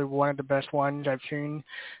it's probably one of the best ones I've seen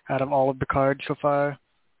out of all of Picard so far.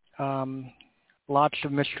 Lots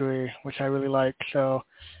of mystery, which I really like. So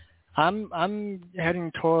I'm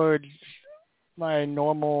heading towards my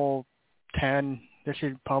normal 10. This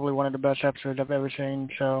is probably one of the best episodes I've ever seen.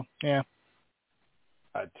 So yeah,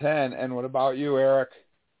 a 10. And what about you, Eric?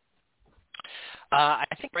 I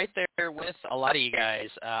think right there with a lot of you guys,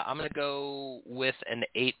 I'm going to go with an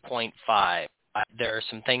 8.5. There are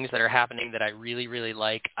some things that are happening that I really, really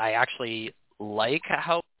like. I actually like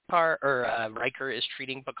how Riker is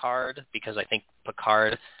treating Picard, because I think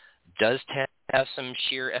Picard does have some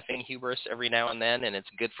sheer effing hubris every now and then, and it's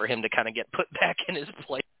good for him to kind of get put back in his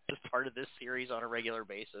place as part of this series on a regular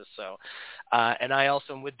basis. So, and I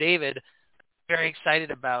also am with David, very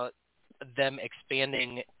excited about them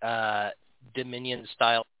expanding Dominion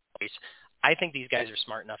style. I think these guys are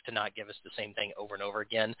smart enough to not give us the same thing over and over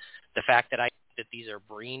again. The fact that these are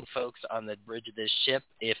Breen folks on the bridge of this ship,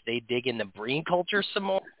 if they dig into Breen culture some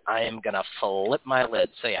more, I am gonna flip my lid.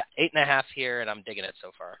 So yeah, 8.5 here, and I'm digging it so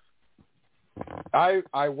far.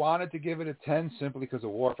 I wanted to give it a 10 simply because of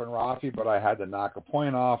Worf and Rafi, but I had to knock a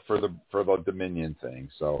point off for the Dominion thing.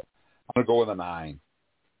 So I'm gonna go with a 9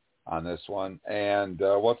 on this one. And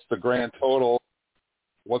what's the grand total?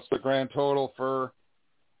 What's the grand total for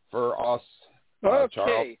us, Okay.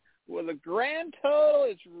 Charles? Well, the grand total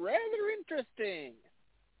is rather interesting,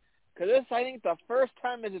 because this, I think, the first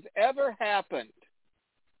time this has ever happened.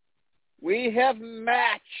 We have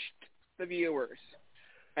matched the viewers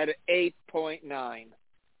at an 8.9.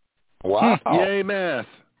 Wow. Yay, math.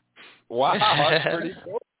 Wow, that's pretty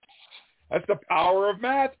cool. That's the power of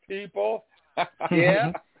math, people.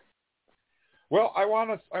 Yeah. Well, I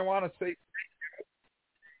want to say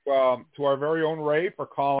to our very own Ray for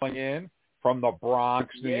calling in from the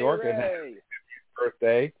Bronx, New York, and happy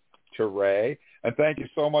birthday to Ray. And thank you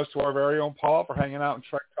so much to our very own Paul for hanging out and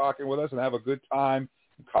Trek talking with us, and have a good time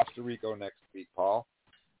in Costa Rica next week, Paul.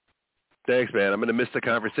 Thanks, man. I'm going to miss the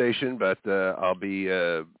conversation, but I'll be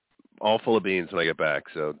all full of beans when I get back,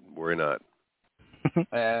 so worry not.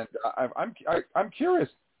 And I'm curious.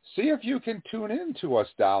 See if you can tune in to us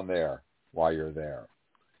down there while you're there.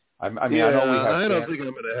 I know we have. I don't think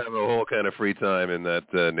I'm going to have a whole kind of free time in that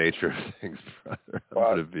nature of things, brother. I'm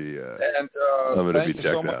going to be. I'm going to be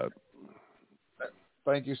checked out.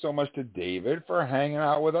 Thank you so much to David for hanging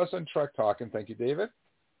out with us on Trek Talking. Thank you, David.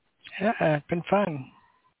 Yeah, it's been fun.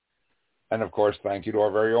 And, of course, thank you to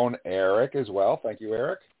our very own Eric as well. Thank you,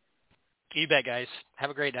 Eric. You bet, guys. Have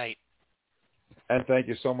a great night. And thank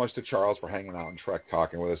you so much to Charles for hanging out on Trek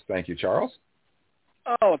Talking with us. Thank you, Charles.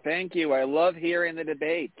 Oh, thank you. I love hearing the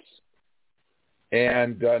debates.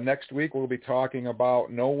 And next week we'll be talking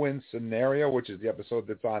about No Win Scenario, which is the episode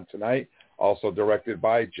that's on tonight, also directed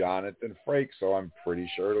by Jonathan Frakes, so I'm pretty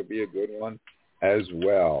sure it'll be a good one as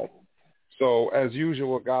well. So as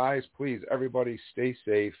usual, guys, please, everybody stay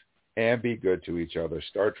safe and be good to each other.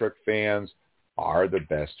 Star Trek fans are the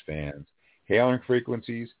best fans. Hailing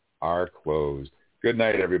frequencies are closed. Good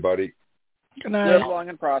night, everybody. Good night. Live long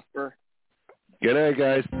and prosper. Good night,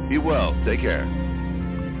 guys. Be well. Take care.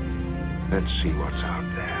 Let's see what's out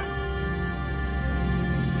there.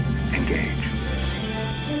 Engage.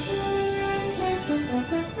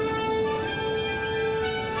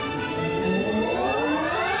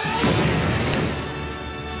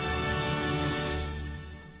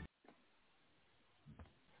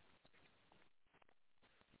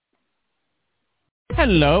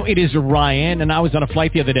 Hello, it is Ryan, and I was on a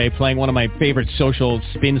flight the other day playing one of my favorite social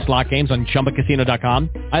spin slot games on ChumbaCasino.com.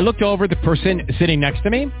 I looked over at the person sitting next to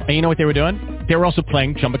me, and you know what they were doing? They were also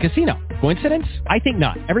playing Chumba Casino. Coincidence? I think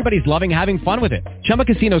not. Everybody's loving having fun with it. Chumba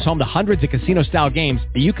Casino is home to hundreds of casino-style games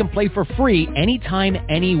that you can play for free anytime,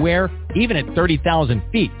 anywhere, even at 30,000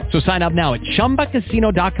 feet. So sign up now at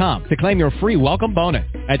ChumbaCasino.com to claim your free welcome bonus.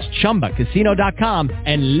 That's ChumbaCasino.com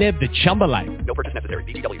and live the Chumba life. No purchase necessary.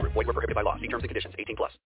 VGW. Void where prohibited by law. See terms and conditions. 18+.